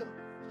change in you.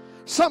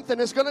 Something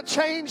is going to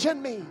change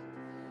in me.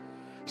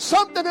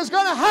 Something is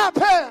going to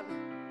happen.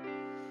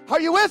 Are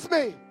you with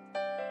me?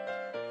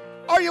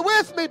 Are you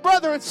with me,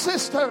 brother and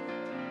sister?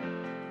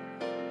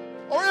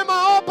 Or am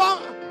I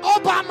all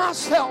by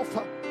myself?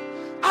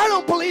 I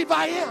don't believe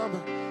I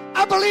am.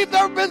 I believe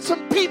there have been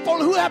some people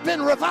who have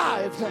been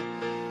revived.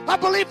 I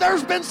believe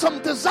there's been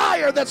some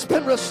desire that's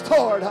been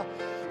restored.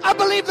 I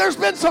believe there's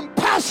been some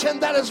passion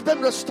that has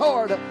been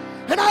restored.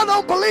 And I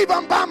don't believe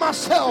I'm by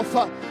myself.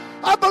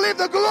 I believe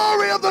the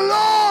glory of the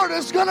Lord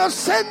is going to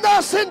send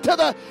us into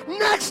the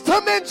next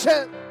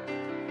dimension.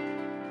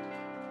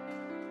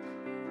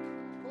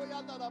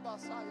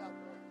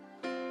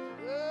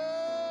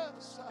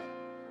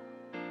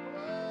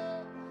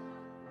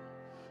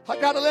 I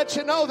got to let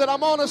you know that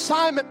I'm on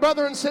assignment,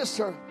 brother and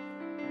sister.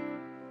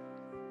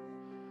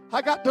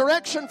 I got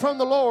direction from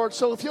the Lord,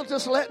 so if you'll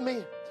just let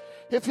me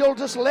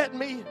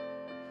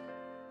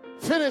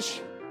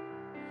finish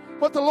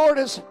what the Lord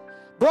has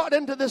brought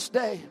into this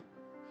day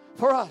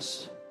for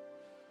us.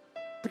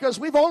 Because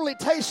we've only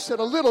tasted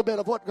a little bit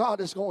of what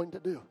God is going to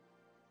do.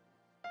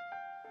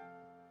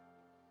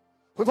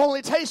 We've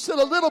only tasted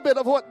a little bit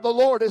of what the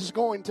Lord is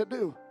going to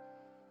do.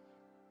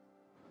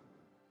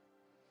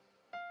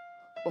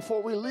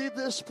 Before we leave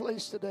this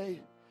place today,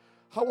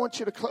 I want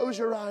you to close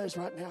your eyes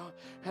right now,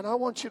 and I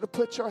want you to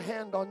put your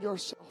hand on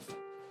yourself.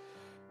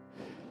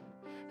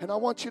 And I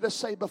want you to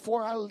say,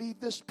 before I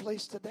leave this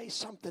place today,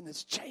 something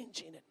is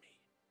changing in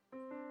me.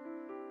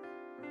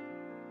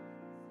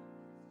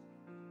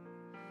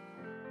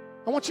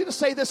 I want you to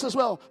say this as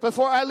well.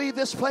 Before I leave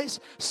this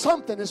place,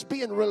 something is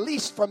being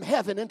released from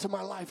heaven into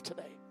my life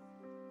today.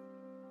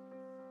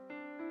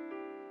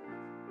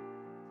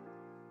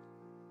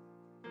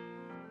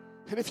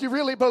 And if you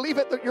really believe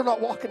it, that you're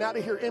not walking out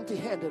of here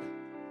empty-handed.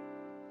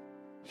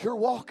 You're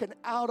walking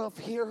out of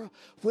here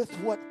with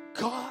what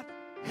God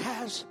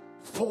has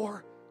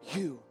for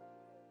you.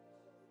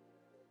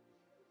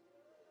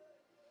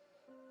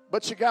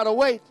 But you got to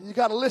wait. You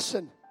got to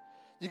listen.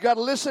 You got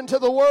to listen to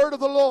the word of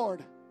the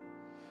Lord.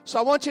 So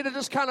I want you to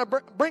just kind of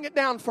bring it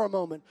down for a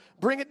moment.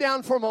 Bring it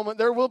down for a moment.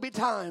 There will be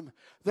time.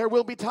 There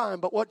will be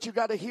time. But what you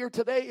got to hear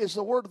today is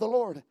the word of the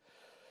Lord.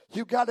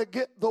 You got to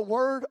get the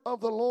word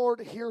of the Lord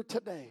here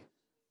today.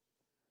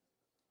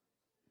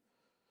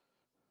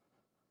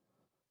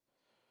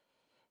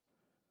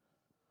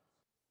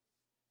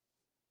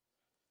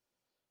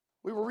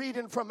 We were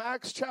reading from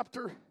Acts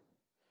chapter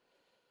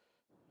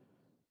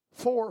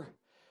 4,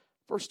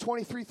 verse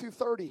 23 through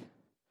 30.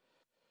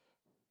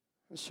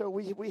 And so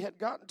we had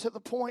gotten to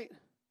the point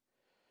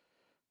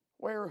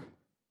where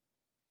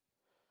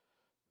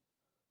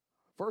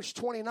verse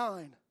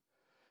 29.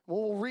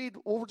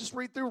 We'll just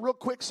read through real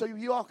quick so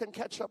you all can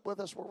catch up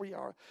with us where we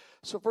are.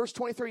 So verse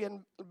 23,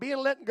 and being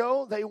let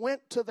go, they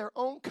went to their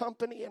own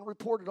company and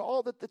reported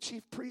all that the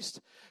chief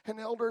priests and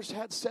elders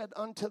had said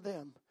unto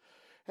them.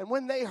 And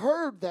when they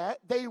heard that,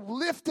 they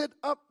lifted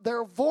up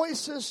their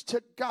voices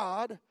to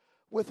God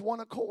with one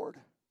accord.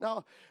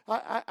 Now,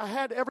 I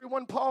had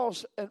everyone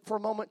pause for a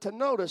moment to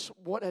notice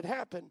what had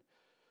happened.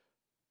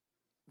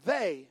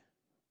 They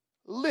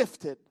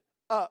lifted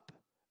up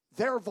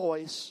their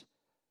voice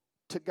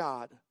to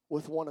God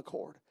with one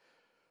accord,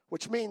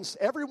 which means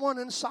everyone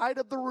inside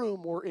of the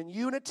room were in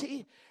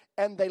unity,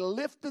 and they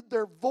lifted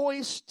their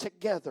voice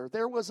together.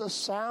 There was a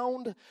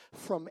sound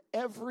from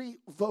every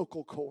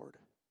vocal cord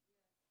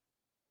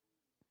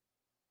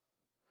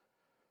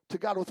to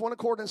God with one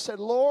accord, and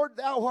said, Lord,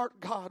 thou art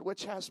God,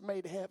 which hast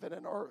made heaven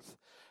and earth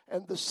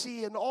and the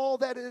sea and all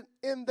that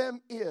in them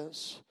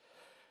is,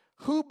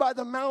 who by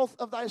the mouth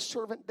of thy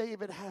servant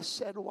David has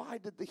said, why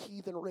did the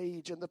heathen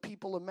rage and the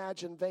people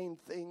imagine vain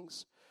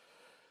things?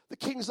 The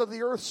kings of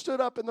the earth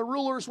stood up, and the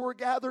rulers were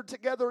gathered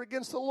together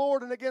against the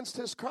Lord and against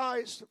his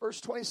Christ.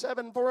 Verse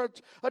 27, for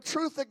a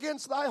truth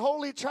against thy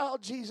holy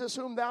child Jesus,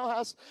 whom thou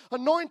hast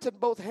anointed,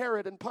 both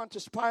Herod and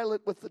Pontius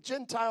Pilate with the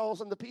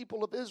Gentiles and the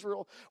people of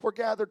Israel were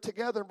gathered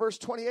together. Verse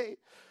 28,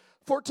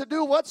 for to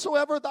do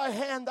whatsoever thy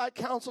hand, thy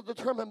counsel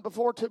determined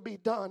before to be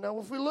done. Now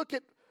if we look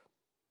at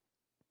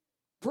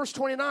verse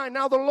 29,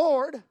 now the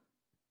Lord,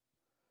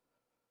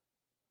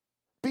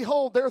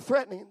 behold their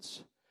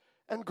threatenings,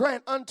 and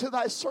grant unto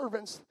thy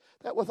servants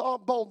that with all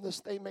boldness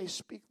they may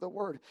speak the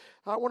word.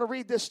 I want to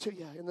read this to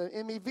you in the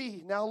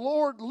MEV. Now,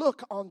 Lord,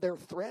 look on their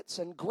threats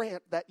and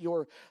grant that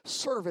your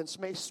servants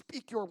may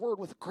speak your word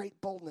with great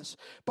boldness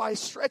by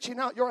stretching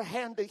out your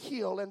hand to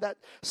heal, and that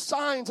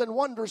signs and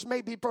wonders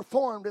may be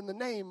performed in the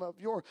name of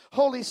your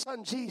holy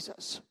Son,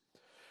 Jesus.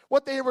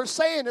 What they were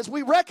saying is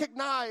we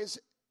recognize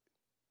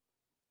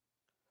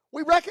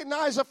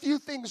a few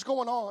things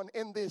going on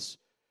in this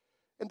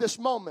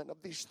moment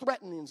of these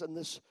threatenings and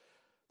this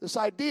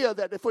idea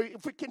that if we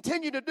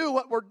continue to do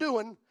what we're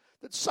doing,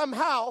 that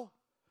somehow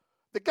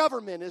the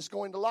government is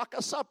going to lock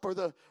us up, or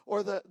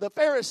the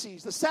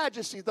Pharisees, the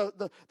Sadducees,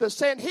 the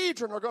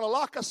Sanhedrin are going to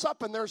lock us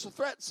up, and there's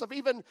threats of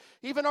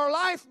even our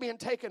life being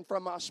taken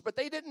from us. But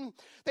they didn't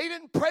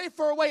pray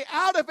for a way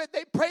out of it.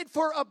 They prayed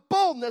for a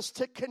boldness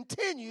to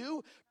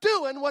continue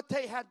doing what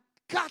they had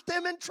got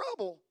them in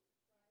trouble.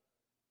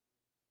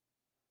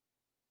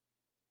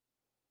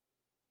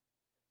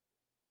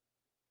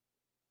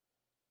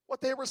 What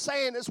they were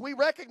saying is, we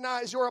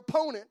recognize your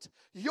opponent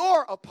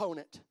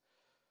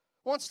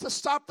wants to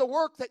stop the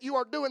work that you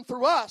are doing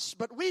through us,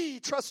 but we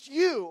trust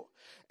you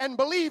and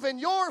believe in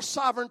your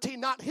sovereignty,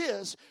 not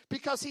his,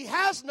 because he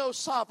has no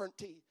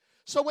sovereignty.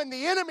 So when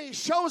the enemy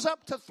shows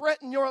up to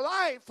threaten your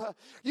life,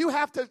 you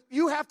have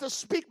to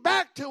speak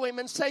back to him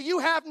and say, you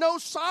have no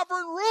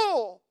sovereign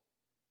rule.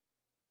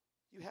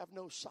 You have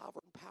no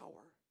sovereign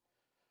power.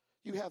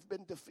 You have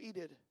been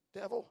defeated,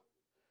 devil.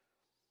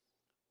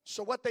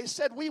 So what they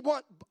said, we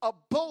want a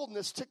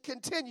boldness to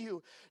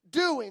continue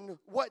doing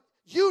what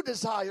you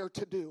desire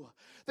to do.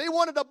 They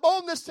wanted a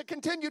boldness to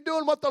continue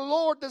doing what the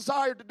Lord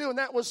desired to do, and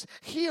that was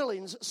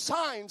healings,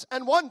 signs,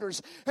 and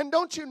wonders. And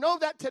don't you know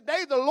that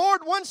today the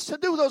Lord wants to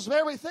do those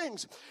very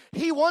things?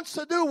 He wants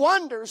to do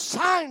wonders,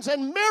 signs,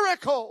 and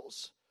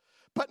miracles.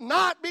 But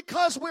not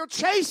because we're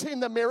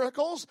chasing the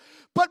miracles,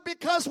 but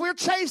because we're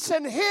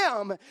chasing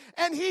Him.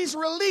 And He's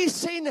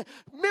releasing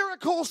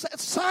miracles,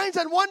 signs,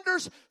 and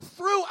wonders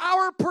through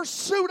our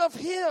pursuit of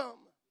Him.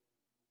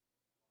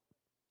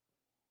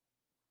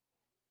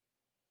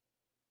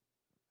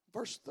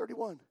 Verse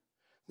 31.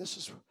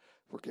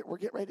 We're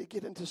getting ready to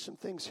get into some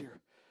things here.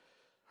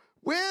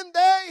 When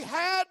they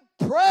had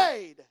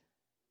prayed,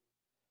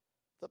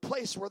 the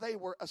place where they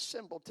were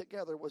assembled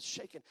together was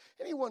shaken.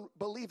 Anyone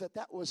believe that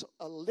that was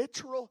a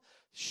literal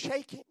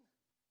shaking?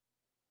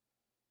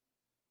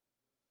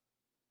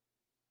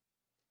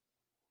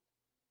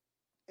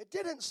 It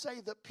didn't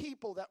say the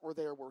people that were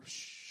there were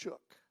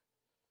shook. It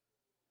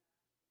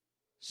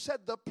said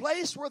the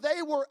place where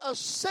they were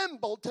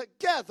assembled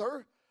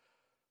together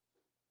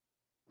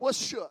was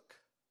shook.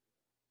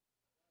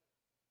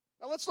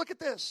 Now let's look at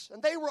this.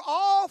 And they were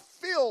all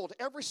filled,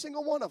 every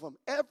single one of them,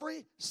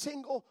 every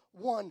single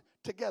one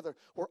together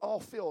were all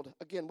filled,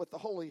 again, with the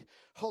Holy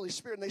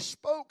Spirit. And they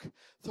spoke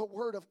the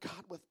word of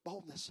God with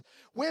boldness.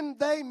 When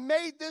they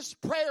made this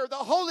prayer, the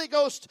Holy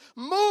Ghost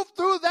moved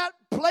through that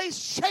place,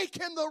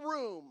 shaking the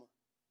room.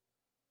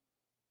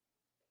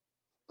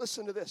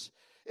 Listen to this.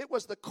 It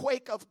was the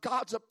quake of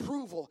God's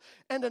approval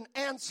and an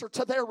answer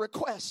to their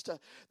request.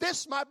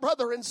 This, my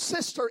brother and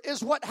sister,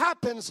 is what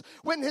happens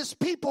when His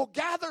people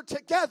gather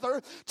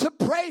together to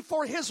pray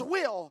for His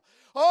will.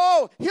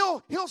 Oh,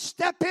 he'll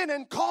step in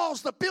and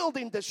cause the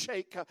building to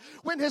shake.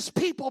 When His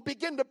people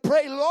begin to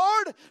pray,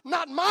 Lord,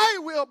 not my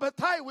will, but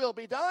Thy will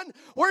be done.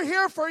 We're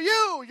here for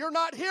You. You're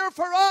not here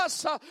for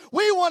us.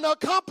 We want to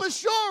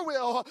accomplish Your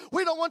will.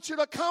 We don't want You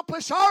to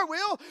accomplish our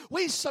will.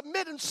 We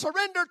submit and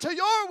surrender to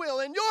Your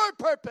will and Your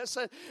purpose.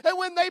 And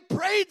when they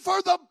prayed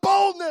for the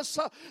boldness,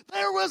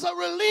 there was a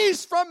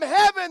release from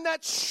heaven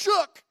that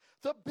shook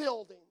the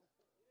building.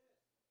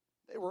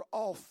 They were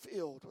all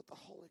filled with the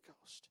Holy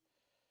Ghost.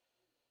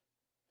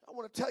 I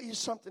want to tell you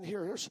something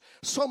here. There's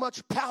so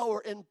much power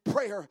in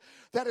prayer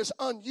that is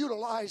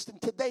unutilized in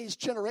today's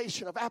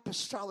generation of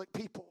apostolic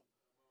people.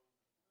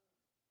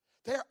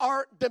 There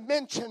are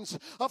dimensions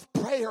of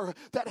prayer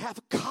that have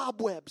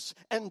cobwebs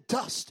and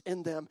dust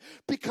in them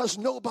because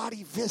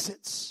nobody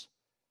visits.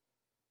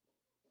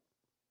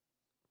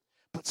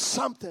 But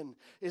something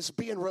is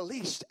being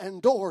released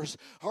and doors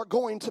are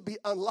going to be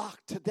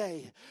unlocked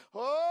today.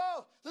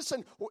 Oh,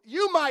 listen,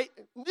 you might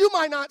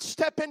not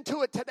step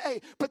into it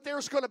today, but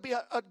there's going to be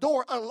a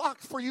door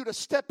unlocked for you to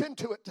step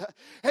into it.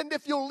 And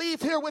if you'll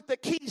leave here with the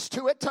keys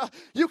to it,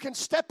 you can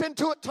step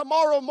into it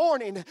tomorrow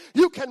morning.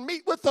 You can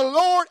meet with the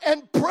Lord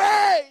and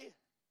pray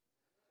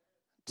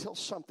until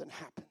something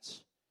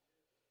happens.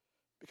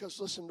 Because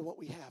listen to what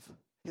we have.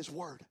 His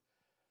Word.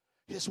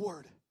 His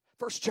Word.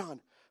 1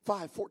 John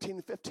 5:14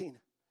 and 15.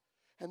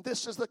 And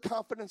this is the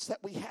confidence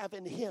that we have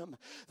in Him,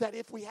 that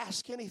if we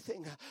ask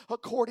anything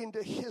according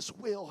to His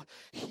will,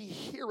 He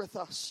heareth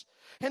us.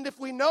 And if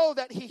we know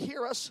that He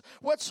hear us,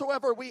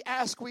 whatsoever we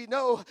ask, we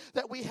know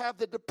that we have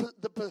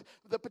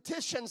the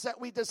petitions that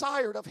we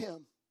desired of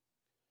Him.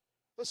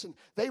 Listen,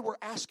 they were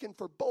asking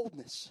for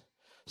boldness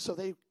so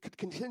they could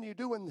continue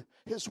doing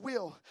His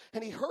will.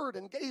 And He heard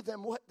and gave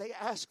them what they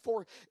asked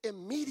for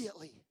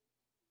immediately.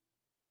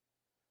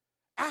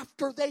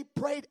 After they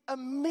prayed,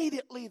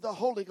 immediately the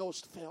Holy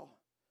Ghost fell.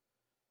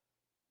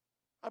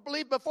 I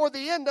believe before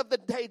the end of the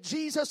day,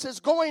 Jesus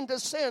is going to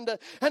send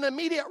an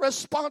immediate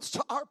response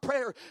to our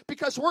prayer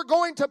because we're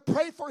going to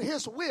pray for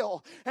His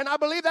will. And I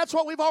believe that's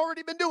what we've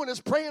already been doing, is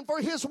praying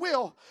for His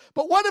will.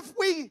 But what if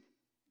we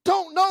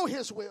don't know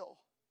His will?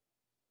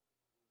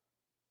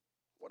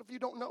 What if you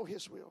don't know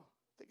His will?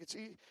 I think it's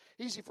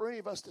easy for any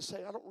of us to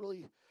say, I don't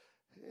really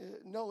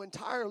know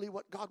entirely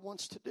what God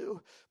wants to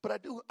do, but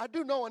I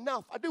do know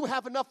enough. I do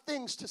have enough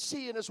things to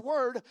see in His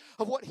Word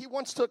of what He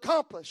wants to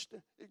accomplish.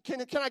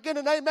 Can I get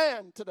an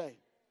amen today?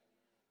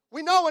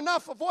 We know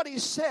enough of what He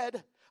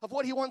said, of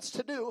what He wants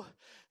to do,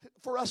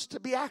 for us to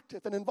be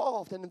active and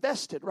involved and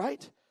invested,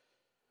 right?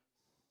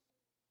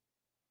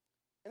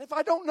 And if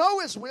I don't know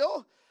His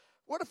will,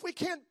 what if we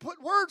can't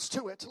put words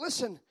to it?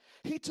 Listen,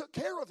 He took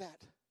care of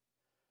that.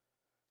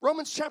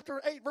 Romans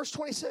chapter 8, verse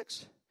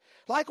 26.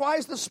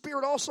 Likewise, the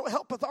Spirit also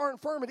helpeth our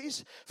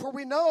infirmities, for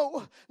we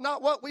know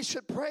not what we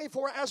should pray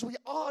for as we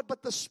ought,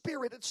 but the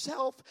Spirit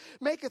itself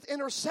maketh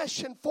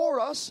intercession for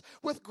us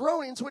with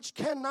groanings which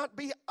cannot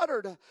be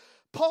uttered.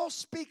 Paul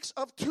speaks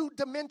of two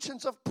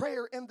dimensions of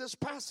prayer in this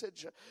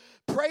passage.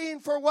 Praying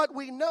for what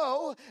we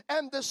know,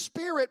 and the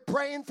Spirit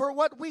praying for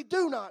what we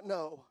do not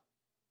know.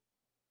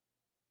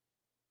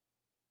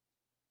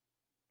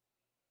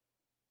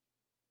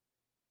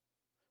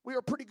 We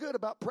are pretty good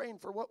about praying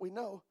for what we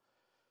know,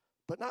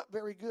 but not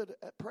very good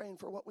at praying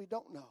for what we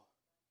don't know.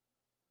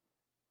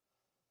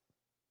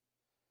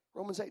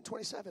 Romans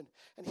 8:27.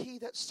 And He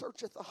that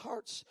searcheth the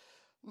hearts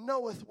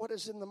knoweth what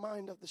is in the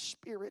mind of the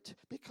Spirit,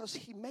 because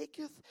he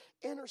maketh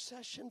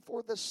intercession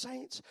for the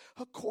saints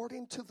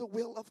according to the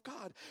will of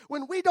God.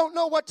 When we don't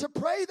know what to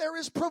pray, there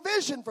is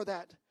provision for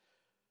that.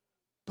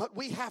 But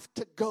we have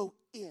to go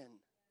in.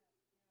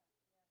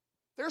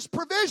 There's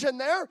provision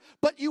there,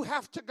 but you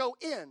have to go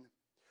in.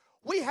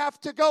 We have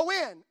to go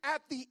in.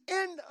 At the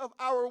end of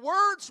our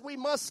words, we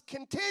must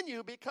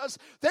continue, because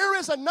there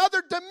is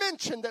another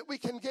dimension that we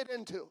can get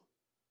into.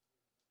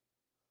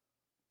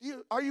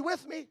 Are you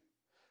with me?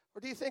 Or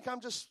do you think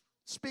I'm just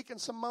speaking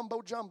some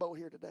mumbo jumbo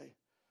here today?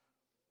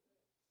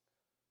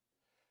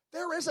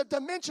 There is a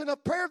dimension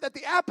of prayer that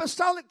the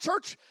apostolic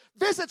church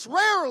visits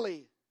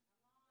rarely.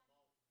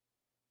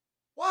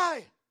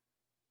 Why?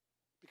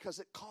 Because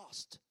it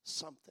costs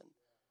something.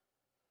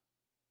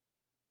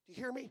 Do you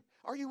hear me?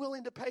 Are you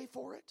willing to pay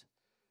for it?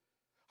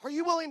 Are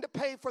you willing to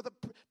pay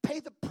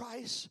the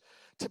price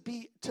to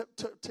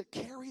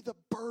carry the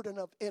burden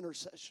of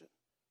intercession?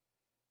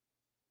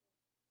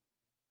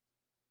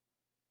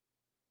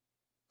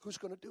 Who's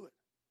going to do it?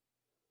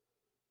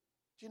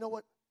 Do you know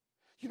what?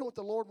 You know what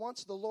the Lord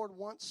wants? The Lord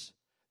wants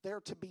there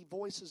to be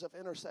voices of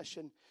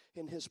intercession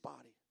in his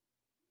body.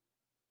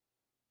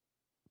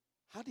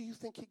 How do you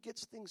think he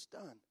gets things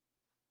done?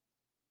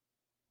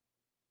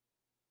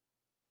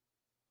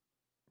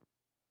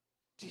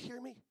 Do you hear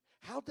me?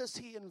 How does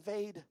he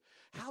invade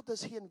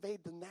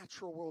the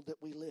natural world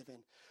that we live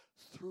in?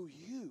 Through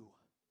you.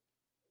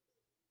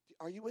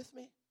 Are you with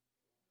me?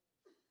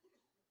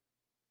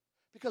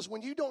 Because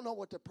when you don't know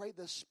what to pray,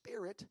 the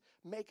Spirit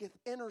maketh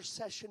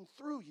intercession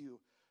through you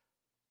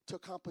to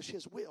accomplish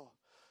his will.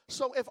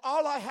 So if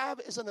all I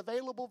have is an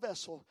available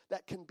vessel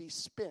that can be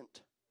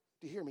spent,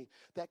 do you hear me?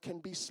 That can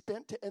be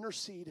spent to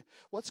intercede,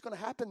 what's going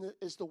to happen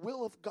is the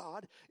will of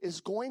God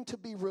is going to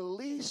be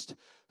released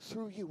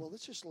through you. Well,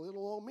 it's just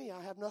little old me.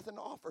 I have nothing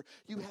to offer.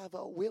 You have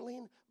a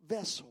willing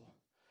vessel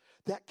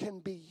that can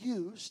be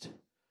used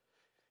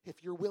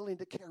if you're willing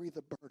to carry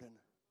the burden.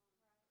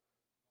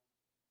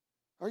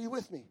 Are you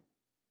with me?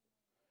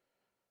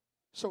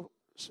 So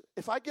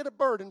if I get a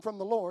burden from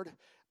the Lord,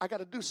 I got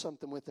to do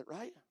something with it,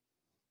 right?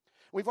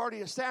 We've already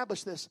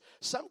established this.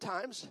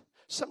 Sometimes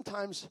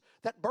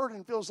that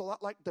burden feels a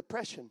lot like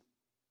depression.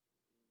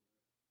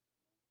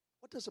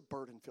 What does a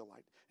burden feel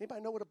like?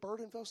 Anybody know what a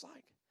burden feels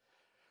like?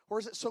 Or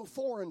is it so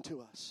foreign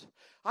to us?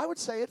 I would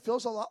say it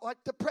feels a lot like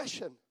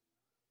depression.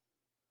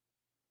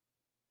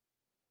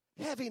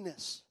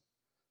 Heaviness.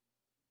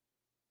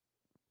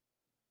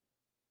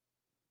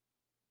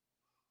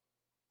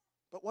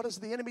 But what has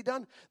the enemy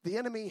done? The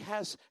enemy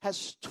has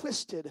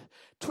twisted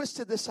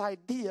this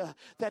idea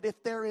that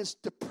if there is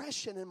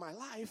depression in my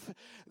life,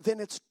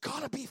 then it's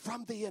got to be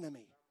from the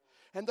enemy.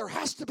 And there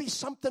has to be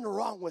something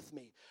wrong with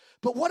me.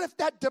 But what if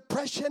that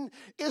depression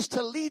is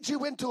to lead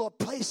you into a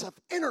place of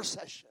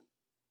intercession?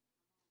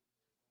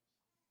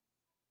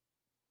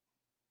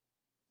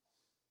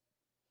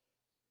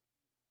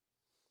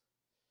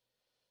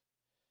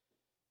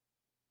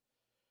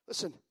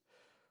 Listen.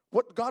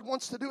 What God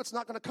wants to do, it's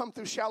not going to come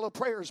through shallow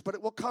prayers, but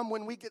it will come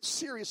when we get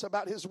serious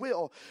about his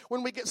will.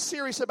 When we get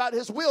serious about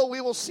his will, we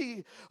will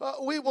see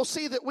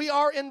that we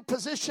are in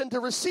position to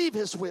receive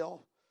his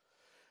will.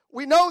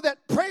 We know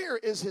that prayer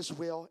is his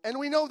will, and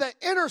we know that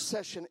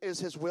intercession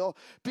is his will,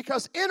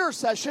 because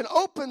intercession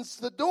opens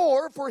the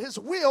door for his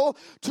will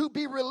to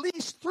be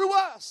released through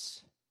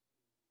us.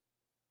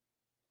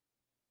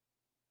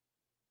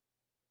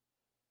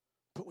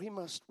 But we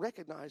must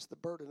recognize the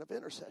burden of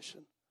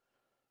intercession.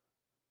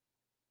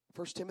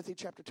 1 Timothy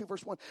chapter 2,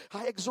 verse 1.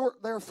 I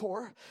exhort,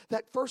 therefore,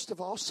 that first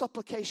of all,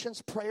 supplications,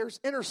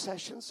 prayers,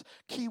 intercessions,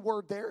 key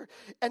word there,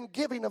 and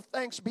giving of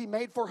thanks be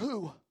made for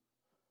who?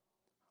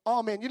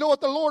 All men. You know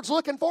what the Lord's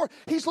looking for?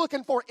 He's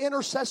looking for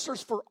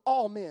intercessors for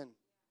all men.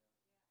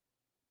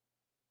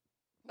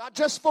 Not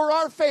just for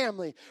our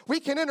family. You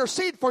can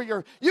intercede for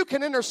your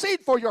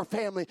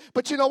family.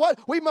 But you know what?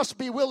 We must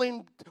be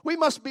willing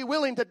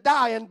to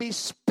die and be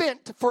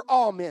spent for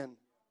all men.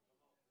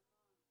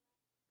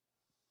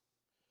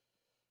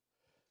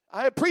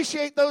 I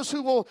appreciate those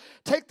who will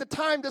take the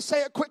time to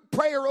say a quick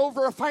prayer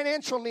over a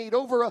financial need,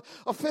 over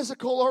a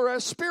physical or a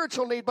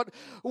spiritual need, but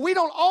we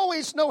don't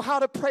always know how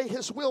to pray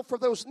his will for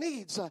those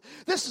needs.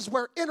 This is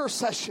where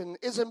intercession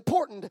is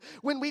important.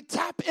 When we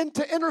tap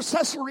into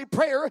intercessory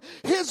prayer,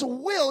 his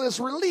will is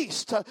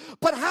released.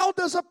 But how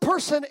does a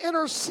person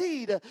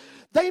intercede?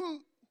 They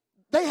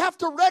have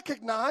to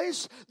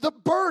recognize the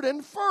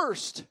burden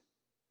first.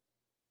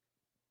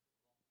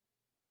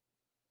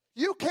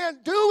 You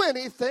can't do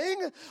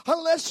anything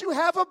unless you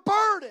have a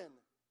burden.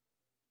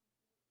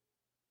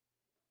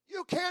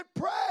 You can't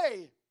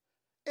pray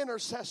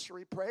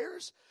intercessory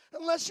prayers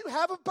unless you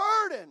have a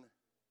burden.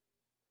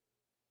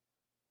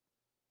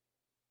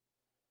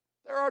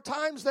 There are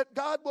times that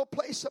God will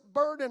place a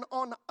burden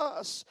on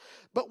us,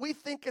 but we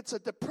think it's a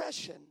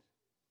depression.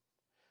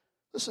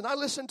 Listen, I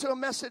listened to a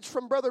message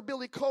from Brother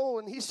Billy Cole,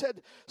 and he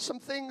said some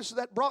things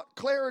that brought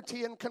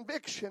clarity and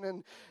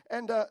conviction.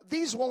 And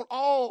these won't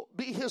all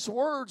be his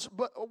words,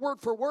 but word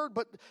for word.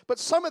 But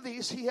some of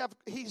these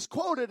he's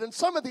quoted, and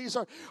some of these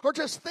are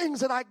just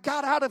things that I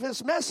got out of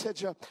his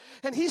message.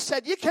 And he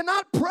said, you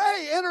cannot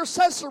pray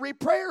intercessory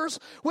prayers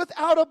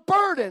without a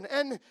burden,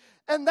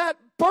 and that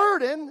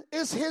burden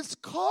is his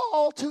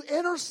call to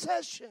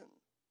intercession.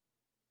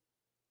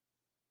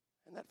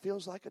 And that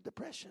feels like a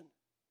depression.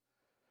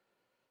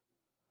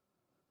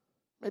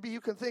 Maybe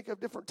you can think of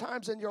different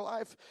times in your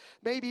life,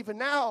 maybe even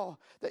now,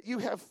 that you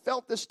have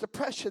felt this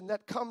depression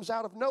that comes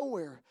out of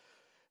nowhere.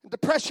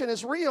 Depression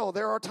is real.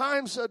 There are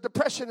times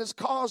depression is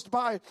caused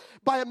by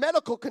a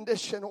medical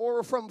condition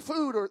or from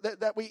food or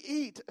that we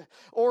eat.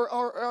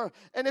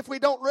 And if we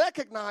don't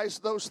recognize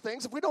those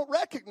things, if we don't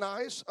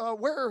recognize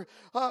where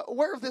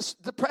this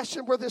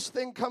depression, where this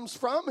thing comes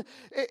from,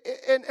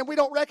 and we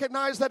don't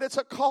recognize that it's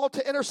a call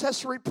to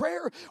intercessory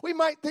prayer, we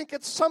might think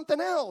it's something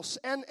else.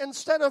 And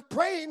instead of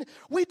praying,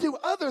 we do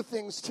other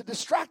things to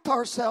distract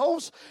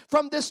ourselves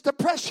from this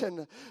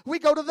depression. We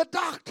go to the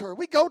doctor.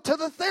 We go to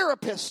the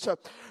therapist.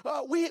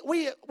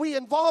 We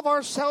involve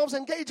ourselves,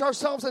 engage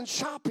ourselves in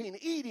shopping,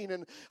 eating,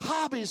 and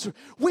hobbies.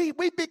 We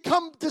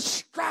become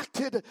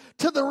distracted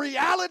to the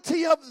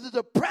reality of the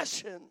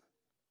depression.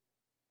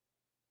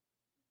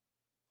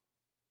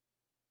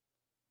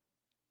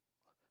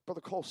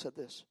 Brother Cole said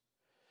this.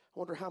 I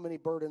wonder how many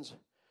burdens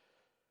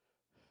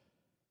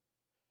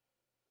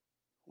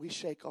we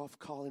shake off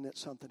calling it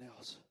something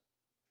else.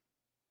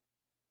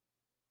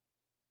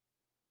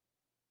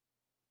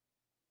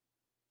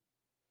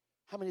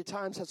 How many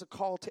times has a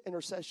call to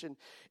intercession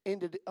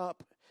ended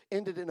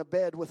in a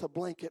bed with a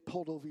blanket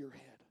pulled over your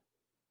head?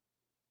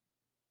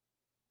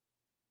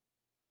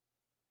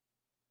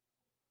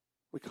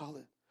 We call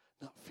it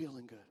not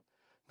feeling good,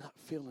 not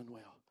feeling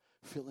well,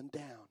 feeling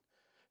down,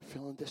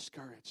 feeling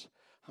discouraged.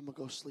 I'm going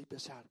to go sleep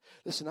this out.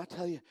 Listen, I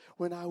tell you,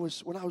 when I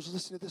was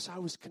listening to this, I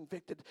was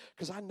convicted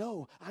because I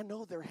know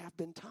there have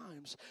been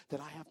times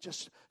that I have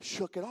just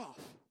shook it off.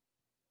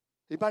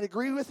 Anybody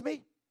agree with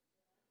me?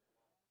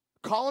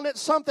 Calling it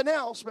something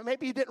else, but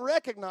maybe you didn't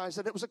recognize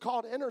that it was a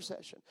call to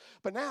intercession.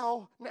 But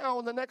now,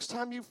 the next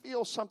time you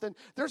feel something,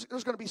 there's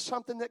going to be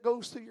something that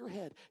goes through your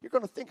head. You're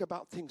going to think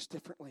about things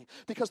differently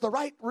because the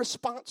right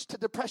response to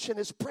depression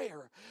is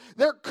prayer.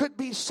 There could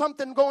be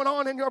something going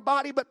on in your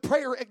body, but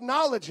prayer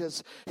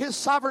acknowledges His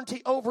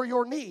sovereignty over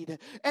your need.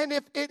 And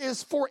if it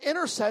is for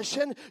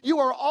intercession, you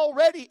are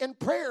already in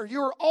prayer.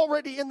 You are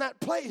already in that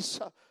place.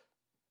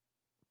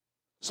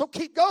 So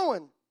keep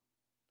going.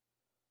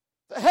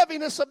 The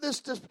heaviness of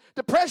this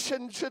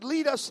depression should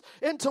lead us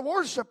into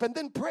worship and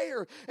then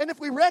prayer. And if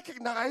we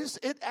recognize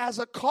it as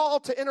a call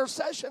to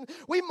intercession,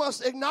 we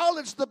must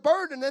acknowledge the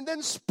burden and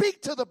then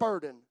speak to the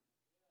burden.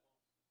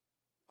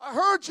 I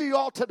heard you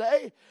all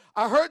today.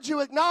 I heard you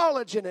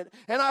acknowledging it,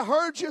 and I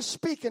heard you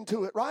speaking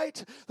to it,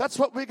 right? That's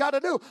what we got to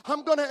do.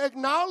 I'm going to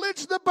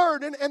acknowledge the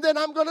burden, and then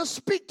I'm going to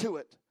speak to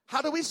it.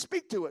 How do we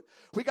speak to it?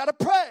 We got to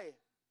pray.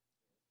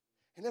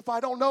 And if I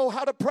don't know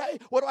how to pray,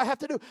 what do I have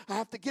to do? I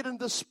have to get in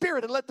the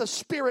Spirit and let the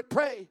Spirit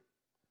pray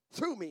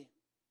through me.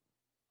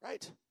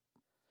 Right?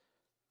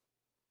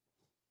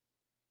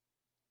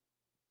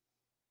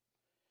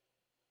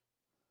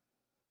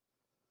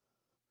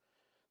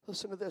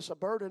 Listen to this. A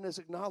burden is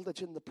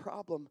acknowledging the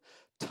problem.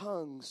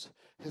 Tongues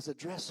is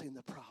addressing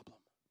the problem.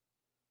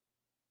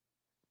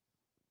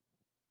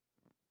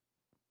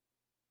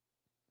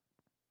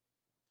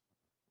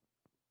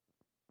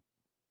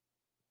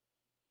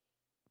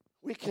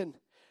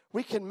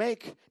 We can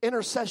make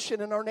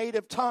intercession in our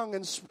native tongue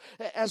and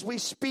as we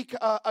speak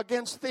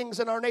against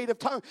things in our native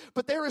tongue.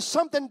 But there is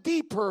something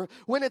deeper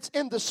when it's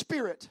in the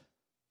Spirit.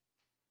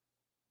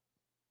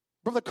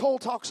 Brother Cole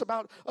talks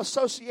about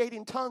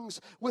associating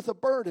tongues with a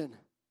burden.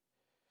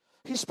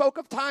 He spoke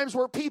of times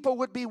where people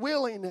would be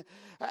wailing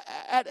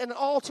at an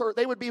altar.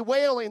 They would be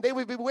wailing. They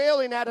would be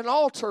wailing at an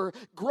altar,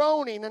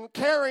 groaning and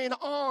carrying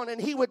on. And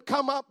he would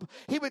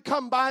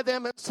come by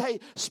them and say,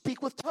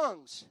 speak with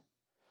tongues.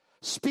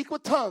 Speak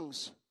with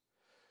tongues.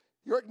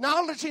 You're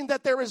acknowledging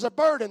that there is a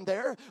burden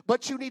there,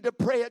 but you need to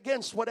pray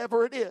against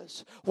whatever it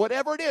is.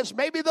 Whatever it is.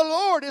 Maybe the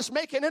Lord is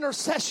making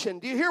intercession.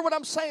 Do you hear what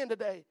I'm saying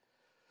today?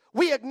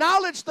 We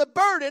acknowledge the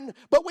burden,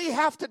 but we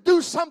have to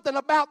do something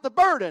about the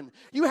burden.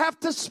 You have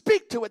to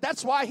speak to it.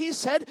 That's why he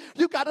said,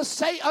 you got to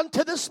say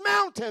unto this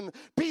mountain,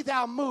 be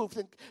thou moved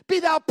and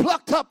be thou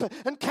plucked up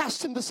and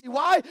cast into the sea.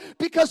 Why?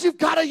 Because you've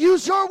got to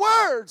use your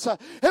words.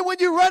 And when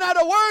you run out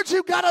of words,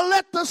 you've got to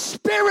let the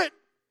Spirit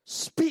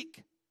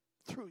speak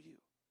through you.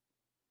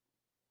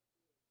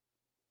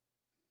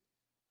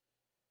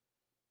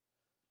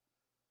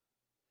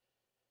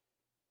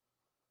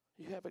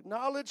 You have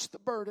acknowledged the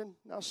burden.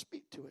 Now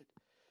speak to it.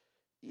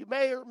 You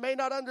may or may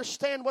not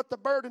understand what the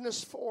burden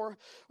is for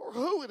or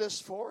who it is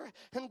for.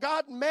 And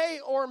God may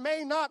or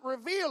may not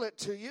reveal it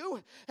to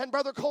you. And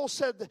Brother Cole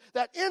said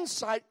that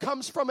insight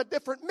comes from a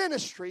different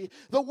ministry,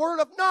 the word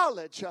of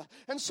knowledge.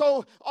 And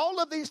so all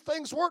of these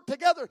things work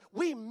together.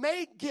 We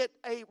may get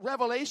a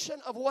revelation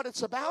of what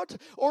it's about,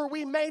 or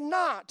we may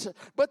not.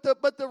 But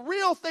the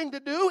real thing to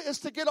do is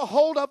to get a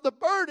hold of the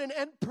burden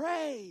and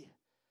pray.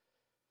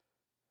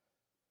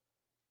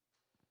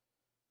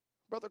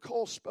 Brother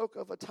Cole spoke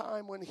of a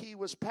time when he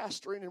was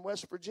pastoring in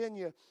West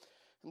Virginia,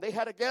 and they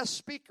had a guest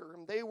speaker,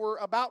 and they were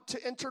about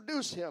to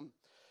introduce him.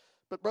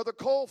 But Brother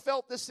Cole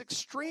felt this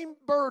extreme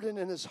burden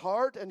in his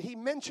heart, and he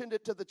mentioned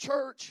it to the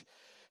church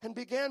and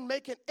began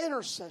making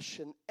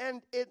intercession.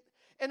 And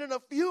in a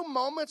few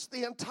moments,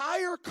 the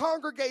entire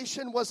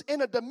congregation was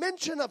in a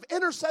dimension of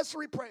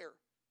intercessory prayer.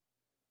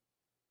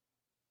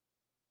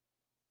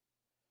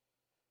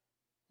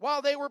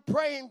 While they were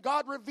praying,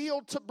 God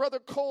revealed to Brother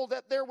Cole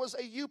that there was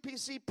a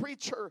UPC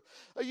preacher,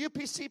 a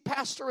UPC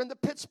pastor in the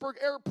Pittsburgh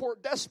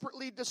airport,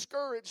 desperately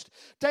discouraged,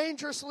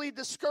 dangerously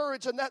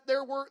discouraged, and that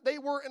they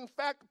were in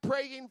fact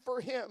praying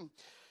for him.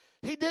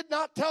 He did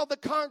not tell the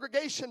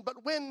congregation,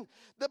 but when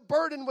the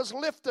burden was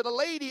lifted, a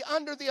lady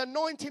under the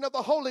anointing of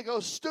the Holy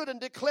Ghost stood and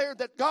declared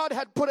that God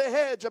had put a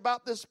hedge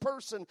about this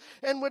person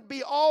and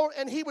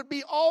he would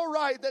be all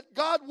right, that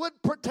God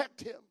would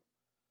protect him.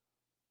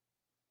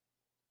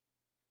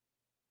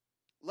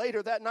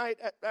 Later that night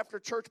after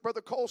church, Brother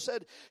Cole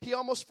said he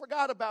almost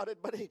forgot about it,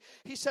 but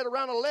he said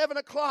around 11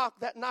 o'clock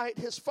that night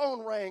his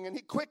phone rang, and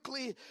he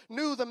quickly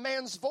knew the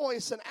man's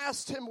voice and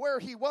asked him where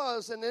he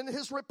was. And in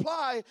his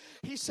reply,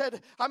 he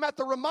said, "I'm at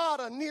the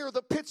Ramada near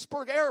the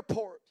Pittsburgh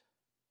airport."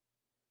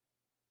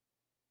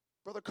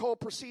 Brother Cole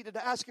proceeded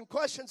to ask him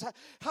questions.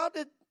 "How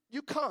did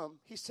you come?"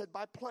 He said,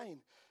 "By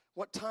plane."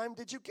 "What time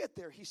did you get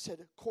there?" He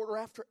said,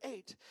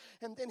 8:15.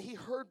 And then he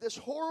heard this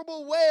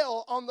horrible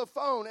wail on the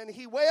phone, and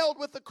he wailed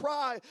with a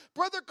cry,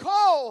 "Brother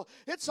Cole,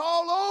 it's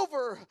all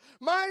over.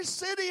 My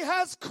city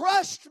has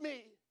crushed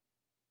me.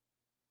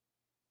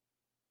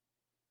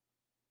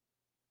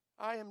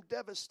 I am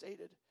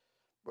devastated,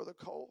 Brother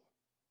Cole."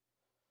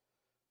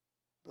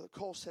 Brother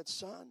Cole said,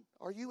 "Son,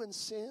 are you in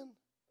sin?"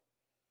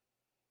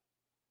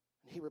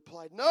 And he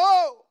replied,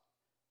 "No."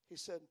 He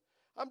said,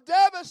 "I'm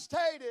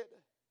devastated.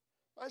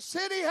 My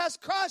city has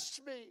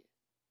crushed me."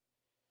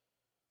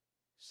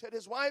 He said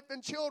his wife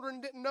and children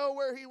didn't know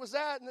where he was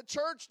at, and the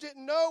church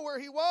didn't know where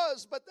he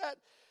was, but that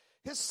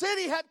his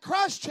city had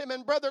crushed him.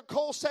 And Brother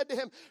Cole said to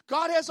him,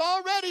 "God has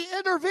already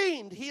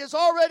intervened. He has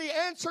already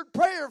answered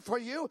prayer for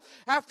you."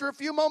 After a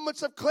few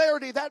moments of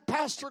clarity, that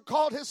pastor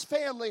called his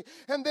family,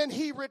 and then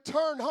he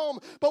returned home.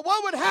 But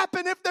what would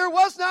happen if there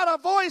was not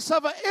a voice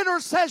of an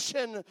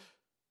intercession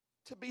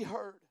to be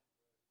heard?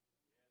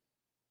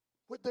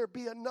 Would there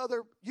be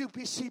another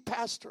UPC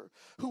pastor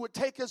who would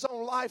take his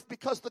own life,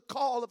 because the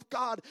call of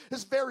God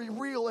is very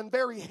real and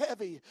very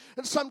heavy?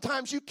 And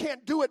sometimes you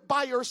can't do it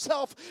by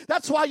yourself.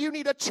 That's why you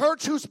need a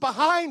church who's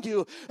behind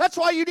you. That's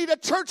why you need a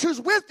church who's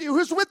with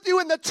you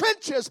in the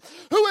trenches,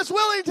 who is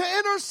willing to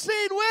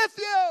intercede with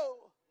you.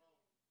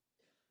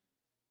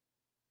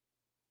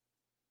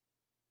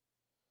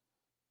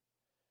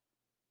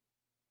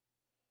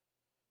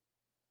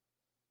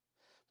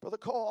 Brother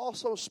Cole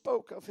also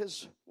spoke of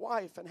his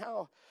wife and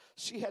how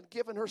she had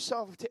given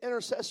herself to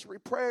intercessory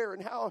prayer,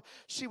 and how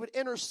she would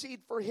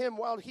intercede for him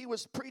while he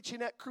was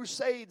preaching at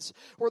crusades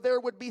where there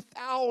would be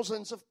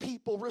thousands of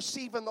people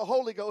receiving the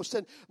Holy Ghost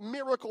and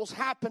miracles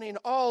happening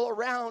all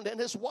around. And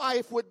his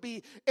wife would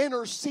be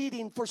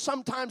interceding for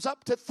sometimes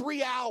up to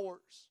 3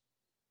 hours,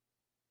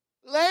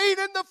 laying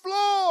in the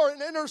floor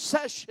in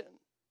intercession.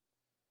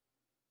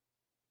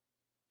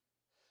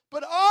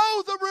 But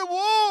oh, the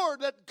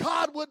reward that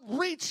God would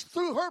reach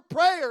through her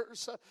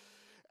prayers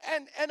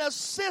and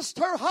assist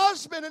her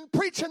husband in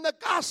preaching the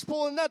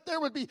gospel, and that there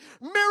would be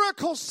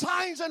miracles,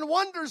 signs, and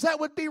wonders that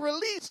would be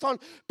released on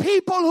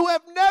people who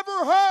have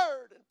never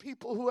heard and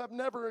people who have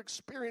never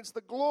experienced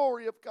the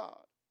glory of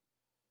God.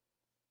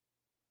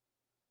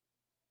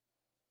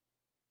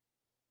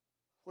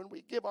 When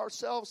we give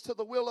ourselves to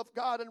the will of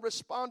God and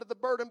respond to the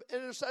burden of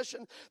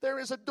intercession, there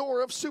is a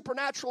door of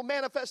supernatural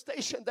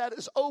manifestation that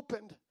is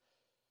opened.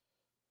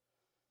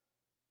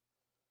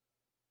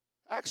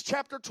 Acts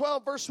chapter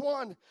 12, verse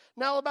 1.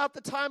 Now about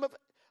the time of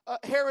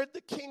Herod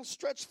the king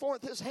stretched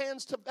forth his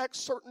hands to vex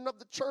certain of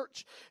the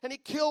church. And he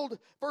killed,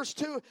 verse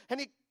 2, and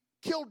he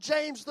killed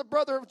James, the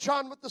brother of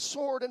John, with the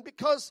sword. And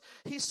because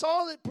he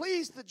saw that it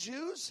pleased the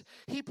Jews,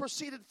 he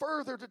proceeded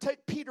further to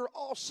take Peter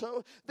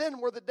also. Then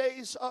were the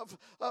days of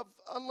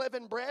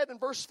unleavened bread. And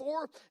verse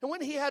 4, and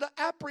when he had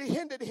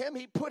apprehended him,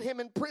 he put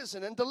him in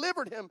prison and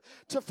delivered him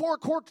to 4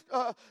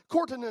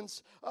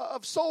 quarterings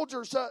of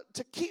soldiers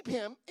to keep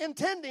him,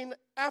 intending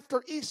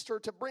after Easter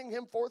to bring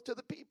him forth to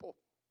the people.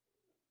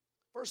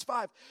 Verse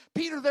 5,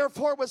 Peter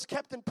therefore was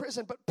kept in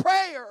prison, but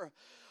prayer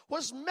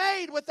was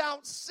made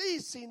without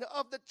ceasing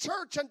of the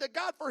church unto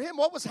God for him.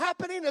 What was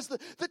happening is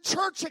the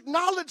church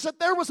acknowledged that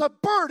there was a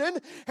burden,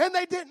 and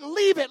they didn't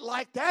leave it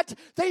like that.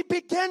 They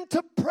began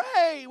to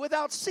pray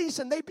without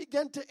ceasing. They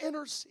began to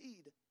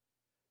intercede.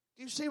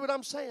 Do you see what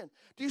I'm saying?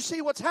 Do you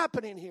see what's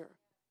happening here?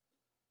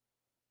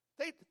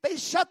 They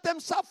shut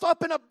themselves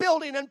up in a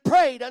building and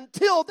prayed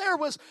until there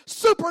was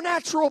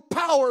supernatural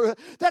power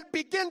that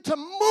began to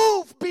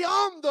move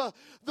beyond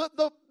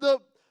the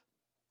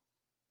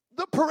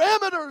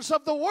parameters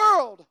of the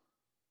world.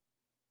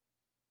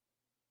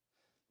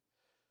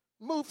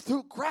 Move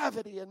through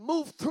gravity and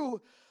move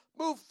through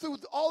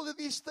all of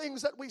these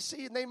things that we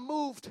see, and they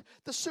moved.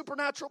 The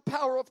supernatural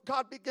power of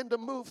God began to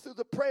move through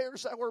the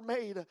prayers that were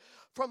made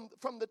from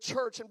the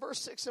church. In verse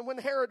 6, and when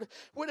Herod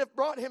would have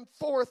brought him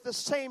forth the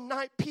same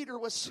night, Peter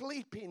was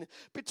sleeping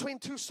between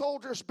two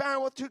soldiers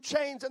bound with two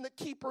chains, and the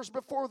keepers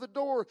before the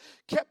door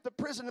kept the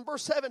prison. In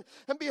verse 7,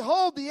 and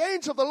behold, the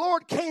angel of the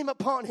Lord came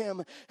upon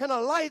him, and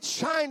a light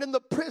shined in the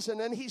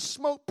prison, and he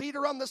smote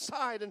Peter on the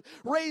side and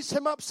raised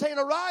him up, saying,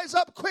 arise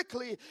up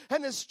quickly,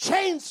 and his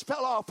chains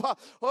fell off.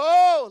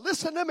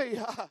 Listen to me.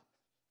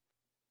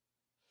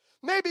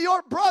 Maybe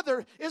your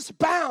brother is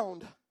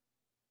bound.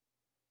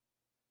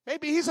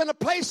 Maybe he's in a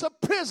place of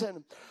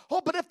prison.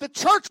 But if the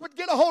church would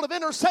get a hold of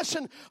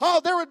intercession,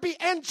 there would be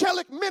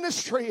angelic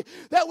ministry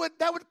that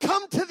would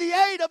come to the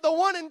aid of the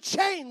one in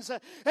chains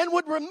and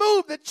would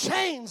remove the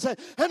chains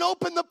and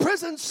open the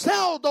prison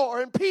cell door.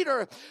 And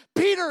Peter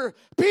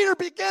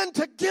began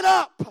to get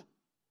up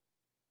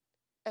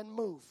and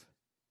move.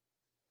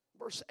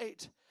 Verse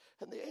 8.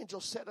 And the angel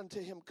said unto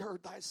him,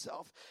 gird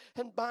thyself,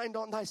 and bind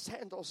on thy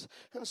sandals.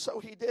 And so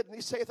he did. And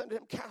he saith unto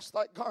him, cast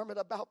thy garment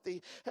about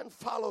thee, and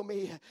follow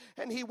me.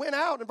 And he went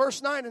out, in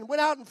verse 9, and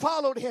went out and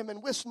followed him,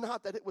 and wist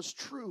not that it was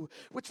true,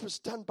 which was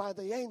done by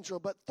the angel,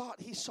 but thought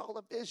he saw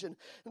a vision.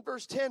 In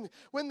verse 10,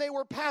 when they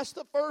were past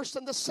the first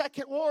and the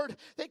second ward,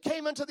 they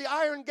came unto the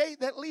iron gate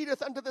that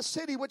leadeth unto the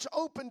city, which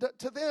opened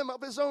to them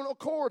of his own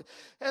accord.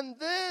 And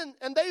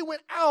they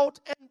went out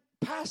and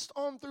passed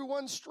on through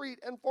one street,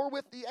 and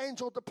forthwith the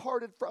angel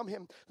departed from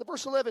him. The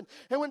verse 11,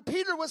 and when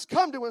Peter was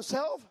come to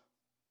himself,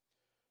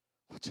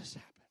 what just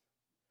happened?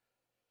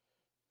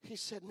 He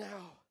said,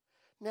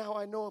 now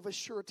I know of a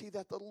surety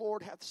that the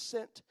Lord hath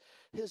sent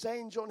his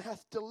angel and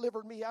hath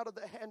delivered me out of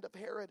the hand of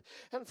Herod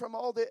and from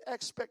all the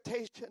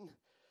expectation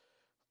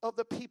of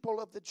the people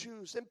of the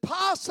Jews.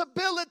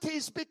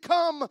 Impossibilities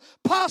become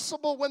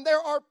possible when there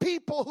are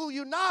people who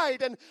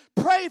unite and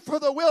pray for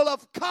the will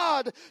of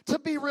God to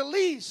be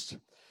released.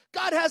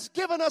 God has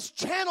given us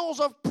channels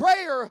of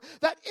prayer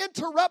that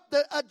interrupt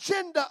the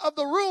agenda of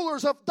the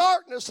rulers of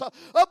darkness,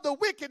 of the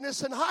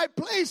wickedness in high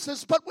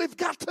places, but we've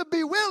got to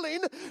be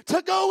willing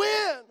to go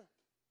in.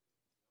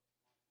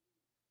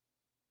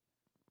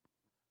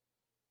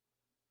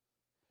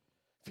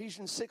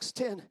 Ephesians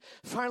 6:10,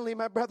 finally,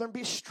 my brethren,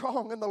 be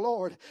strong in the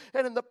Lord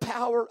and in the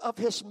power of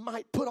his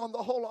might. Put on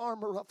the whole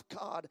armor of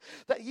God,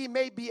 that ye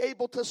may be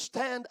able to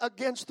stand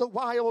against the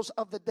wiles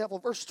of the devil.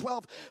 Verse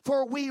 12,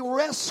 for we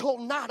wrestle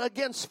not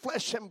against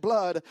flesh and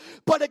blood,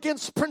 but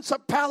against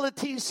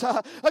principalities,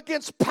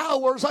 against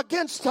powers,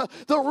 against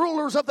the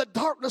rulers of the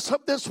darkness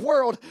of this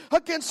world,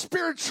 against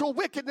spiritual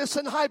wickedness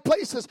in high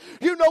places.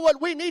 You know what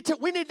we need to?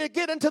 We need to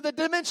get into the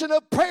dimension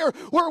of prayer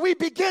where we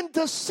begin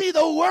to see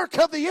the work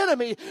of the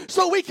enemy,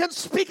 so we can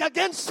speak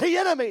against the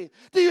enemy.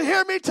 Do you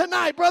hear me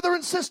tonight, brother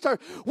and sister?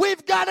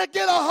 We've got to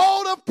get a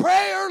hold of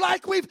prayer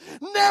like we've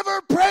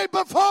never prayed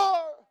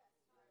before.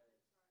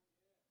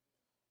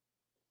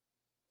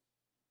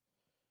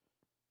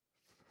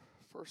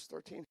 Verse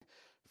 13.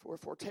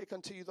 Wherefore take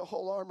unto you the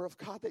whole armor of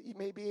God, that ye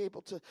may be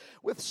able to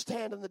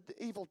withstand in the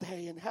evil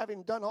day, and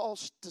having done all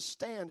to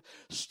stand.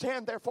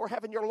 Stand therefore,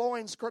 having your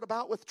loins girt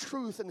about with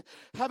truth, and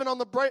having on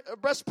the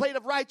breastplate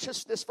of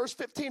righteousness. Verse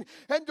 15,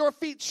 and your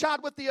feet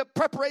shod with the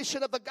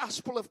preparation of the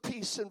gospel of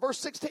peace. And verse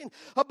 16,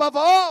 above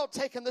all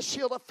taking the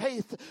shield of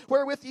faith,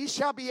 wherewith ye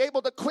shall be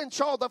able to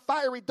quench all the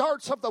fiery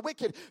darts of the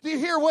wicked. Do you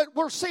hear what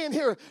we're seeing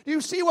here? Do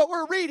you see what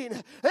we're reading?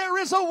 There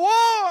is a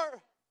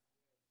war.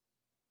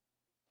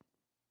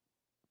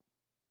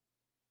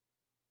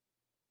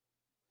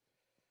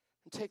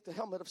 Take the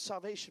helmet of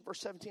salvation, verse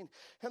 17,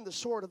 and the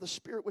sword of the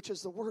Spirit, which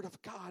is the word of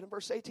God. And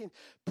verse 18,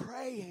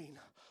 praying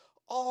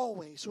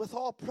always with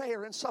all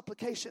prayer and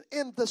supplication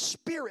in the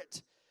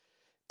Spirit.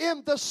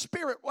 In the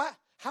Spirit. What?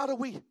 How do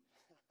we? Woo!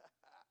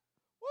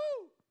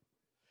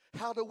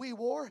 How do we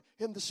war?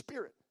 In the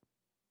Spirit.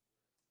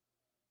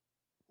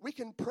 We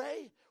can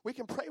pray. We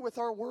can pray with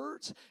our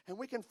words, and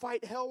we can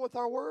fight hell with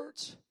our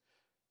words.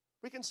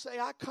 We can say,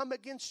 I come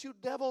against you,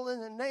 devil,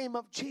 in the name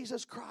of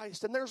Jesus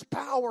Christ. And there's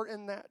power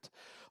in that.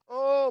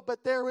 Oh,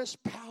 but there is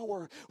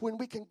power when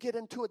we can get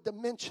into a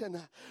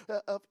dimension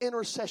of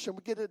intercession.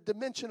 We get a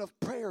dimension of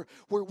prayer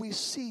where we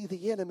see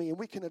the enemy and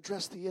we can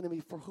address the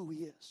enemy for who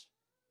he is.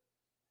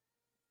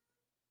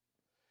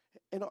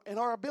 In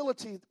our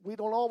ability, we're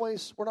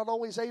not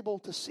always able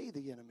to see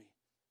the enemy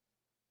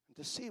and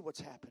to see what's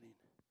happening.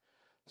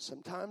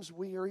 Sometimes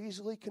we are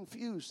easily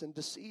confused and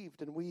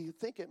deceived, and we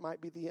think it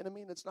might be the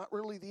enemy, and it's not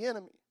really the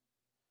enemy.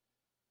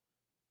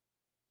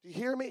 Do you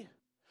hear me?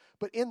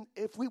 But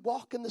if we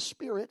walk in the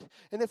Spirit,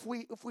 and if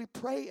we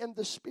pray in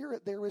the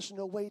Spirit, there is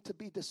no way to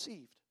be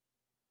deceived.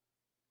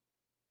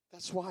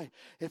 That's why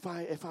if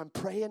I'm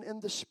praying in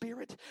the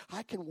Spirit,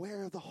 I can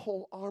wear the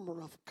whole armor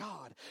of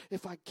God.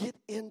 If I get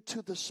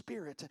into the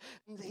Spirit,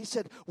 and he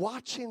said,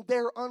 watching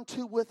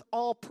thereunto with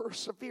all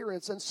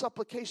perseverance and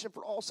supplication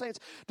for all saints.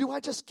 Do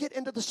I just get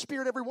into the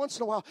Spirit every once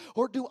in a while,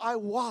 or do I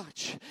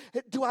watch?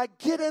 Do I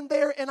get in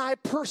there and I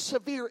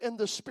persevere in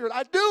the Spirit?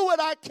 I do what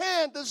I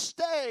can to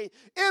stay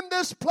in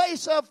this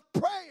place of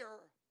prayer.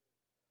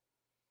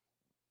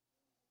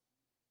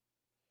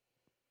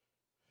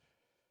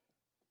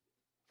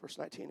 Verse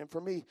 19, and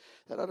for me,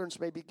 that utterance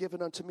may be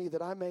given unto me,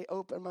 that I may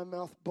open my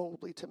mouth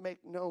boldly to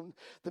make known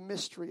the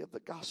mystery of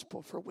the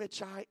gospel, for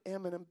which I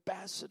am an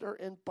ambassador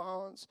in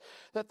bonds,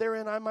 that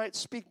therein I might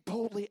speak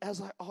boldly as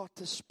I ought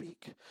to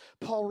speak.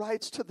 Paul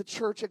writes to the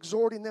church,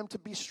 exhorting them to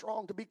be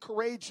strong, to be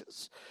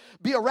courageous,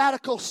 be a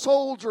radical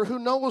soldier who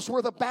knows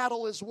where the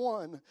battle is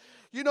won.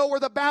 You know where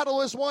the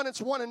battle is won?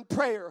 It's won in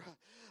prayer.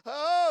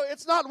 Oh,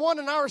 it's not one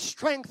in our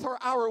strength or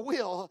our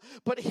will,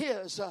 but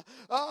His.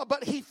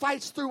 But He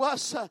fights through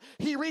us.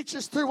 He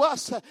reaches through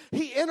us.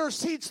 He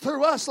intercedes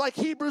through us, like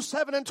Hebrews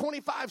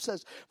 7:25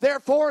 says.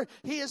 Therefore,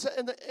 He is,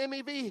 in the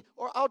MEV,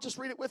 or I'll just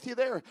read it with you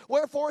there.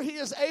 Wherefore, He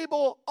is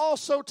able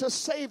also to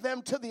save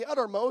them to the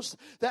uttermost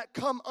that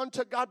come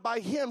unto God by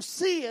Him,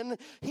 seeing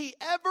He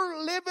ever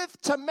liveth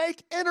to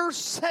make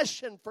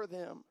intercession for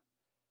them.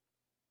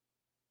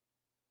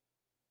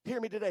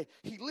 Hear me today.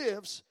 He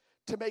lives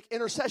to make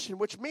intercession,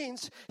 which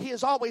means He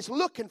is always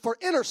looking for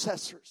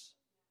intercessors.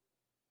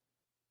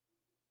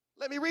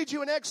 Let me read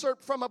you an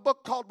excerpt from a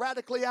book called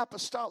Radically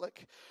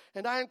Apostolic.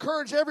 And I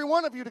encourage every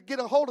one of you to get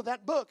a hold of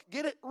that book.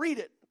 Get it, read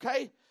it,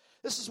 okay?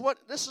 This is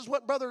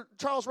what Brother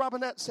Charles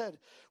Robinette said.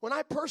 When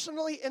I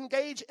personally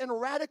engage in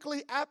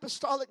radically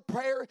apostolic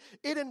prayer,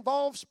 it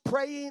involves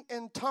praying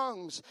in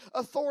tongues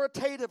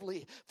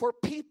authoritatively for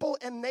people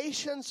and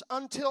nations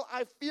until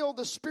I feel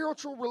the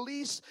spiritual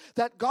release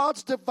that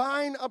God's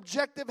divine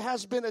objective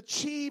has been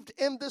achieved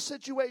in the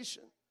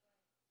situation.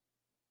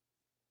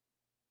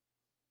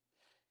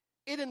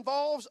 It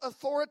involves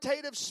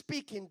authoritative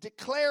speaking,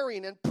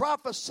 declaring and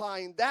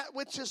prophesying that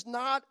which is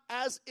not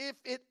as if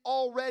it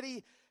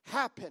already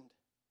happened.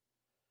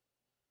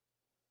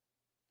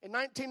 In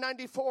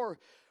 1994,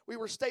 we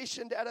were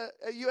stationed at a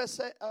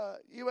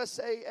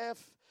USAF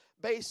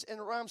base in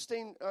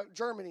Ramstein,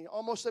 Germany.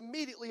 Almost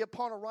immediately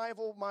upon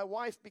arrival, my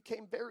wife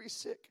became very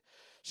sick.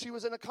 She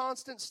was in a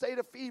constant state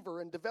of fever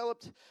and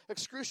developed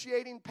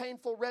excruciating,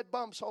 painful red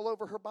bumps all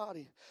over her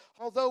body.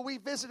 Although we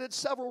visited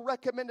several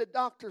recommended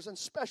doctors and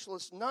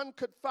specialists, none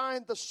could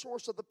find the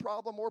source of the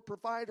problem or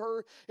provide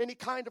her any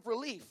kind of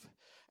relief.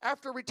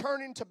 After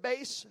returning to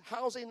base,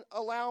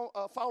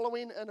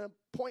 following an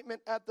appointment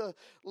at the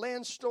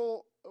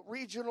Landstuhl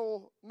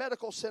Regional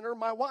Medical Center,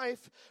 my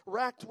wife,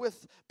 racked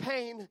with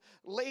pain,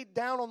 laid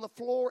down on the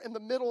floor in the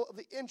middle of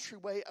the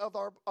entryway of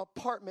our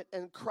apartment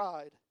and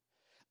cried.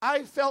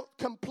 I felt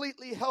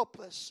completely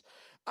helpless.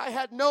 I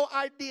had no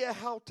idea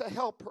how to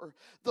help her.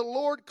 The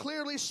Lord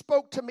clearly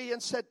spoke to me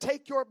and said,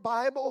 take your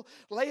Bible,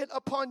 lay it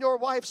upon your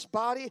wife's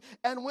body,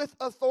 and with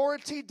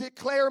authority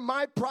declare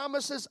my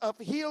promises of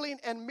healing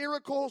and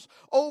miracles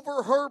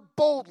over her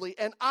boldly,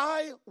 and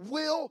I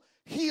will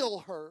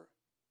heal her.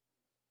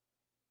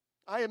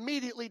 I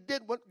immediately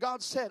did what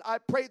God said. I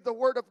prayed the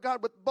word of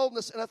God with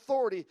boldness and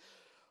authority.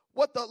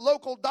 What the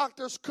local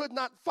doctors could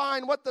not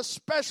find, what the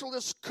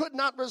specialists could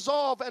not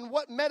resolve, and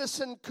what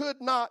medicine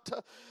could not.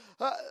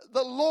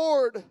 The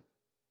Lord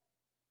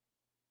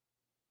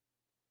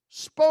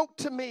spoke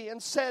to me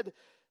and said,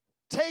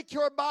 take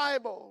your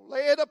Bible,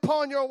 lay it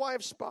upon your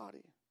wife's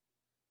body,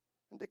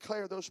 and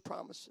declare those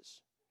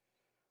promises.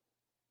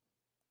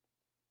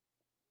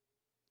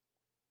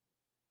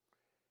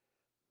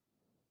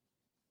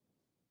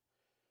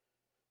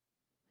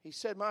 He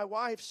said, my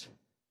wife's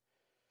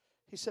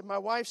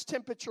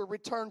temperature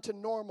returned to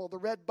normal. The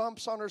red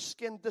bumps on her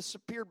skin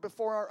disappeared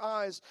before our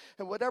eyes.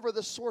 And whatever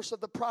the source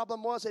of the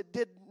problem was, it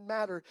didn't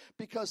matter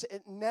because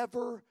it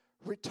never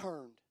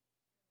returned.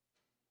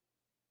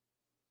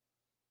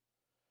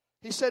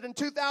 He said, in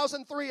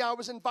 2003, I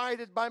was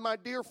invited by my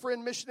dear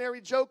friend,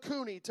 missionary Joe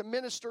Cooney, to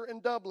minister in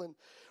Dublin.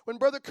 When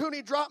Brother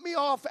Cooney dropped me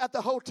off at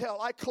the hotel,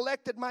 I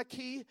collected my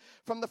key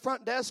from the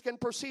front desk and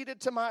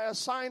proceeded to my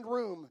assigned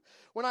room.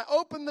 When I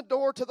opened the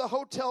door to the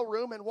hotel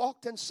room and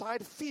walked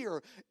inside,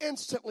 fear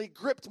instantly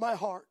gripped my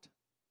heart.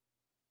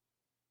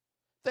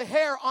 The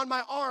hair on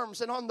my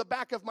arms and on the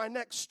back of my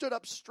neck stood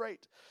up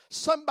straight.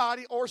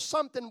 Somebody or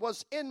something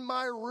was in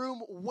my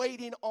room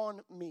waiting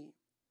on me.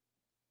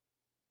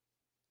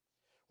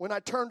 When I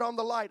turned on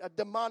the light, a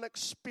demonic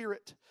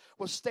spirit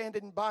was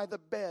standing by the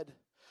bed.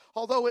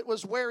 Although it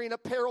was wearing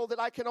apparel that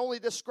I can only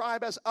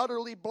describe as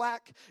utterly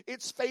black,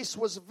 its face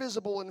was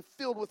visible and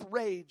filled with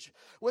rage.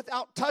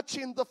 Without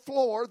touching the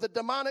floor, the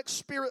demonic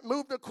spirit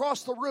moved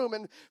across the room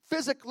and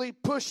physically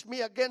pushed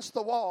me against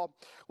the wall.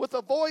 With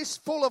a voice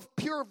full of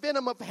pure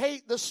venom of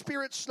hate, the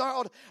spirit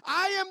snarled,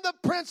 I am the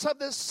prince of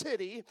this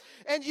city,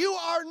 and you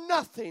are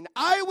nothing.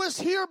 I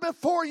was here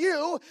before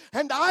you,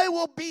 and I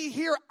will be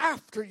here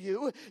after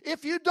you.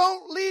 If you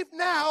don't leave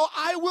now,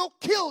 I will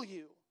kill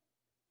you.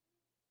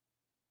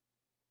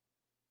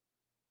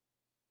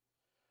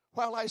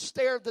 while I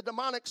stared the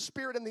demonic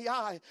spirit in the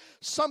eye,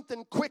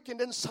 something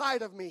quickened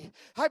inside of me.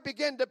 I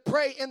began to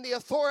pray in the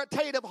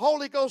authoritative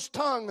Holy Ghost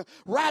tongue,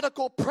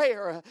 radical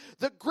prayer.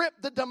 The grip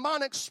the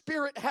demonic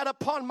spirit had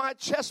upon my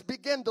chest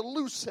began to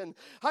loosen.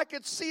 I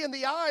could see in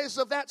the eyes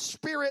of that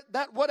spirit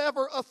that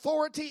whatever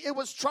authority it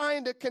was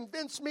trying to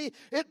convince me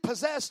it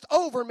possessed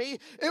over me,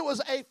 it was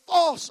a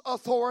false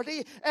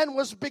authority and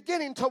was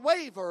beginning to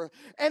waver.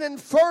 An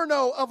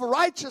inferno of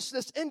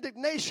righteousness,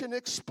 indignation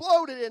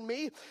exploded in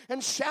me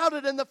and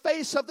shouted in the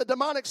face of the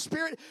demonic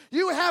spirit,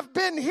 "You have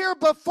been here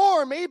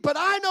before me, but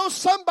I know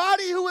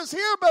somebody who was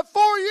here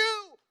before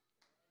you."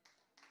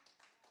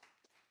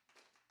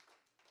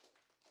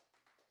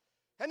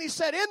 And he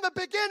said, "In the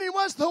beginning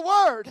was the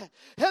Word,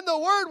 and the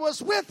Word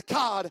was with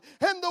God,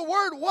 and the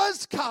Word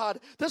was God.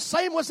 The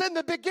same was in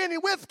the beginning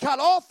with God.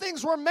 All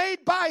things were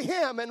made by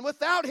Him, and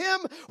without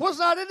Him was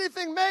not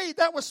anything made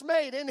that was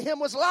made. In Him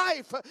was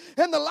life,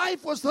 and the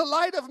life was the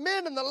light of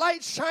men, and the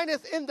light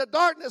shineth in the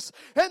darkness,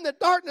 and the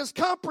darkness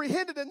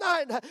comprehended it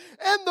not.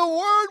 And the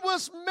Word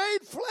was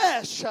made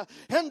flesh,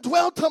 and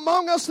dwelt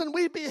among us, and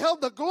we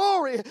beheld the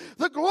glory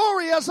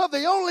as of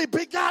the only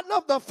begotten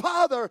of the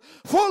Father,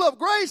 full of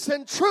grace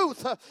and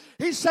truth."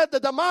 He said the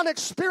demonic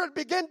spirit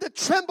began to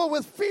tremble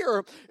with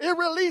fear. It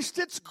released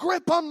its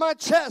grip on my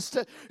chest.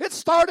 It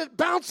started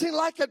bouncing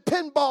like a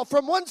pinball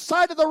from one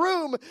side of the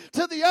room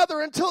to the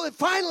other until it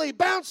finally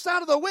bounced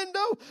out of the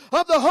window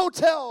of the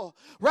hotel.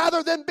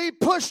 Rather than be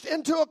pushed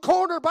into a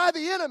corner by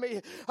the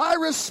enemy, I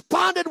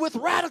responded with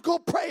radical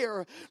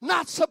prayer.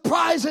 Not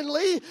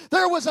surprisingly,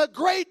 there was a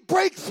great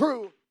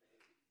breakthrough.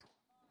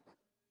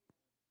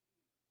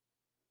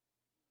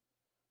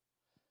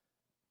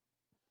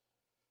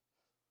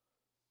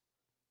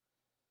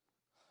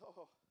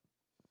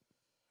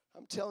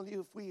 I'm telling you,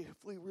 if we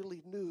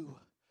really knew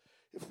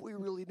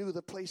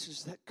the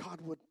places that God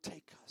would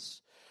take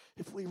us,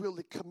 if we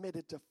really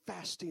committed to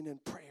fasting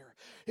and prayer,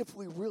 if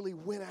we really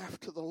went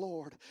after the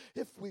Lord,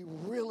 if we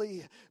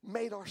really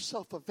made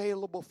ourselves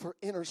available for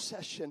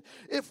intercession,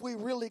 if we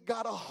really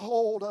got a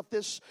hold of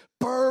this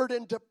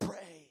burden to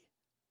pray.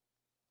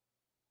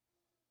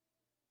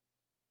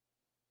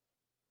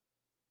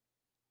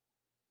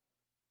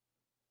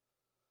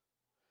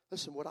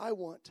 Listen, what I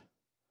want,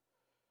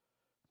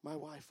 my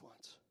wife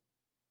wants.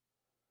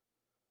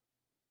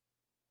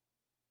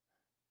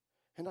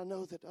 And I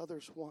know that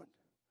others want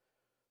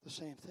the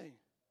same thing.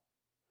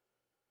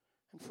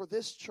 And for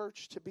this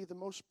church to be the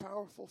most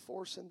powerful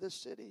force in this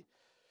city,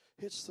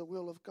 it's the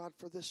will of God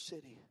for this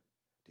city.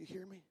 Do you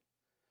hear me?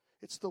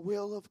 It's the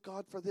will of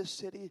God for this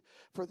city,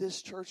 for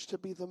this church to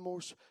be the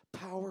most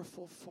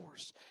powerful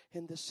force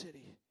in this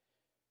city.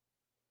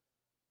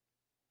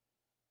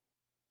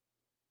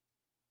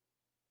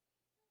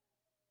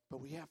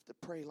 But we have to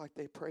pray like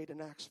they prayed in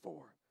Acts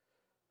 4.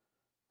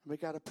 And we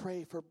got to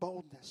pray for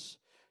boldness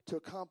to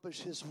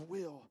accomplish His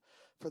will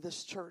for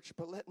this church.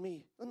 But let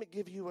me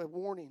give you a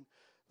warning.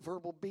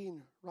 Verbal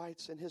Bean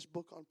writes in his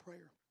book on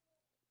prayer,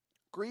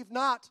 "Grieve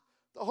not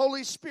the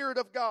Holy Spirit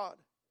of God."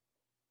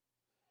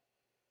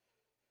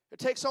 It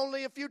takes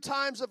only a few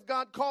times of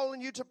God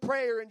calling you to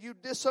prayer and you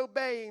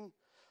disobeying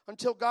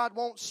until God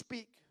won't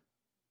speak.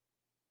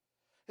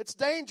 It's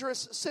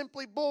dangerous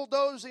simply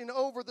bulldozing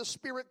over the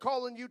Spirit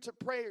calling you to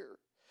prayer.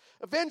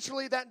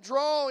 Eventually that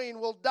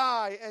drawing will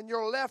die and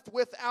you're left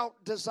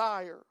without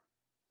desire.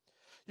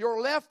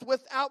 You're left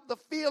without the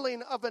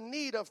feeling of a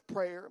need of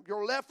prayer.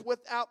 You're left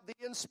without the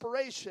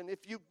inspiration.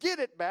 If you get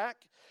it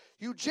back,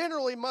 you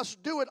generally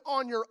must do it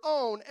on your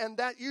own, and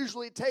that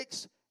usually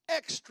takes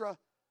extra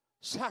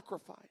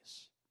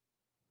sacrifice.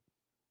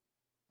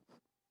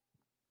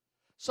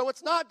 So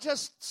it's not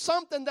just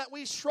something that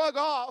we shrug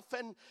off,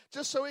 and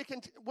just so we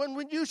can. When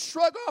we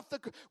shrug off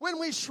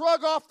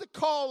the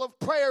call of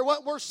prayer,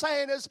 what we're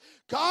saying is,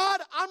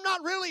 God, I'm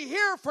not really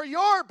here for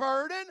your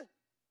burden.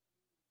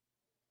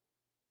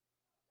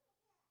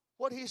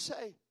 What did He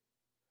say?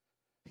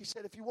 He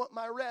said, if you want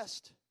my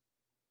rest,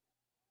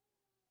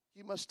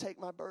 you must take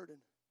my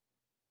burden.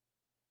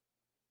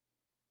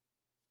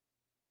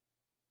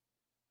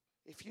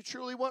 If you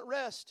truly want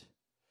rest,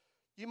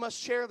 you must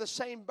share the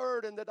same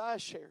burden that I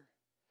share,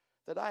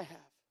 that I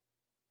have.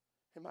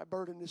 And my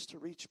burden is to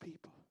reach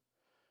people.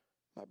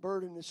 My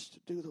burden is to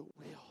do the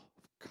will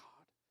of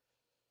God.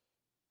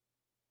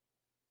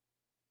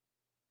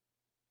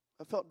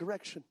 I felt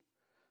direction.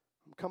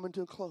 I'm coming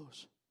to a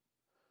close.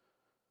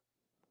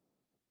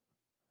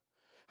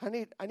 I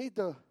need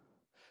the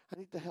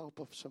help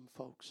of some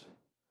folks.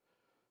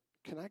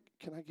 Can I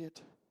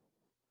get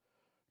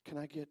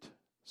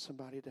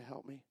somebody to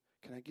help me?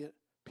 Can I get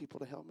people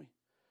to help me?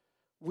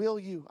 Will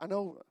you? I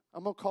know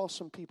I'm going to call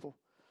some people,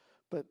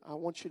 but I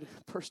want you to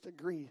first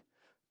agree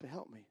to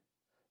help me,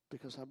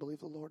 because I believe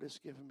the Lord has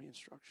given me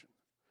instruction.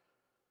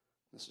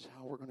 This is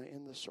how we're going to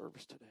end the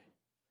service today.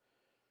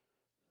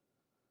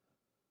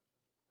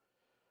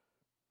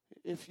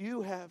 If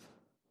you have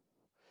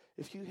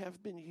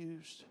been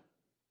used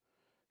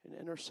in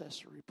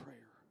intercessory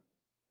prayer,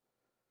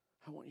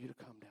 I want you to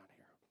come down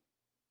here.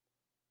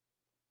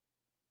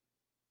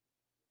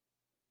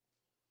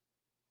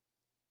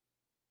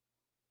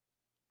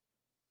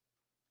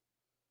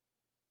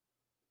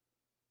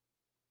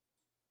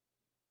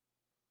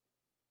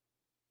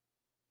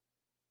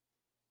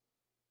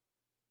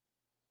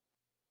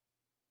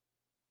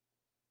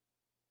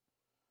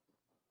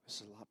 This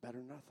is a lot better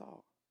than I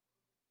thought.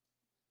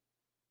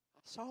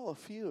 I saw a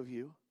few of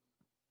you.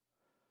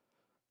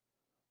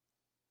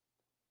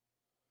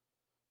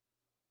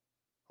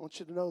 I want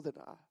you to know that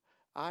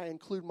I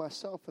include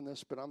myself in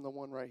this, but I'm the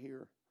one right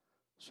here.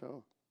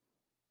 So,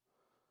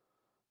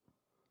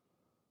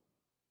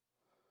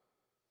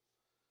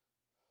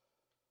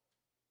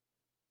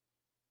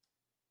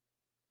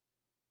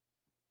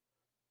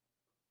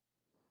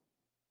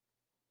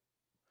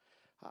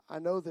 I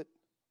know that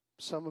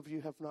some of you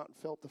have not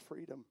felt the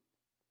freedom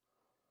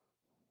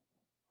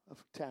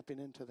of tapping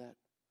into that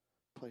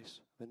place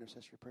of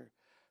intercessory prayer.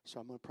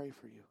 So I'm going to pray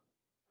for you.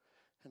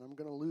 And I'm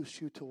going to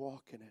loose you to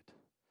walk in it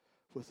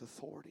with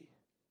authority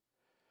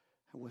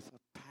and with a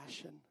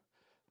passion,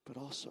 but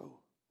also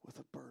with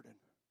a burden.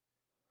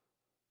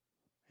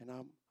 And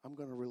I'm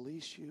going to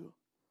release you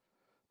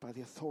by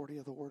the authority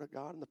of the Word of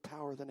God and the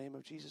power of the name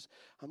of Jesus.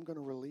 I'm going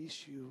to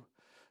release you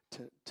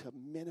to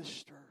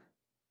minister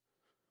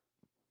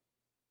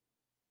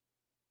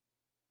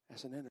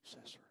as an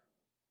intercessor.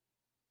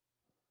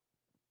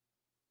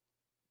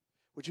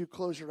 Would you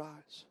close your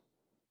eyes?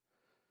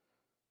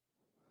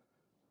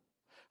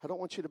 I don't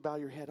want you to bow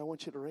your head. I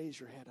want you to raise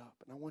your head up.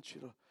 And I want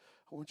you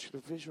to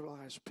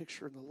visualize,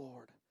 picture in the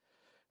Lord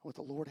what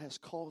the Lord has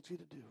called you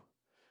to do,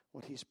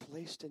 what He's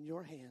placed in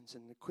your hands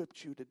and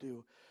equipped you to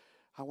do.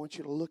 I want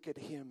you to look at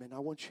Him, and I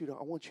want you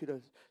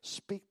to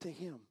speak to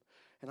Him.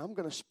 And I'm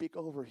going to speak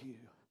over you.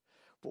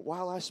 But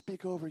while I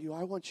speak over you,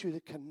 I want you to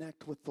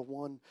connect with the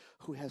one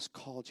who has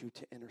called you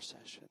to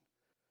intercession.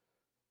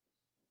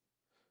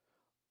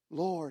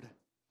 Lord,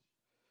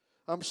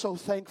 I'm so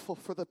thankful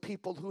for the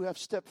people who have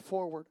stepped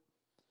forward.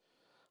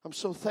 I'm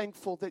so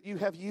thankful that you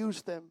have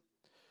used them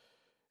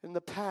in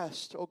the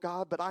past, oh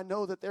God, but I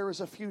know that there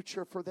is a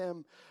future for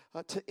them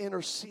to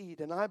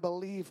intercede. And I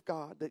believe,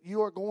 God, that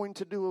you are going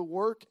to do a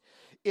work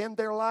in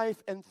their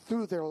life and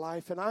through their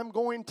life. And I'm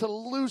going to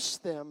loose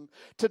them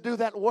to do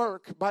that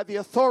work by the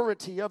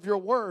authority of your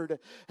word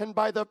and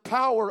by the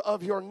power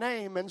of your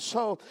name. And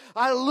so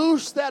I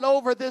loose that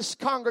over this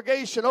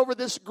congregation, over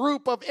this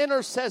group of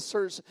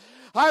intercessors.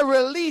 I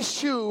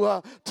release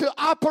you to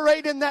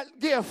operate in that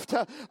gift.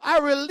 I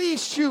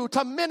release you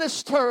to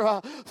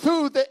minister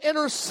through the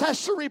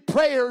intercessory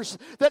prayers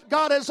that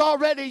God has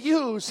already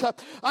used.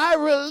 I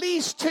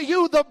release to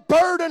you the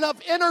burden of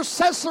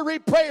intercessory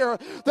prayer,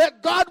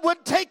 that God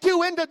would take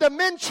you into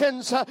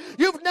dimensions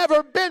you've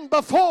never been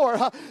before,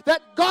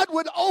 that God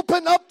would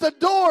open up the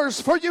doors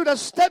for you to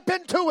step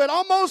into it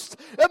almost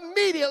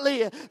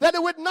immediately, that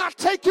it would not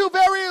take you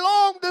very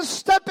long to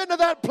step into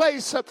that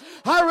place.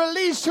 I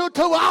release you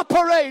to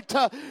operate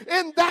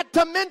in that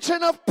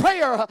dimension of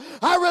prayer.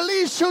 I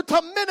release you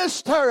to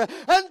minister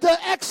and to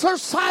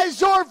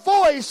exercise your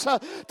voice,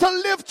 to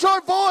lift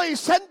your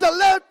voice and to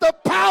let the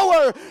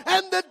power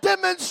and the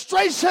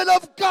demonstration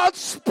of God's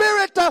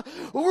Spirit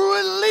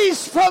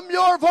release from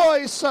your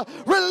voice,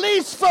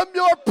 release from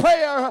your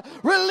prayer,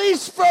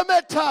 release from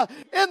it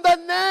in the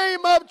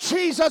name of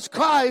Jesus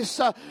Christ.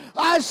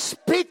 I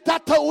speak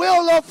that the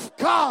will of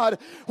God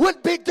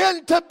would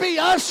begin to be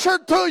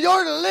ushered through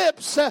your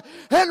lips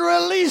and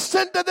released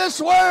into this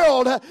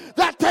world,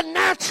 that the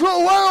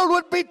natural world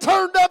would be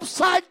turned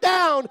upside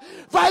down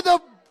by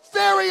the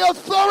very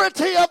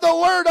authority of the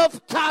Word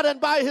of God and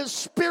by His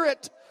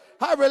Spirit.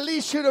 I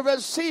release you to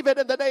receive it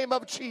in the name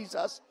of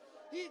Jesus.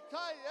 In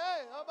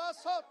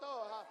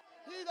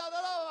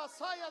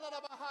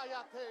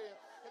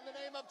the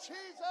name of Jesus.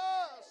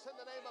 In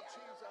the name of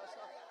Jesus.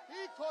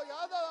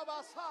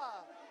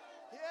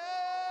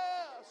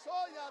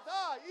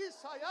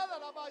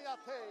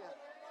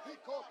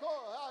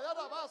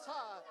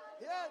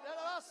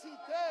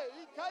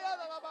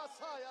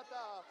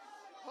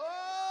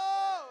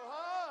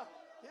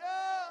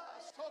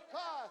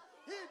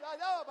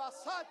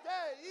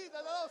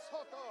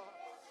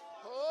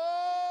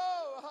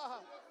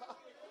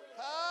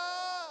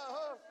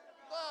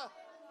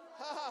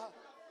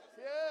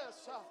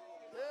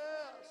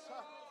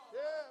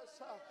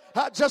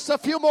 Yes, just a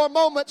few more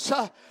moments.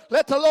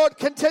 Let the Lord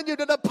continue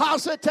to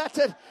deposit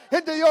that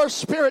into your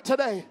spirit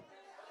today.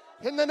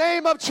 In the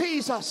name of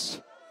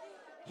Jesus.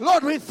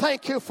 Lord, we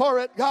thank you for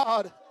it,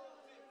 God.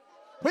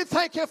 We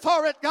thank you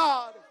for it,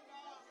 God.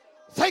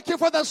 Thank you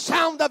for the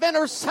sound of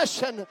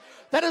intercession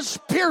that has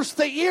pierced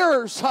the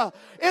ears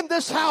in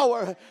this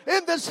hour,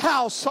 in this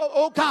house.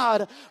 Oh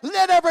God,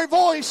 let every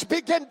voice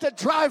begin to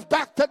drive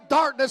back the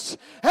darkness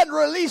and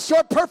release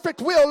your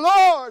perfect will,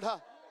 Lord.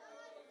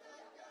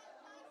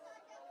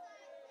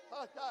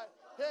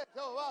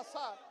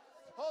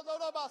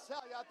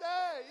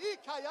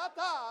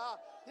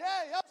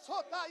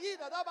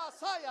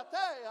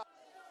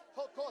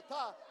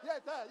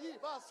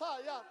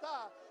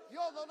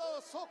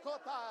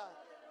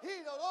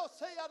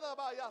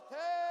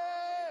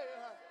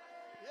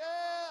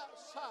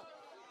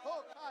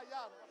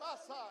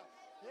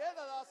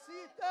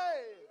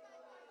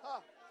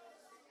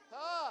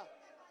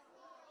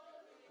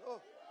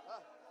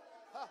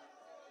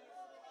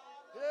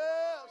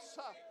 Yes.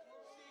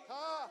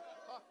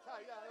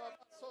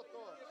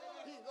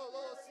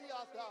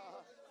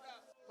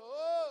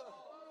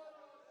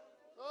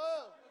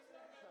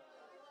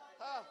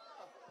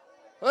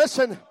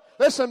 Listen,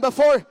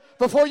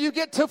 before you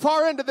get too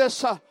far into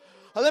this,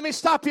 let me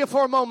stop you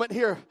for a moment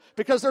here,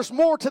 because there's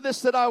more to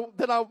this that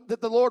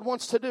the Lord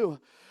wants to do.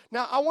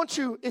 Now, I want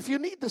you, if you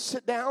need to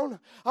sit down,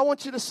 I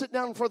want you to sit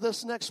down for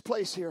this next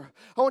place here.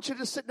 I want you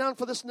to sit down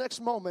for this next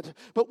moment.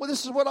 But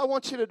this is what I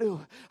want you to do.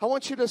 I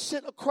want you to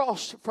sit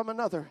across from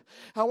another.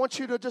 I want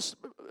you to just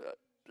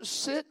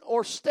sit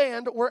or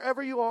stand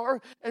wherever you are,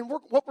 and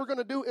what we're going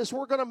to do is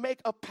we're going to make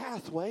a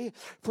pathway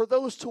for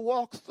those to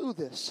walk through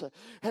this.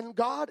 And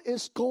God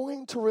is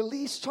going to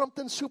release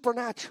something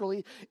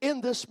supernaturally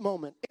in this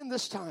moment, in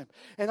this time.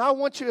 And I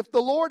want you, if the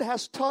Lord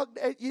has tugged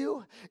at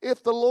you,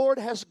 if the Lord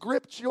has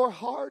gripped your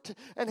heart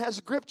and has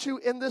gripped you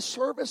in this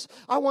service,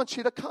 I want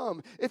you to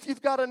come. If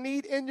you've got a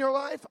need in your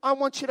life, I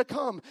want you to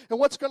come. And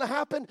what's going to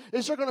happen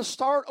is you're going to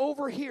start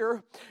over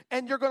here,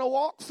 and you're going to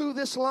walk through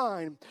this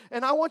line.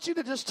 And I want you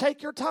to just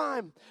take your time.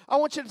 I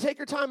want you to take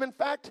your time. In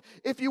fact,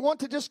 if you want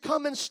to just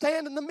come and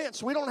stand in the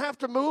midst, we don't have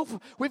to move.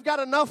 We've got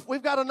enough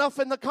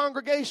in the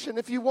congregation.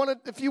 If you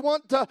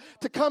want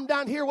to come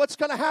down here, what's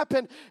going to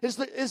happen is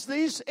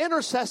these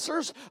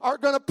intercessors are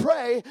going to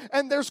pray,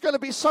 and there's going to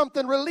be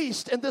something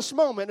released in this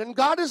moment. And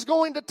God is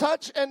going to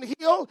touch and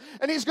heal,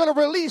 and He's going to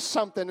release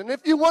something. And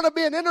if you want to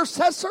be an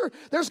intercessor,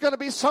 there's going to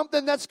be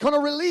something that's going to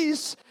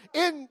release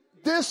in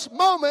this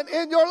moment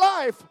in your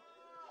life.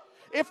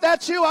 If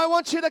that's you, I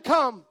want you to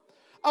come.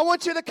 I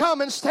want you to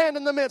come and stand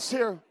in the midst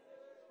here.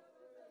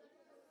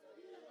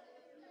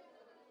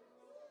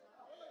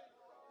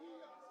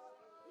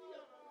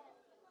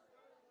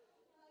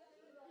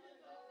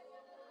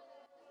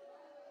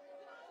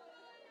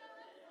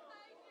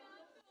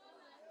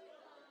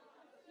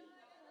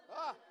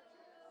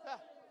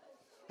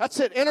 That's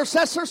it.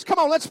 Intercessors, come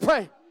on, let's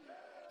pray.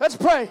 Let's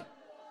pray.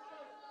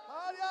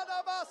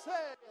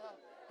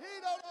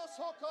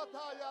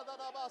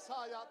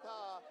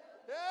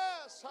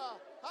 Yes.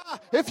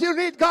 If you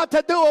need God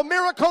to do a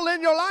miracle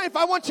in your life,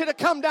 I want you to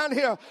come down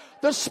here.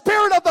 The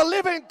Spirit of the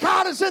living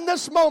God is in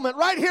this moment,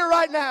 right here,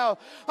 right now.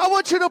 I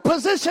want you to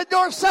position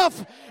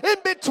yourself in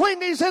between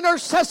these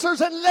intercessors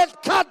and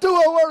let God do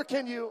a work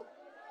in you.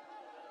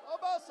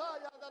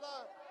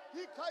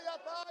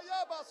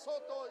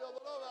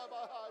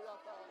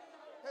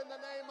 In the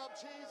name of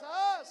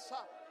Jesus.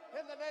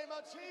 In the name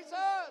of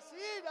Jesus.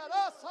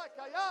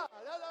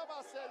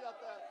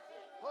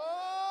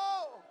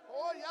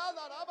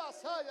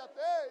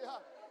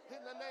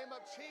 In the name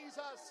of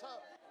Jesus.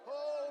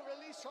 Oh,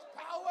 release your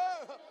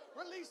power.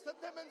 Release the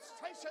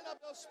demonstration of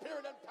the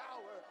Spirit and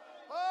power.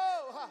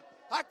 Oh,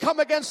 I come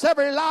against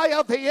every lie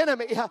of the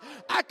enemy.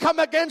 I come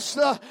against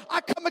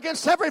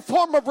every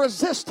form of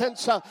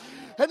resistance.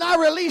 And I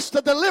release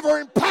the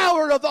delivering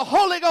power of the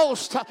Holy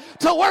Ghost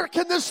to work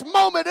in this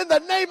moment in the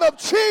name of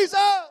Jesus.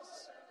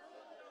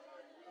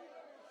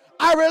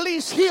 I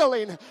release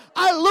healing.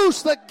 I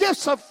loose the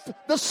gifts of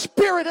the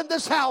Spirit in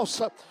this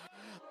house.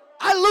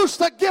 I loose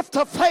the gift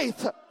of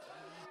faith.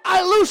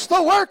 I loose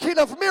the working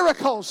of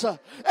miracles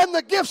and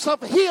the gifts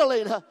of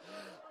healing.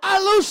 I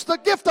loose the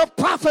gift of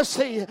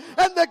prophecy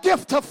and the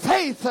gift of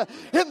faith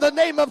in the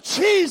name of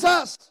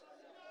Jesus.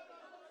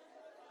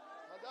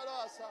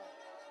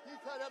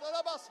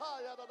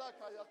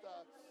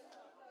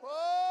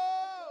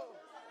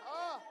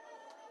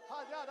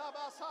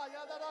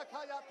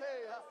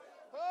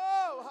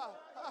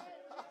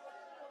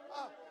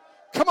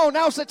 Come on,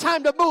 now's the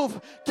time to move.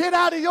 Get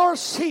out of your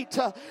seat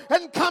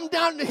and come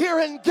down here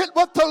and get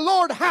what the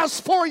Lord has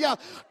for you.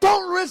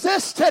 Don't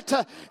resist it.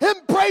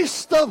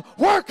 Embrace the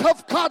work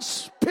of God's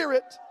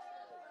Spirit.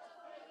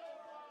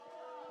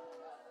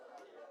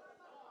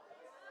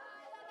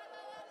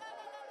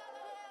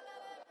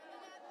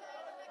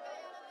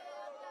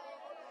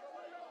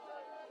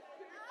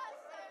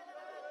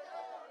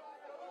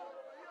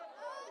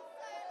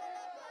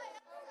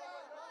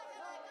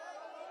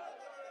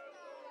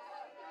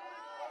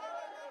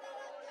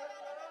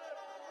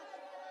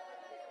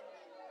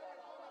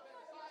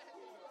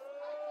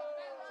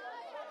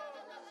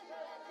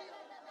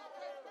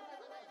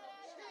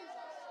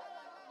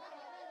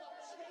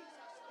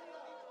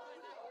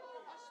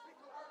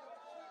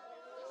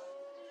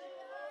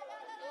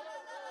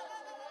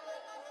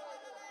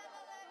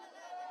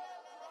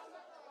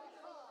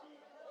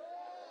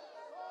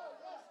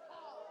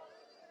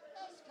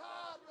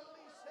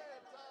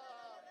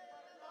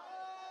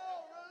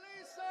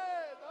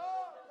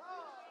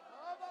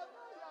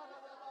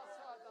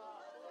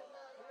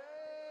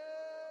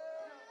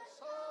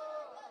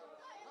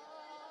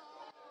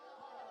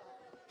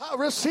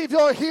 Receive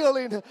your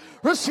healing.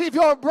 Receive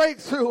your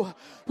breakthrough.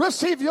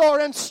 Receive your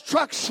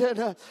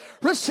instruction.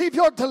 Receive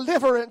your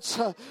deliverance.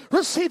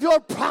 Receive your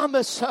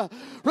promise.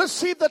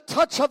 Receive the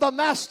touch of the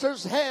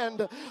Master's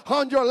hand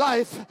on your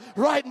life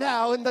right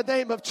now in the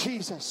name of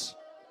Jesus.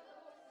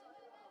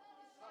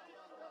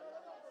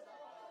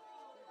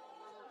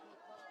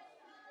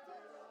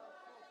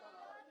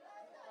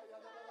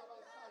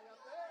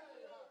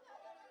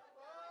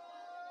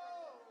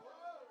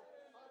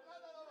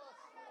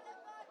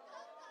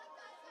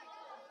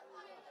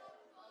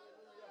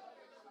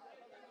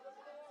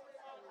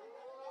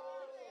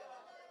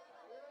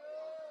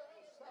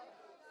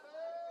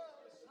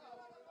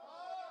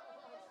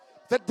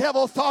 The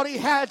devil thought he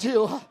had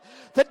you.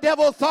 The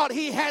devil thought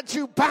he had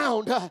you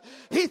bound.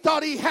 He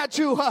thought he had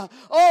you,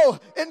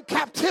 in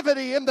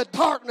captivity in the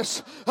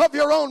darkness of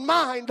your own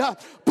mind.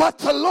 But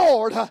the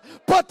Lord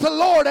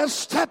has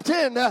stepped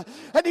in,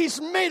 and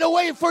He's made a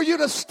way for you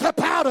to step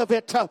out of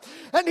it.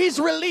 And He's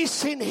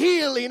releasing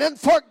healing and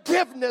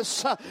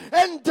forgiveness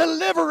and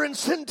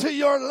deliverance into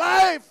your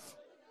life.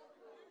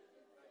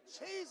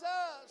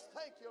 Jesus,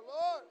 thank you,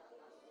 Lord.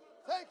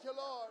 Thank you,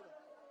 Lord.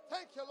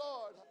 Thank you,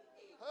 Lord.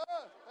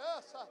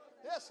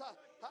 Yes,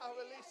 I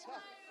release you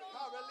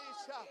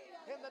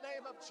in the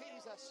name of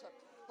Jesus.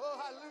 Oh,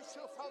 I loose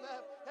you from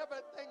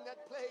everything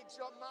that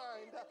plagues your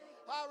mind.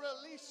 I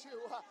release you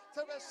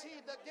to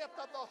receive the gift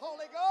of the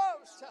Holy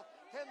Ghost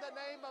in the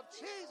name of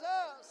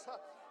Jesus.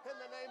 In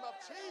the name of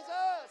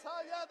Jesus.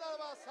 Hallelujah,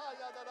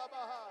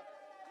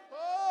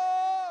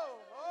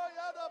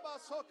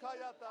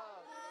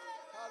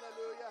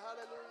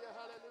 hallelujah,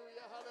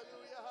 hallelujah,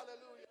 hallelujah,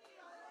 hallelujah.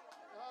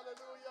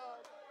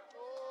 Hallelujah.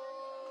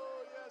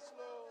 Oh, yes,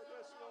 Lord.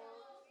 Yes,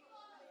 Lord.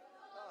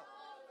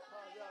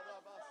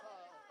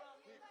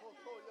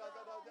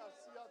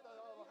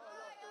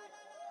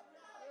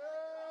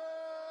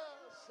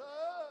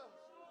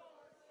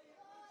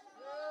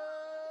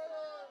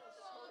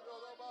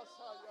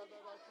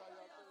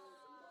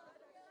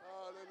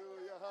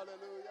 Hallelujah,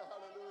 hallelujah,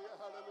 hallelujah,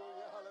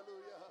 hallelujah,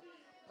 hallelujah,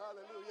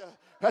 hallelujah.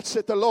 That's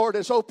it. The Lord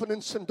is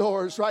opening some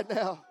doors right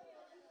now.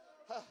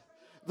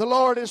 The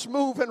Lord is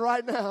moving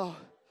right now.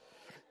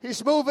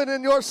 He's moving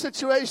in your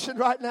situation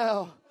right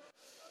now.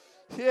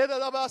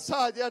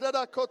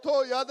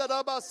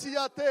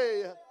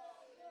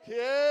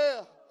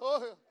 Yeah.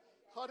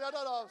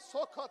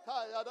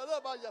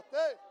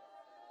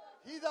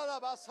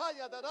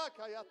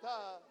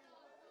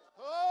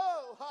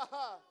 Oh,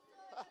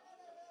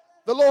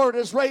 the Lord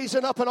is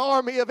raising up an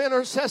army of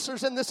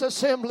intercessors in this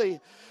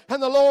assembly.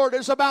 And the Lord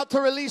is about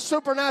to release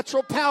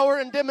supernatural power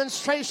and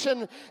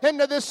demonstration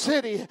into this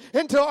city,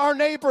 into our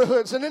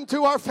neighborhoods, and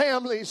into our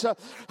families.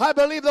 I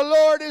believe the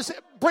Lord is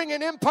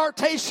bringing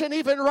impartation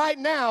even right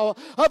now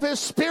of His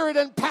Spirit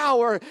and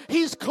power.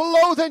 He's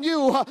clothing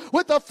you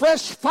with a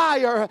fresh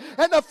fire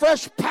and a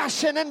fresh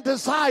passion and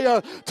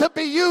desire to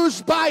be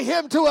used by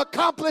Him to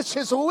accomplish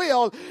His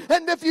will.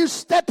 And if you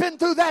step in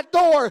through that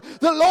door,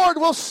 the Lord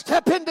will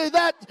step into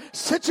that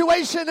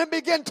situation and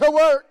begin to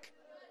work.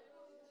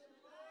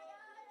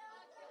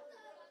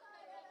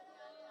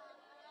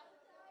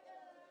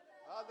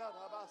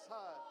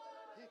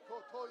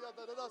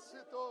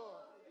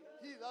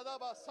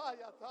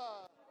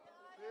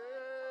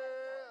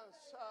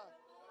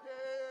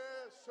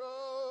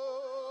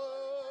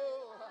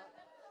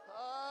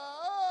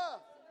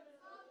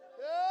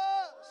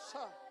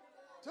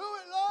 Do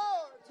it,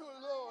 Lord. Do it,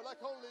 Lord, like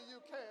only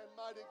you can,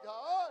 mighty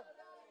God.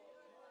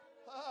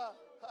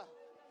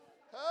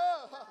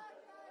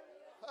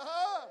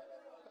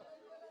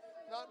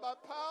 Not by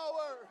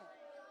power,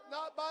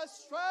 not by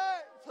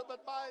strength,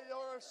 but by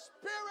your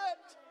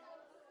Spirit.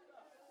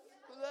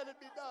 Let it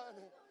be done.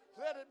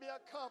 Let it be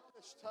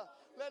accomplished.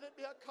 Let it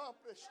be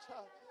accomplished.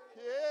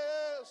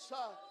 Yes.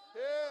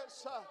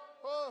 Yes.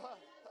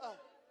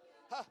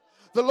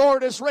 The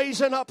Lord is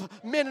raising up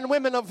men and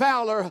women of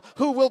valor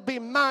who will be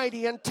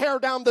mighty and tear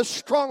down the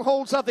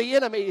strongholds of the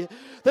enemy.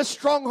 The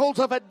strongholds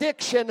of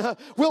addiction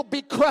will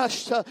be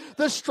crushed.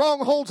 The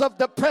strongholds of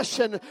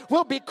depression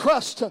will be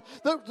crushed.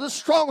 The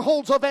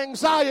strongholds of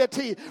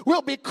anxiety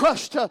will be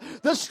crushed.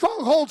 The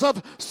strongholds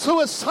of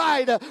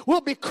suicide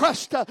will be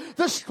crushed.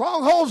 The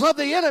strongholds of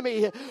the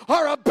enemy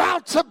are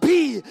about to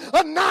be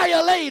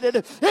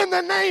annihilated in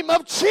the name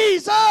of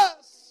Jesus.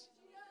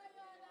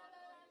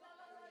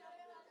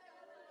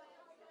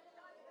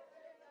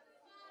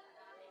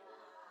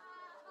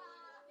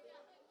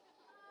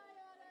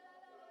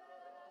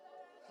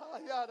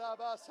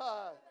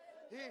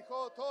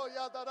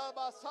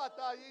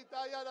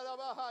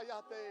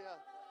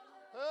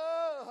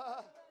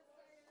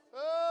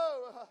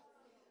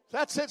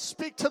 That's it.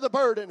 Speak to the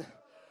burden.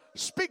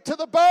 Speak to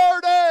the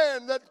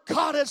burden that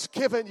God has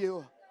given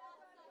you.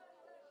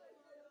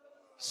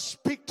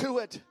 Speak to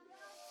it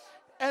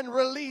and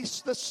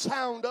release the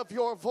sound of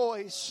your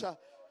voice,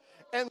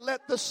 and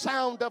let the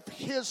sound of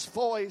His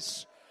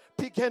voice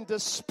begin to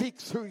speak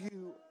through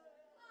you.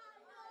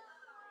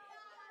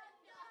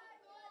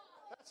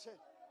 That's it.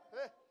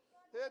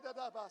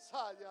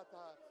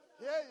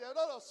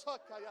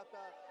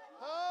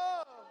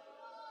 Oh.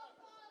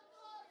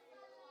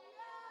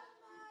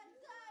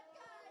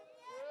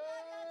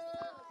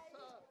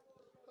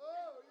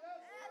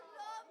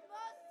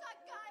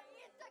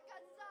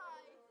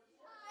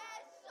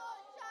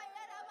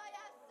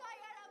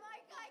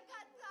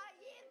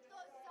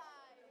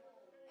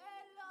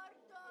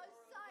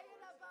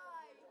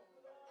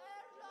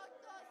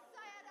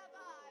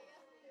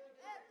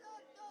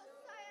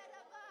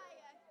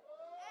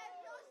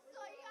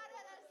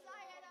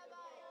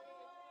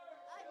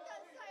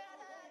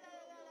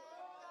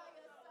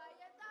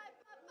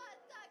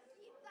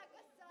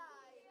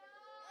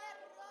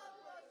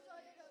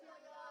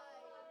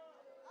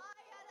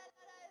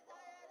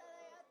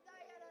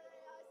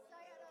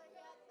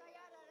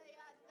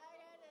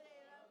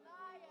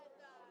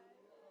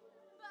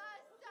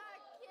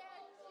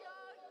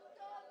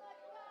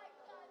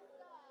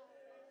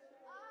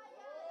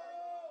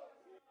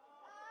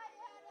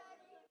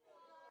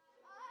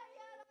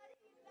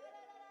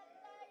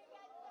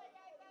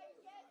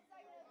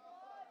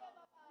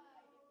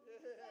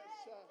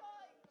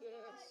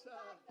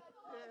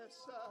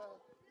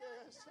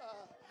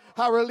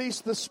 I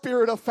release the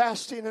spirit of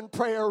fasting and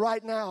prayer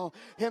right now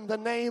in the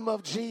name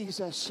of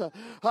Jesus.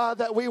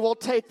 That we will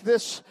take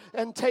this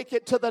and take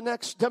it to the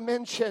next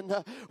dimension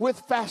with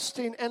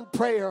fasting and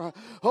prayer.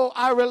 Oh,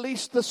 I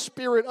release the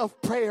spirit of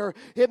prayer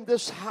in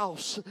this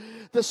house.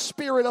 The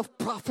spirit of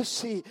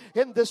prophecy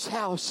in this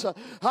house.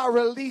 I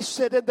release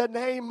it in the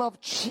name of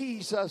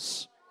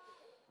Jesus.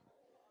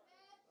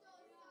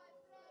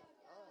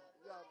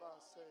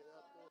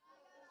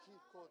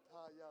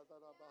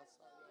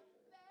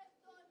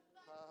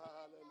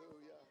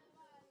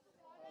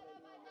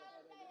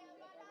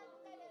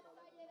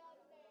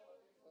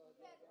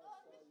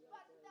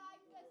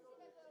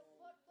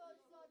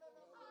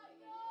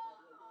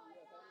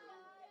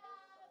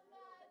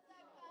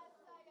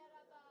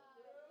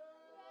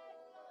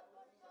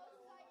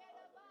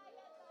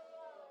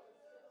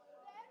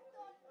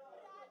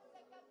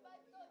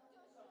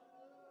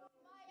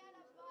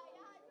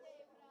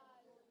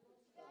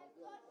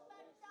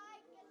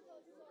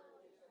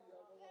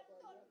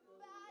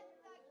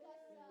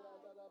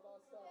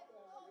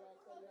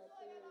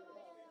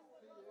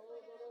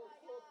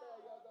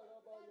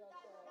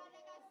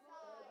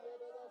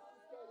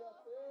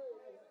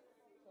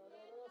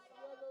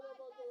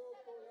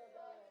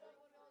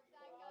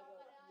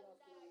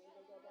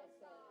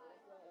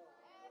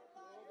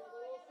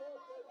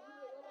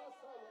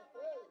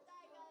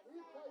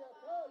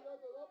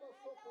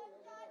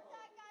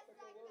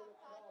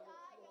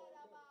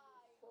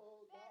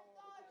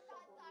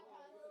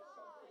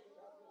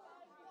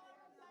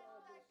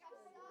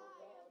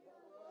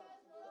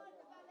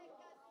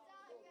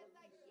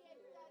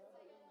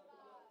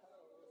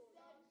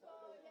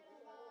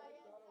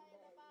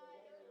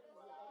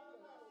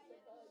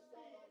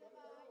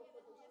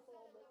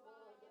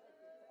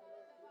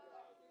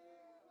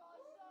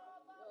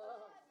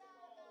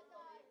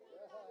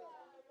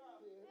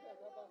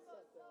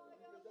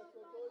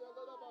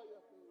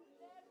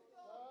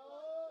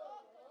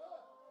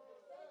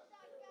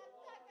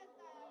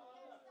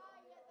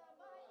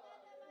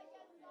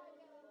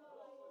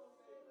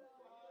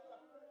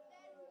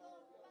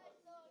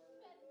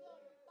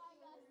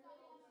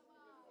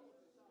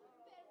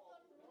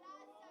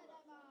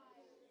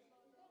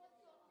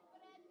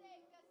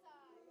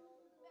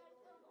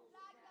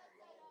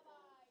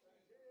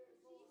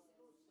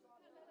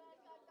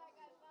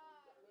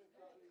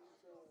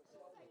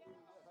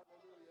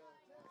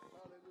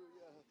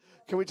 Hallelujah.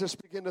 Can we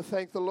just begin to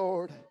thank the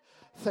Lord?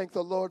 Thank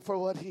the Lord for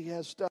what He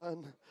has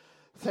done.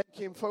 Thank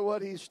Him for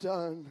what He's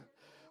done.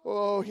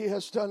 Oh, He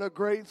has done a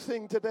great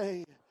thing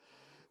today.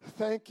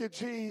 Thank you,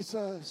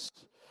 Jesus,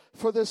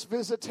 for this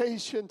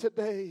visitation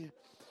today.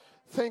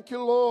 Thank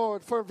you,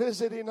 Lord, for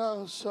visiting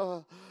us.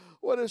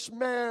 What is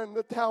man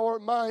that thou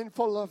art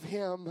mindful of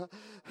him?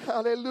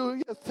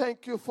 Hallelujah.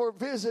 Thank you for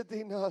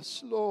visiting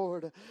us,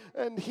 Lord,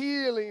 and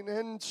healing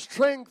and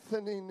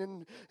strengthening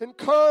and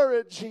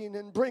encouraging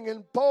and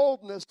bringing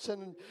boldness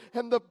and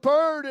the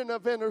burden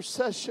of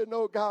intercession,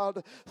 oh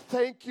God.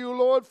 Thank you,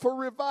 Lord, for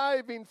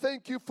reviving.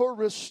 Thank you for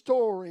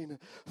restoring.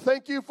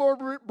 Thank you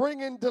for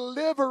bringing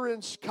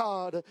deliverance,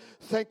 God.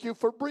 Thank you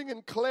for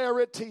bringing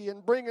clarity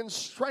and bringing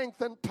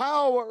strength and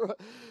power.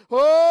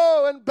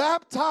 Oh, and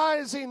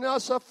baptizing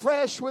us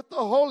afresh with the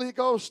Holy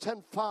Ghost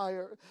and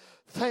fire.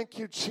 Thank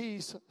you,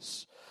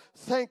 Jesus.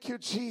 Thank you,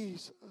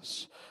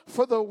 Jesus,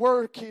 for the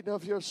working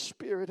of your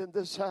Spirit in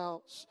this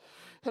house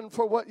and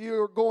for what you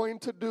are going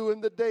to do in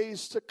the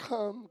days to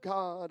come,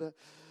 God.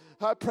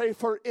 I pray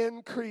for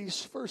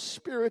increase, for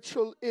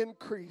spiritual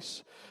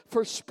increase,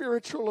 for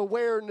spiritual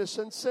awareness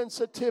and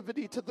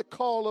sensitivity to the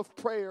call of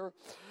prayer.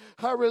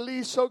 I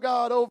release, oh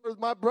God, over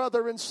my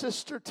brother and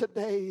sister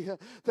today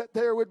that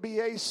there would be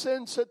a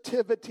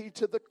sensitivity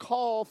to the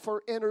call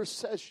for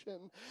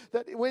intercession.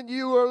 That when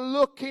you are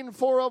looking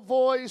for a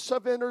voice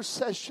of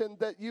intercession,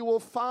 that you will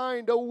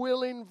find a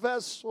willing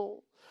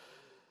vessel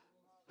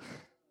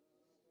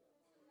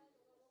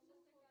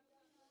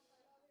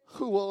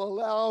who will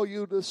allow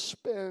you to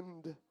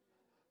spend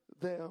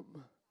them.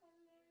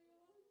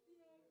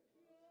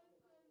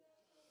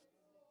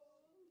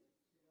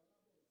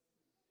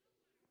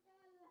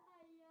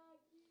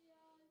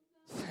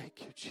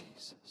 Thank you,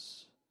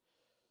 Jesus.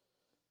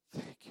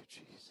 Thank you,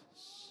 Jesus.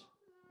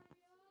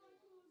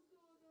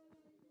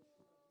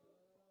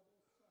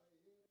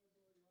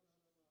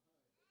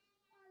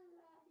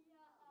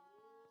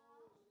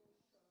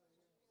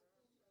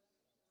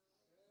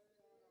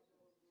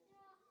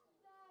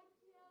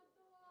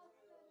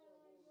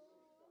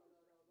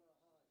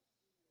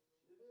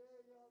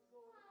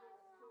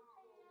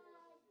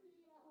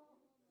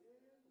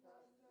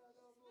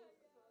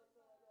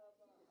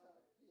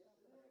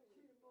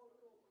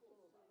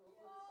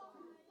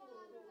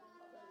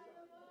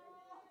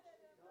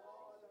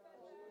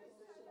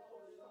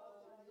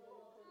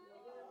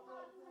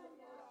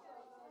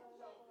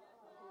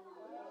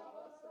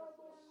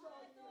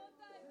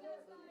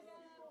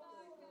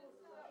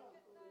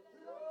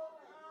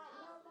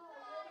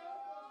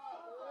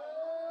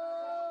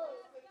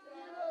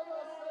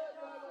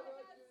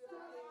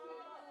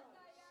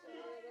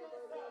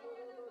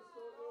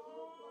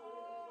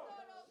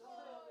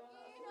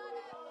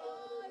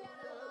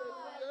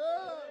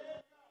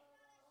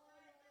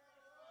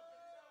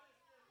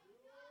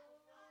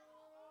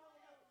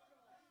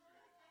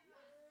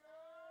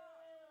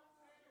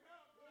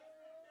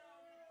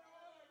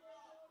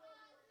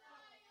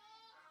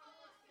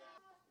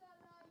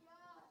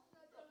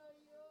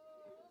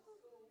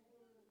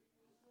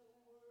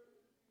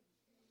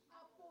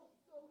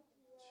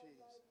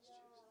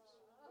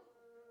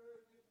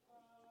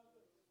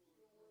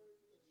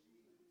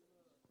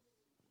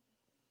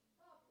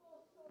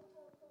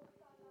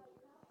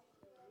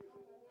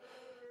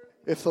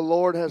 If the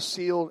Lord has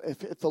sealed,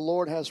 if the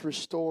Lord has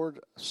restored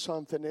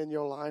something in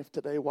your life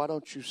today, why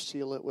don't you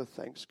seal it with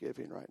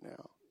thanksgiving right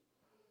now?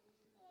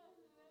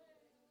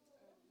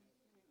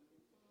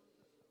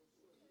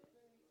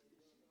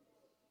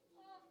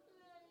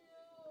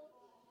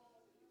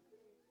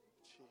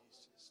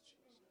 Jesus,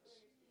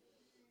 Jesus.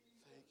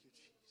 Thank you,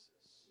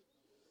 Jesus.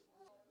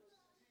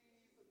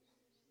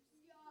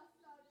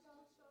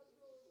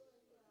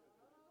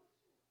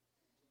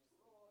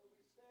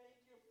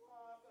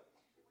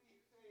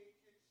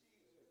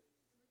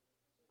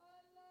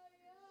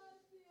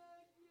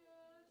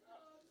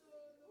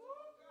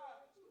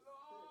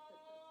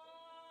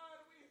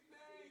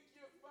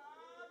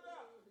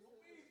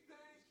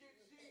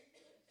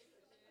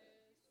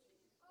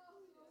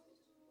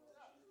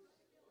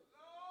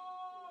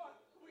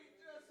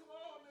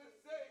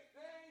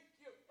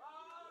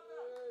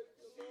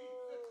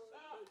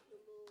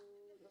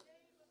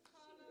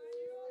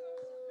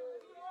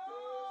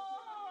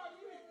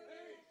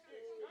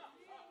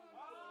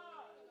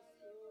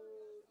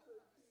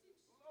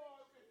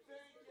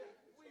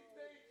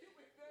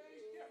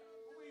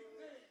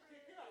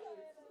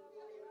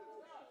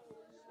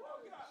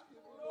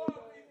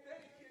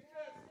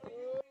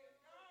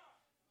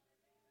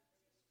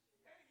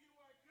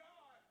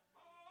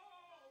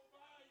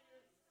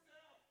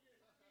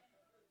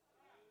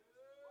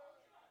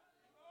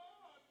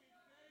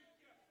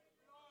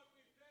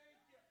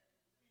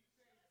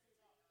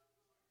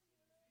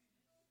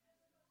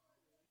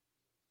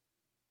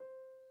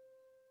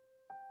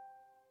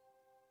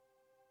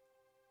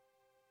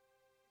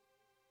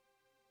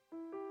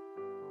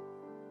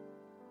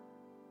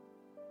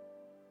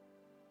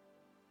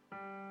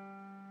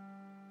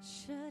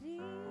 Shut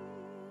in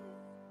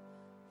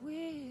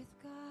with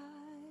God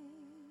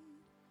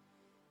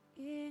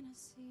in a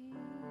secret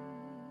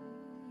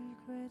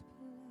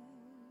place.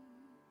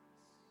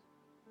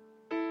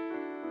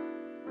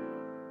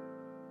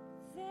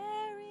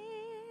 There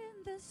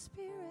in the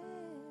Spirit,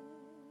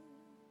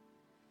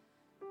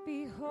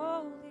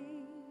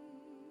 beholding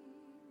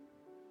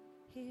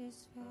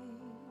His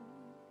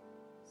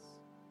face,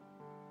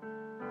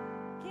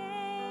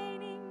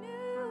 gaining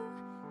new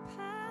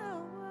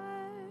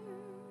power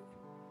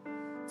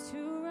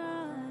to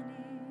run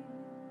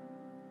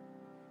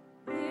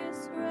in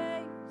this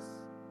race.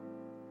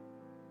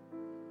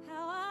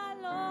 How I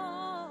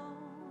long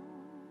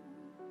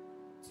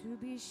to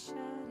be shut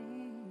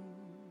in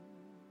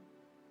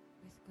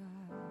with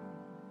God.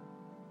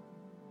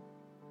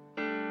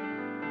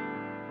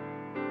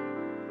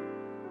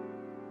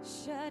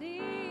 Shut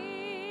in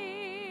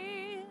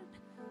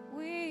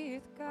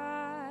with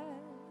God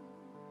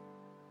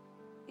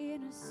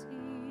in a secret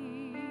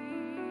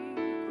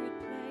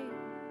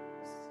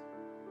place.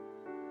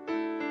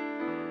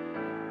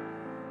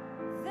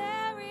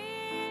 There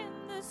in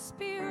the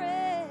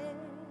Spirit,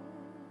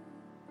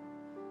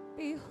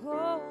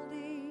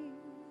 beholding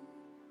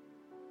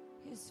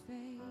His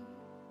face,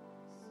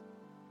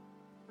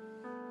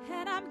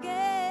 and I'm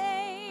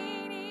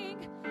gaining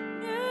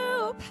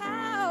new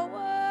power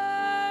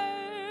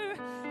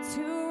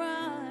to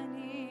run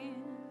in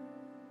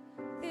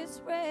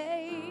this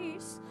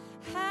race.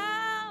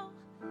 How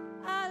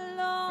I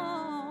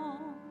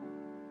long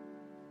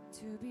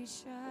to be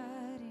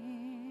shut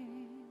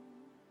in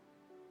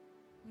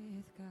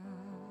with God.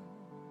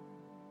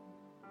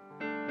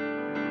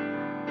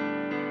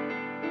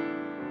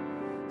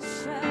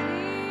 Shut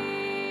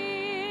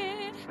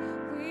in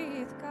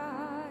with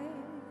God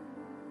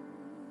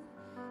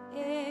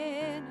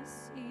in a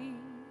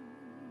secret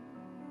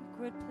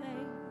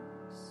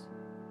place.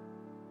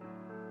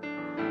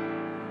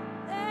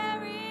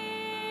 There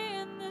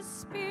in the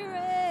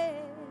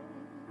Spirit,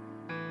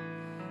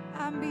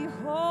 I'm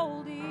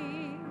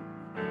beholding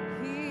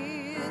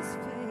His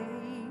face.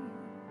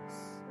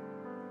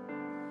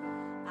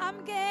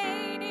 I'm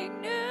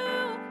gaining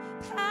new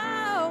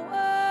power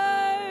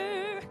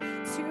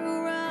to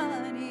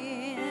run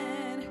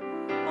in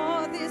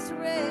all this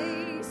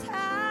race.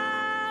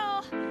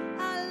 How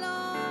I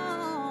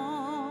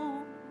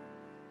long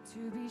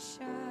to be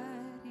shut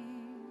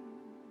in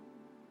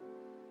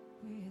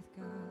with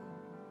God.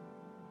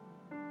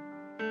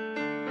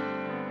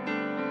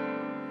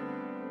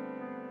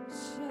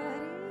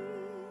 Shut in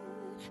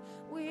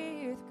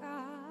with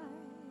God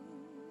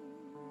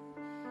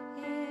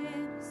in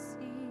a secret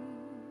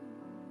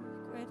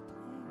place.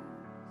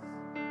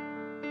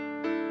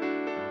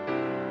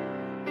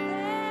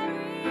 There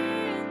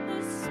in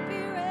the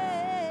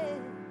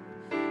Spirit,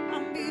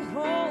 I'm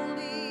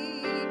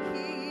beholding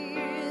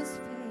His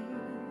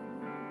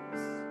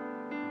face,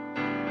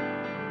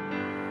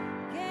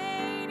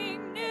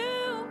 gaining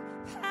new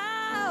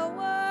power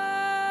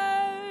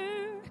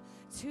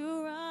to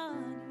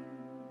run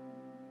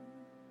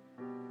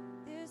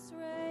this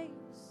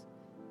race.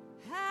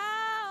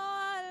 How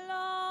I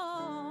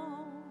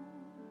long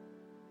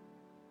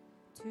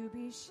to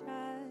be shut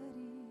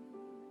in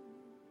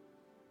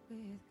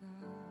with God.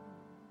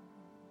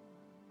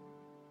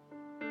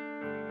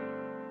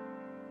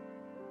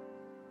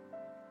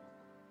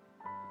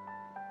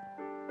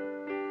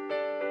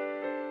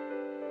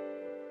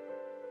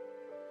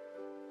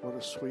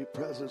 the sweet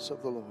presence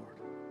of the Lord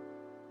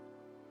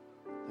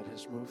that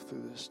has moved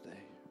through this day.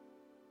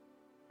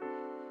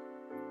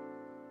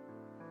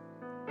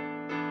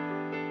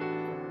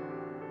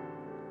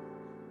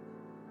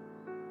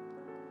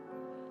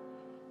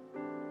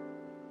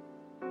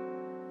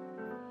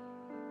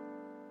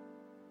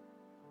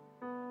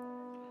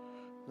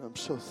 I'm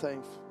so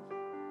thankful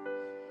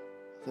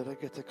that I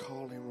get to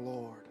call him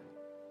Lord,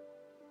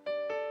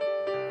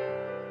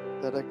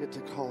 that I get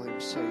to call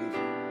him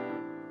Savior,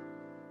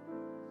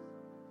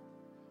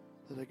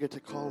 that I get to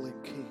call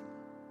him King,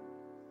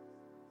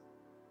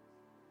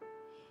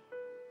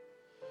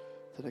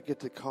 that I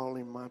get to call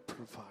him my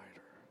provider,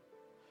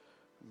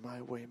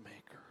 my way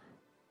maker.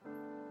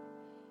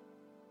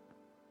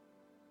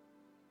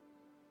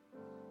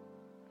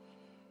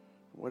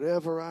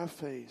 Whatever I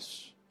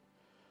face,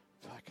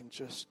 if I can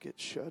just get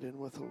shut in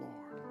with the Lord.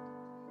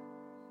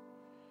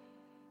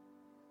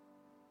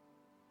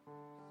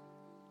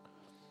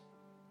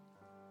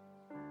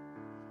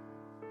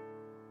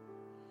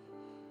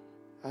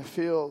 I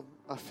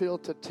feel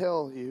to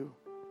tell you,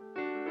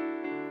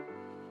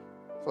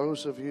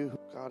 those of you who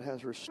God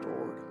has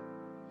restored,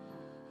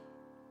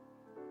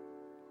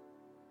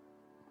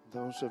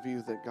 those of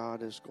you that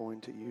God is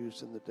going to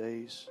use in the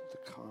days to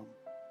come,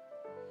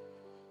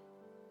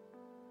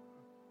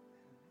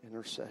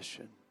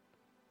 intercession,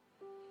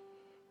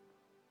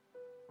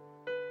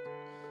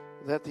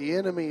 that the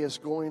enemy is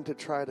going to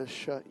try to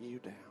shut you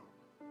down.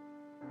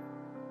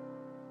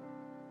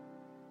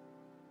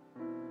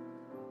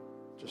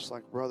 Just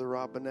like Brother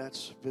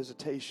Robinette's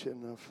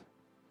visitation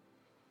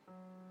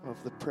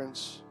of the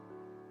prince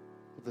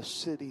of the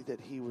city that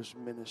he was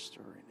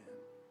ministering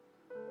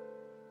in.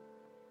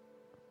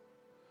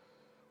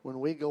 When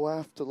we go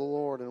after the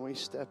Lord and we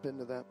step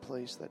into that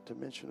place, that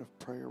dimension of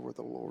prayer where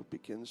the Lord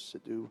begins to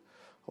do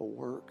a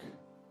work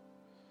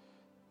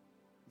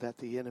that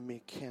the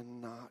enemy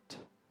cannot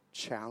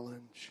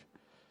challenge,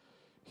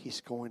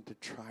 he's going to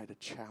try to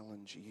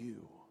challenge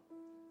you.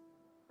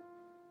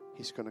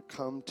 He's going to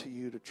come to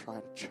you to try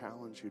to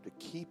challenge you, to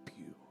keep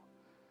you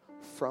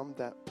from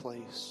that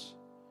place,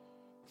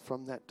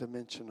 from that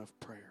dimension of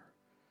prayer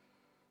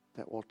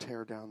that will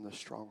tear down the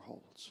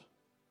strongholds.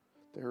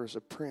 There is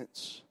a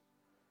prince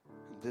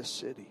in this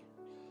city,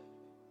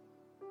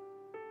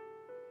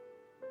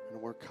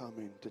 and we're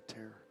coming to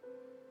tear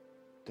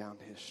down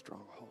his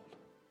stronghold.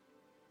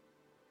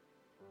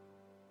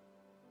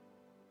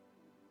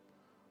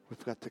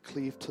 We've got to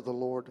cleave to the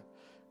Lord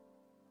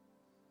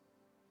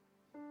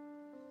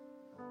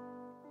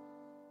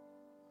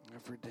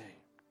every day.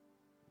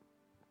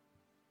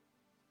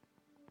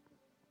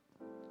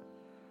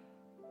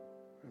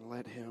 And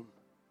let him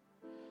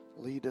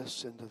lead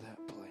us into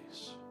that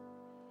place.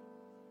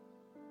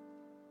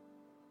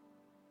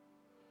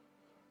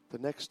 The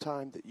next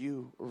time that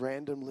you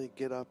randomly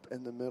get up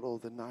in the middle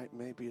of the night,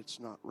 maybe it's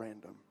not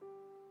random.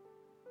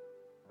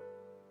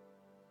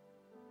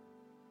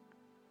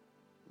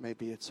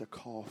 Maybe it's a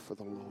call for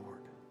the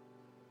Lord.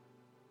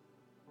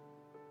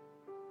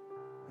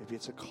 Maybe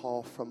it's a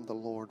call from the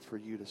Lord for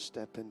you to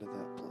step into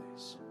that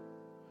place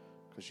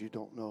because you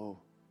don't know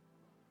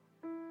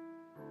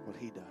what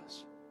he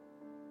does.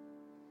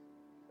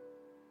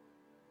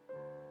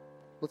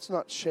 Let's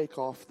not shake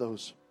off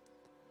those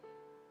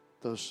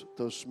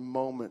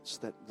moments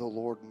that the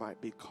Lord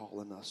might be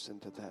calling us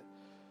into that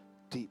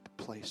deep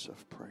place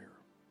of prayer,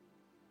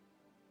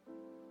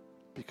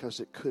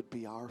 because it could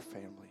be our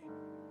family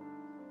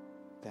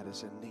that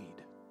is in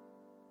need.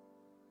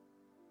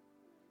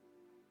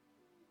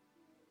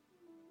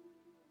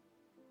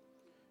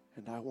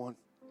 And I want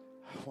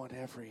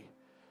every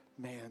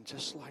man,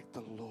 just like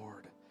the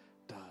Lord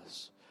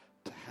does,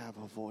 to have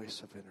a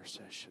voice of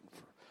intercession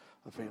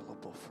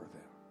available for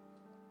them.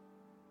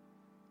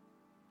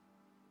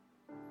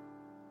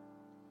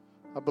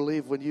 I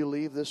believe when you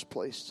leave this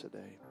place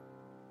today,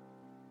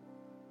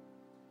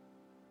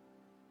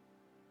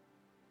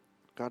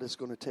 God is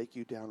going to take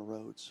you down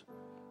roads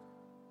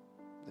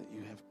that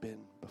you have been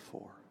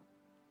before.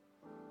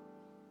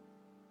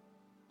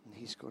 And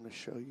he's going to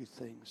show you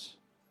things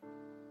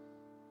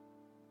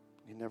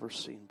you've never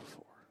seen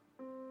before.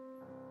 And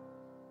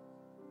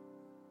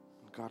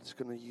God is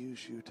going to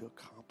use you to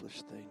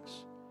accomplish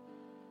things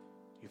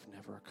you've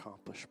never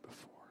accomplished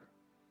before.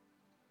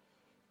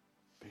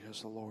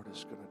 Because the Lord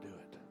is going to do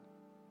it.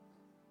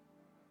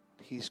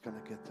 He's going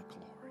to get the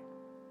glory.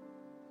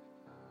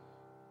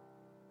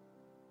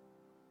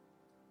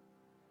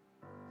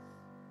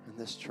 And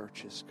this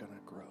church is going to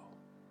grow.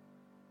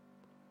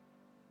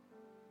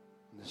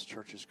 And this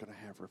church is going to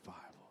have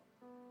revival.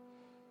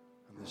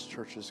 And this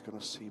church is going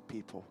to see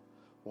people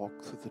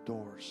walk through the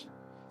doors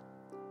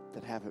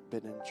that haven't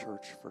been in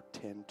church for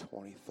 10,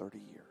 20, 30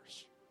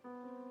 years.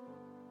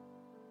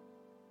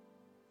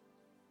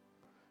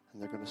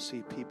 And they're going to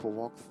see people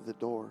walk through the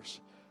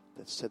doors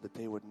that said that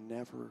they would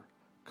never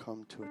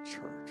come to a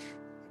church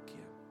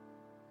again.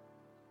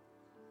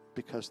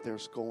 Because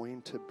there's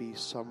going to be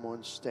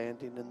someone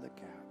standing in the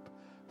gap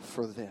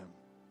for them.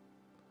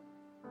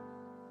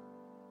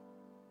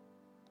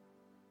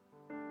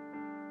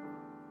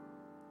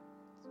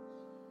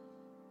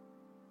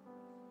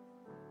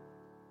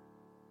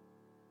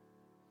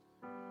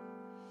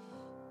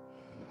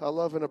 I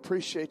love and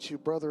appreciate you,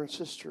 brother and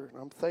sister, and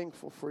I'm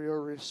thankful for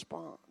your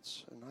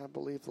response. And I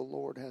believe the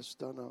Lord has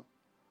done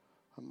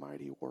a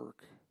mighty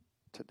work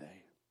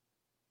today.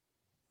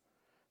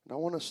 And I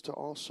want us to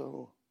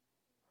also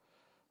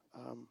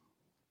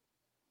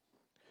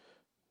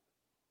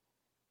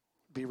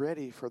be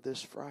ready for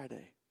this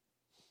Friday.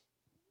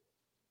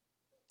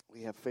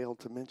 We have failed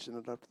to mention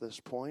it up to this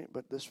point,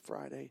 but this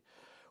Friday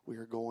we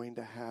are going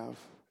to have,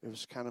 it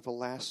was kind of a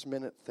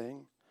last-minute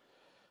thing.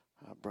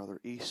 Brother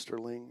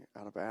Easterling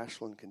out of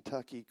Ashland,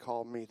 Kentucky,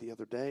 called me the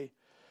other day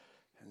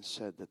and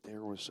said that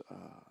there was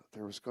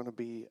going to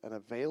be an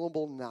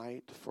available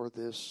night for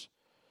this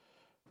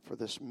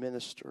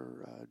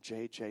minister,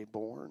 J.J.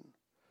 Bourne,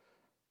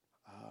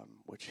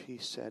 which he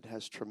said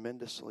has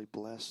tremendously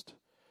blessed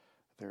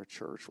their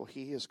church. Well,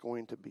 he is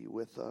going to be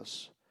with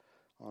us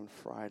on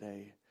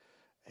Friday,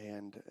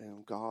 and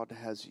God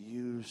has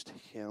used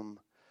him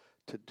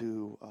to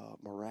do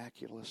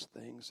miraculous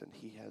things, and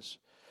he has.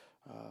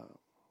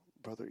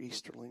 Brother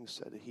Easterling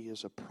said he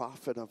is a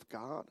prophet of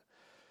God,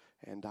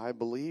 and I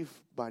believe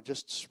by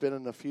just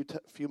spending a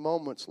few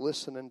moments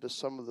listening to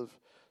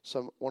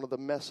one of the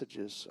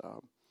messages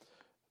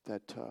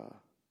that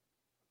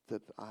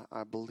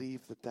I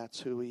believe that's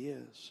who he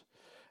is,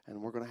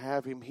 and we're going to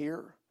have him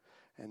here,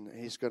 and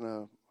he's going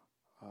to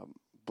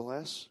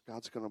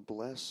God's going to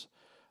bless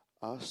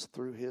us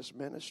through his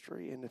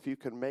ministry. And if you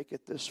can make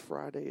it this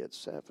Friday at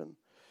 7.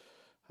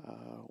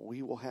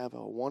 We will have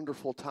a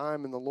wonderful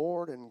time in the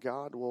Lord, and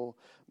God will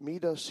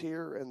meet us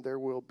here, and there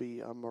will be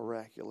a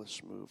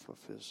miraculous move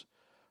of his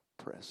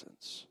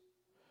presence.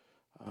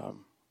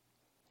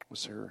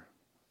 Was there?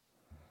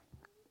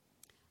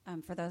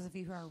 For those of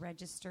you who are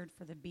registered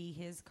for the Be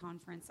His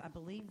conference, I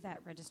believe that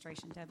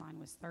registration deadline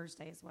was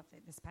Thursday,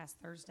 this past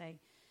Thursday.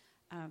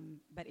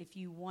 But if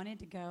you wanted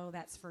to go,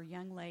 that's for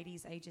young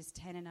ladies ages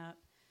 10 and up.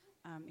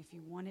 If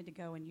you wanted to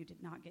go and you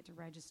did not get to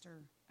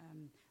register,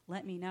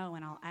 let me know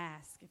and I'll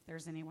ask if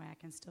there's any way I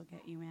can still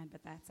get you in.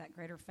 But that's at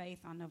Greater Faith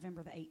on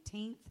November the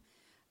 18th,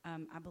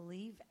 I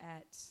believe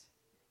at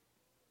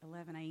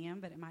 11 a.m.,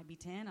 but it might be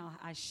 10.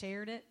 I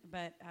shared it,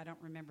 but I don't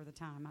remember the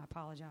time. I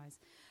apologize.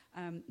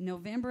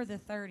 November the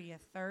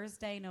 30th,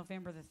 Thursday,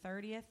 November the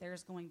 30th,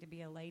 there's going to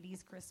be a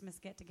ladies' Christmas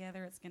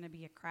get-together. It's going to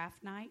be a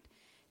craft night.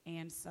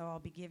 And so I'll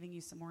be giving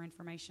you some more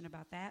information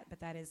about that.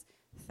 But that is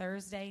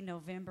Thursday,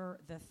 November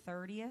the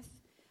 30th,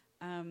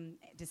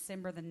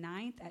 December the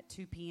 9th at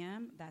 2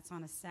 p.m. That's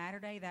on a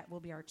Saturday. That will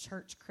be our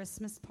church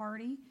Christmas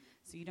party.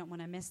 So you don't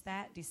want to miss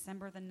that.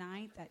 December the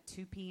 9th at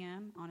 2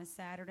 p.m. on a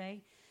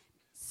Saturday.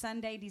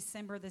 Sunday,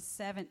 December the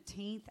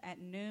 17th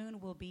at noon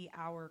will be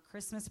our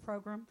Christmas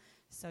program.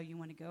 So you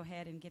want to go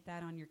ahead and get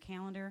that on your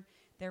calendar.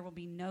 There will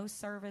be no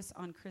service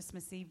on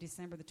Christmas Eve,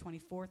 December the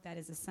 24th. That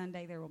is a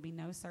Sunday. There will be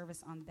no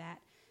service on that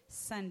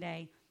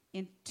Sunday.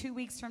 In 2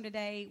 weeks from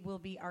today will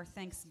be our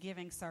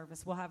Thanksgiving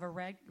service. We'll have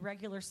a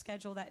regular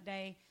schedule that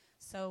day.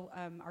 So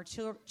our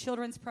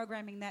children's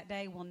programming that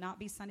day will not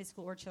be Sunday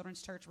school or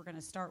children's church. We're going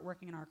to start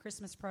working on our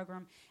Christmas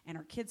program, and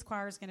our kids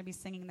choir is going to be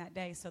singing that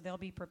day. So they'll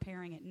be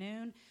preparing at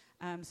noon.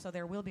 So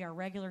there will be our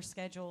regular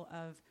schedule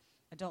of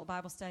adult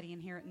Bible study in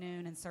here at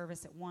noon and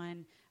service at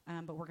 1.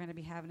 But we're going to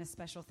be having a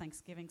special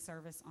Thanksgiving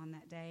service on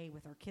that day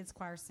with our kids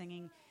choir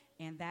singing.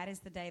 And that is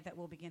the day that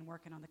we'll begin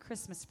working on the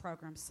Christmas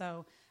program.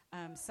 So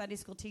Sunday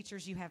school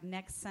teachers, you have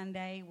next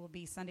Sunday will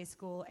be Sunday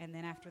school. And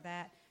then after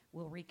that,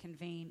 we'll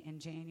reconvene in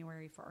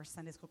January for our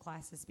Sunday school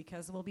classes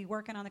because we'll be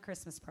working on the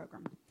Christmas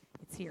program.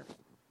 It's here.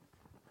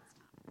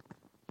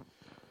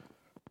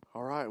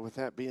 All right. With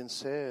that being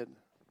said,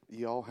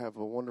 you all have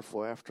a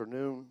wonderful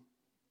afternoon.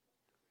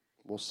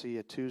 We'll see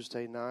you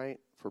Tuesday night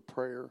for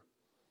prayer.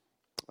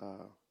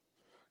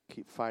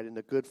 Keep fighting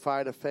the good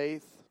fight of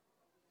faith.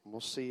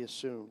 We'll see you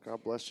soon.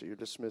 God bless you. You're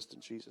dismissed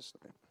in Jesus'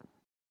 name.